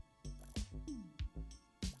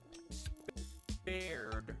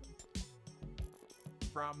spared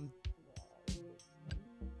from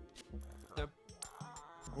the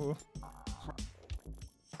Ooh.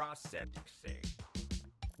 processing.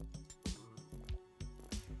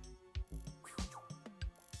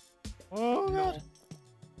 Oh, No God.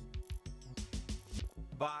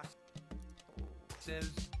 boss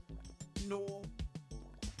says no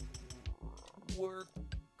workers,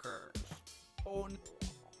 only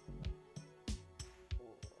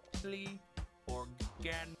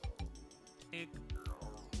organic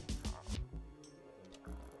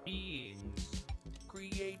beings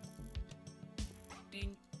creating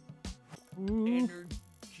Ooh.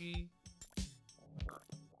 energy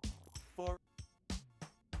for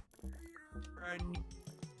a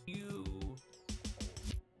new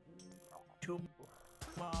tomorrow.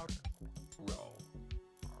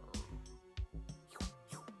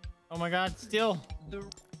 Oh my God, still. The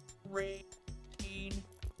reign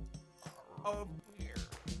of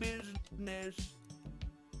business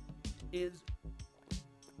is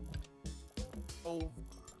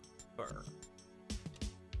over.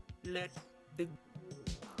 Let the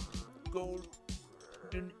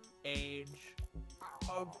golden age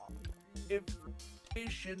of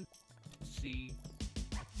efficiency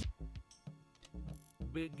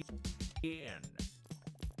begin.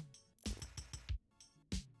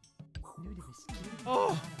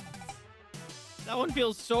 Oh, that one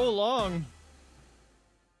feels so long.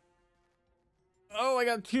 Oh, I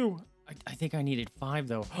got 2. I think I needed 5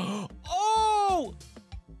 though. Oh!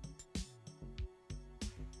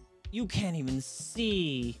 You can't even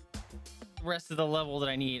see the rest of the level that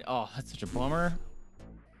I need. Oh, that's such a bummer.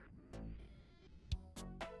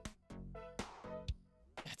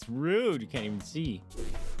 It's rude. You can't even see.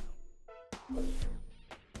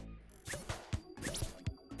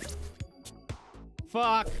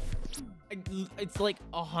 Fuck. It's like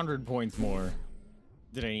 100 points more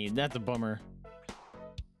than I need. That's a bummer.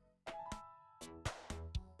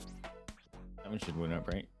 That one should win up,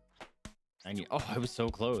 right? I need. Oh, I was so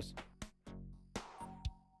close.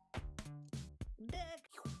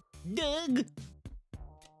 Doug.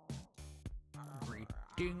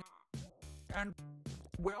 Greeting and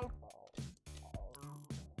well.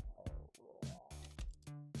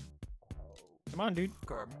 Come on, dude.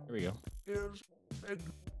 Here we go. Is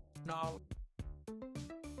acknowledged.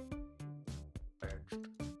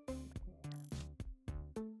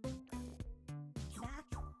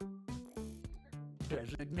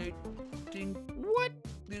 Designating What?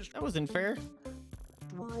 this That wasn't fair.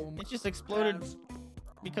 room It just exploded as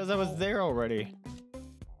because I was there already.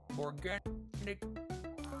 organic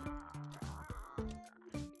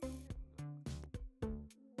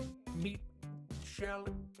meat shell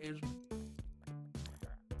is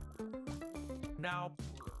now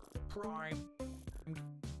primed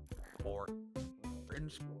for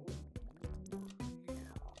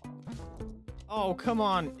Oh, come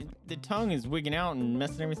on. The tongue is wigging out and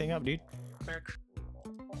messing everything up, dude. inspection.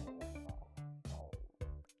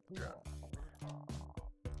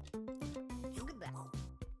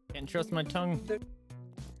 Can't trust my tongue.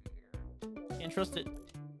 Can't trust it.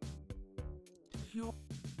 Human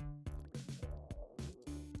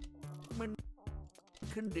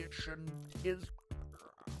condition is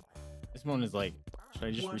This one is like, should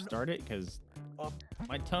I just One restart it? Because of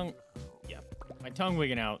my tongue, yeah, my tongue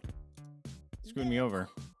wigging out screwed me over.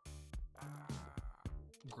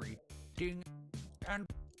 greeting and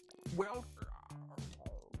welcome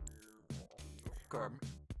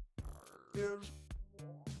is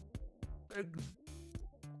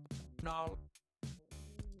acknowledged.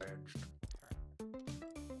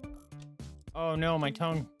 Oh no, my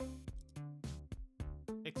tongue.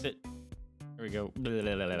 Fix it. There we go.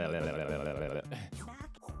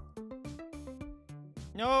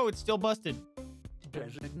 No, it's still busted.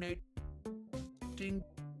 Designating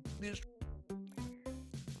this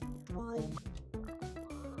room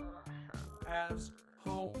as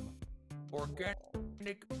home.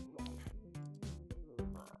 Organic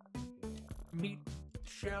meat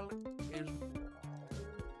shell is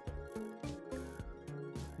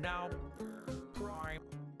now prime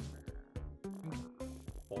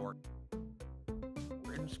for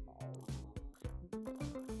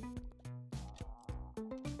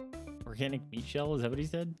Organic meat shell, is that what he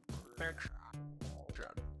said? inspection.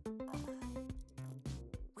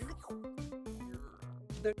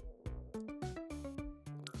 The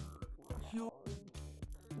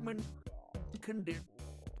human condition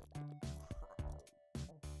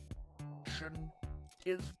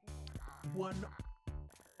is one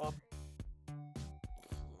of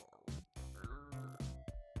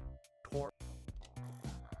torment.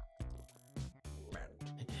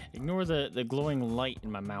 Ignore the glowing light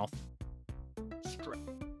in my mouth. Stress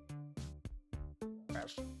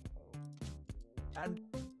and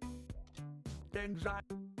anxiety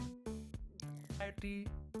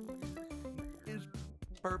is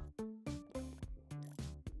perfectly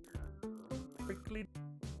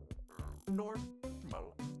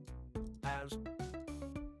normal as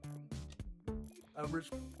a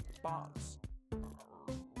response.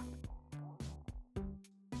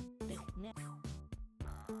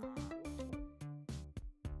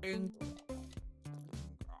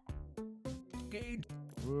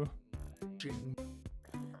 Ooh. Engaging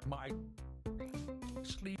my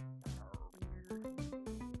sleep.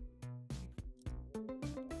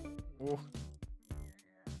 Ooh.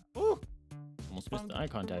 Ooh. Almost missed the eye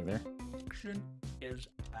contact there. Function is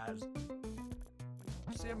as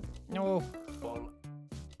simple No.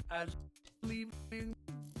 as leaving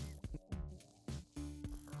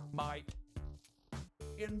my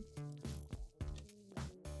in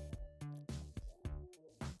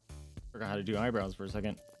Forgot how to do eyebrows for a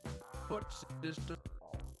second. foot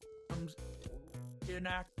systems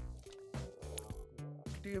inactive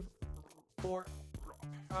for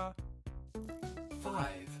a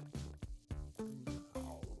 5,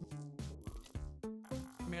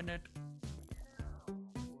 minute.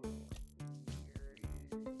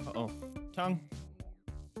 Uh-oh. Tongue.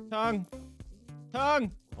 Tongue.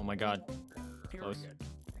 Tongue. Oh my god. Close. Period.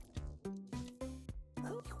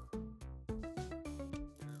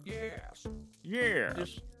 Yes. Yeah.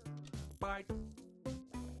 Despite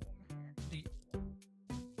the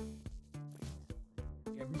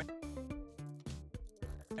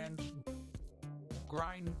immense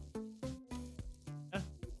grind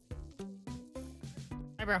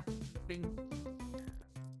Hi, bro. Ding.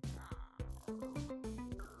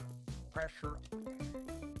 Pressure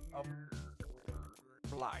of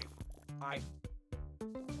life. I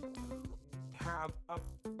have a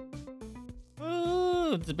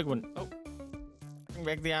Ooh, it's a big one. Oh, bring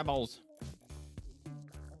back the eyeballs.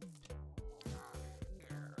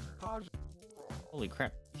 Holy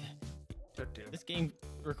crap. positive This game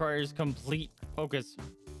requires complete focus.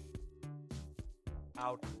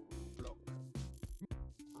 outlook.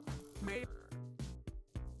 May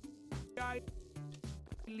I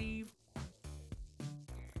leave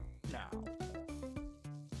now?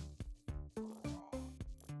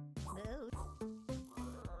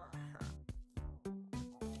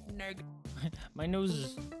 Neg My nose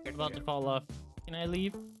is about to fall off. Can I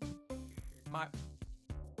leave? my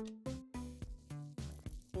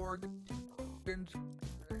organs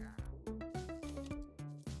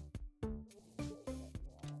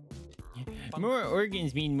More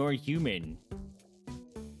organs mean more human.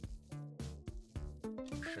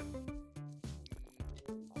 function.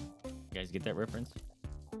 You guys get that reference?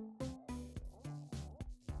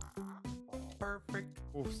 Perfectly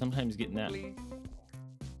Ooh, sometimes getting that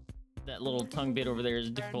little tongue bit over there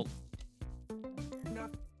is difficult.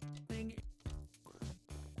 nothing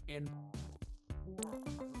in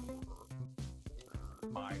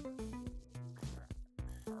my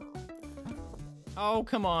Oh,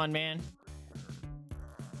 come on, man.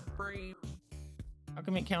 brain How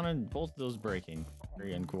come it counted both of those breaking?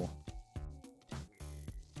 Very uncool.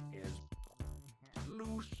 is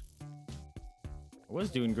loose. I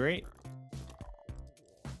was doing great.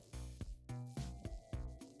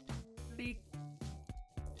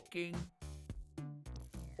 Leaking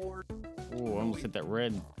or Ooh, I almost hit that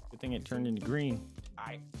red. Good thing it turned into green.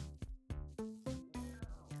 I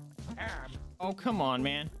am Oh, come on,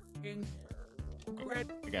 man.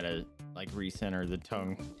 incredibly I gotta, like, recenter the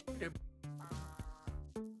tongue.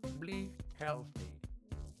 healthy.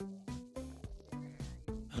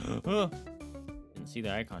 Didn't see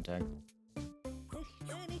the eye contact.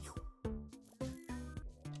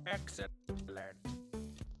 Excellent.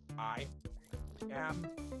 I am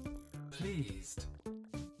Pleased.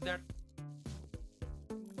 that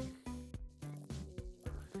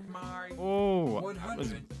my Oh, I was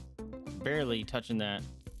 100%. barely touching that.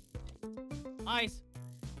 Ice.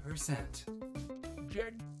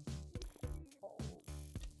 genuine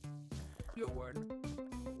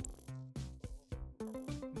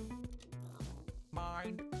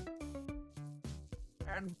mind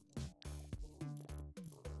and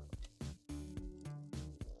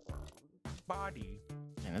body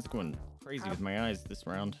Man, that's going crazy with my eyes this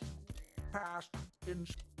round. past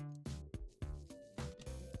inspection.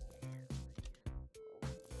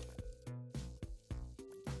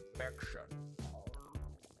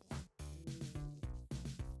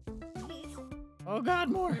 Oh God,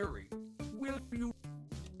 more. Query. Will you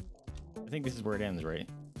I think this is where it ends, right?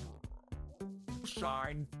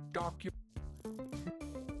 sign documents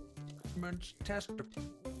testify?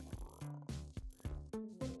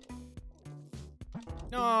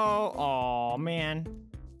 No. Oh man.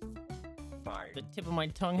 The tip of my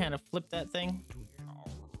tongue had to flip that thing.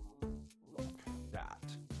 That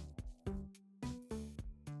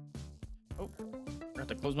Oh, I have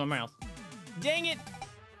to close my mouth. Dang it!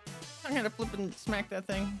 I had to flip and smack that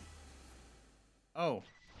thing. Oh,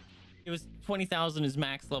 it was 20,000 is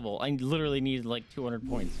max level. I literally needed like 200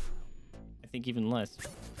 points. I think even less.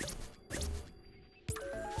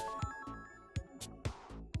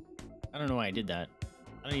 I don't know why I did that.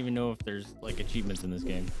 I don't even know if there's like achievements in this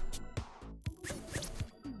game.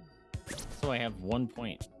 So I have 1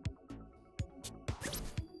 point.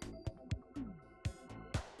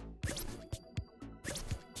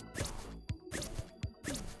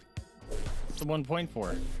 What's the 1 point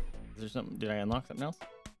for? Is there something? Did I unlock something else?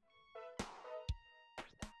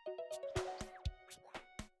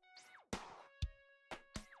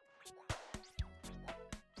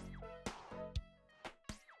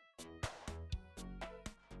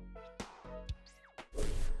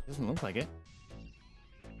 Doesn't look like it.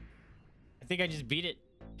 I think I just beat it.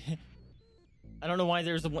 I don't know why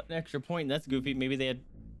there's an extra point. That's goofy. Maybe they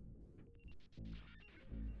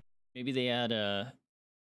had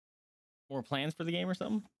more plans for the game or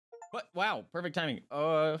something. But wow, perfect timing.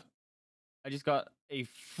 I just got a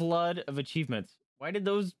flood of achievements. Why did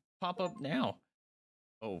those pop up now?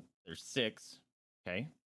 Oh, there's 6. Okay.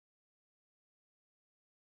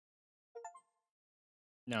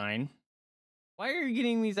 9. Why are you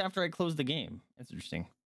getting these after I close the game? That's interesting.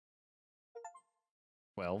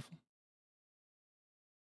 12.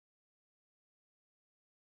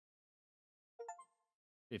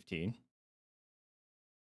 15.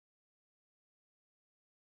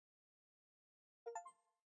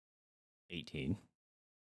 18.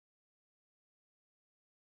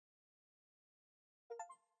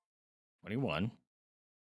 $21.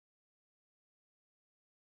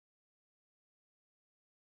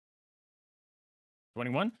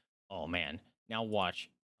 $21? Oh man. Now watch.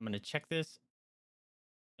 I'm gonna check this.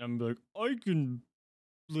 I'm like, I can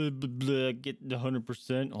blah, blah, blah, get the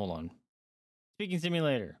 100%. Hold on. Speaking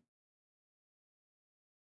simulator.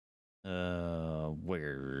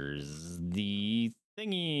 Where's the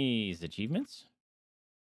thingies? Achievements?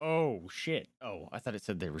 Oh shit. Oh, I thought it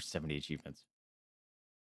said there were 70 achievements.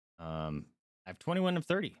 I have 21 of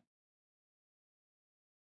 30.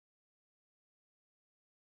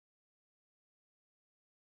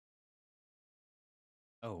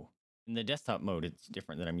 Oh, in the desktop mode, it's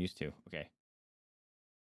different than I'm used to. Okay.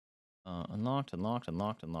 Unlocked.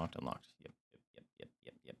 Yep.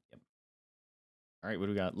 All right, what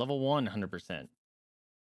do we got? Level 1, 100%.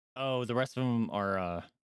 Oh, the rest of them are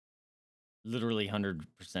literally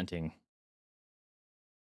 100%ing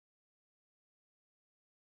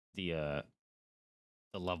the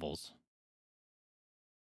levels.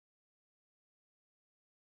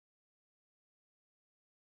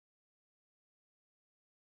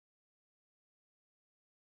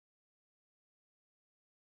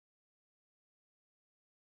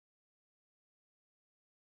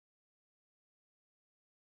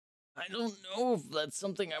 I don't know if that's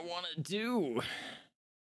something I want to do.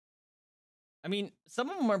 I mean, some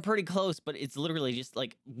of them are pretty close, but it's literally just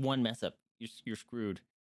like one mess up. You're screwed.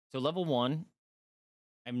 So level 1,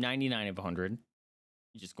 I'm 99 of 100.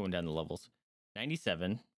 Just going down the levels.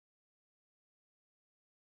 97.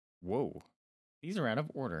 Whoa. These are out of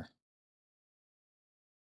order. Are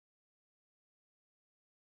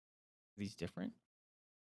these different?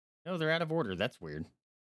 No, they're out of order. That's weird.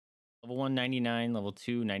 Level 1, 99. Level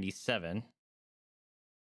 2, 97.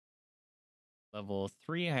 Level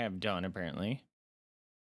 3, I have done, apparently.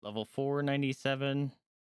 Level 4, 97.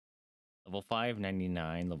 Level 5,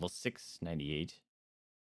 99. Level 6, 98.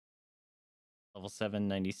 Level 7,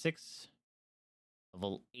 96.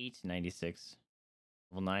 Level 8, 96.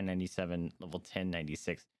 Level 9, 97. Level 10,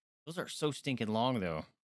 96. Those are so stinking long, though.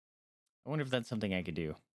 I wonder if that's something I could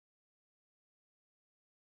do.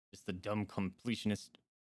 Just the dumb completionist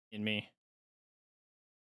in me.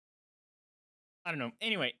 I don't know.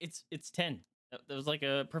 Anyway, it's 10. That was like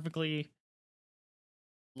a perfectly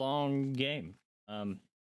long game.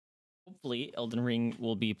 Hopefully Elden Ring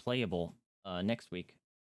will be playable next week.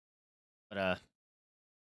 But I'm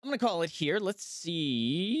gonna call it here. Let's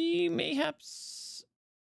see. Mayhaps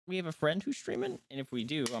we have a friend who's streaming, and if we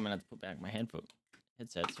do, I'm gonna have to put back my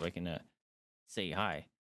headset so I can say hi.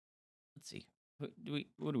 Let's see. What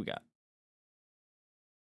do we got?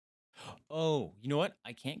 Oh, you know what?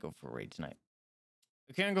 I can't go for a raid tonight.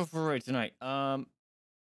 So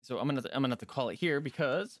I'm gonna have to call it here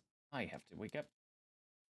because I have to wake up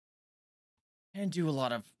and do a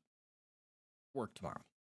lot of work tomorrow.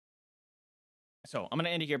 So I'm gonna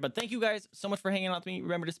end it here, but thank you guys so much for hanging out with me.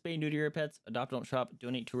 Remember to spay, neuter your pets, adopt, don't shop,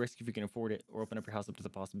 donate to risk if you can afford it, or open up your house up to the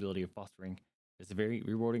possibility of fostering. It's a very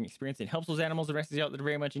rewarding experience. It helps those animals and rescues out that are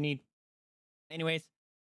very much in need. Anyways,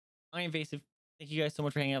 I am Vaesive. Thank you guys so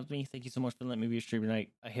much for hanging out with me. Thank you so much for letting me be your stream tonight.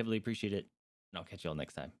 I heavily appreciate it, and I'll catch you all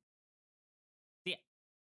next time. See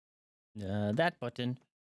ya. That button.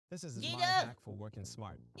 This is Get my up! hack for working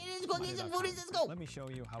smart. Let's go get some food. Let's go. Let me show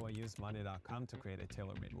you how I use money.com to create a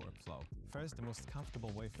tailor-made workflow. First, the most comfortable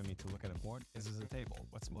way for me to look at a board is as a table.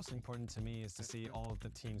 What's most important to me is to see all of the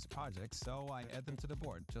team's projects, so I add them to the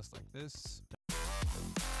board, just like this.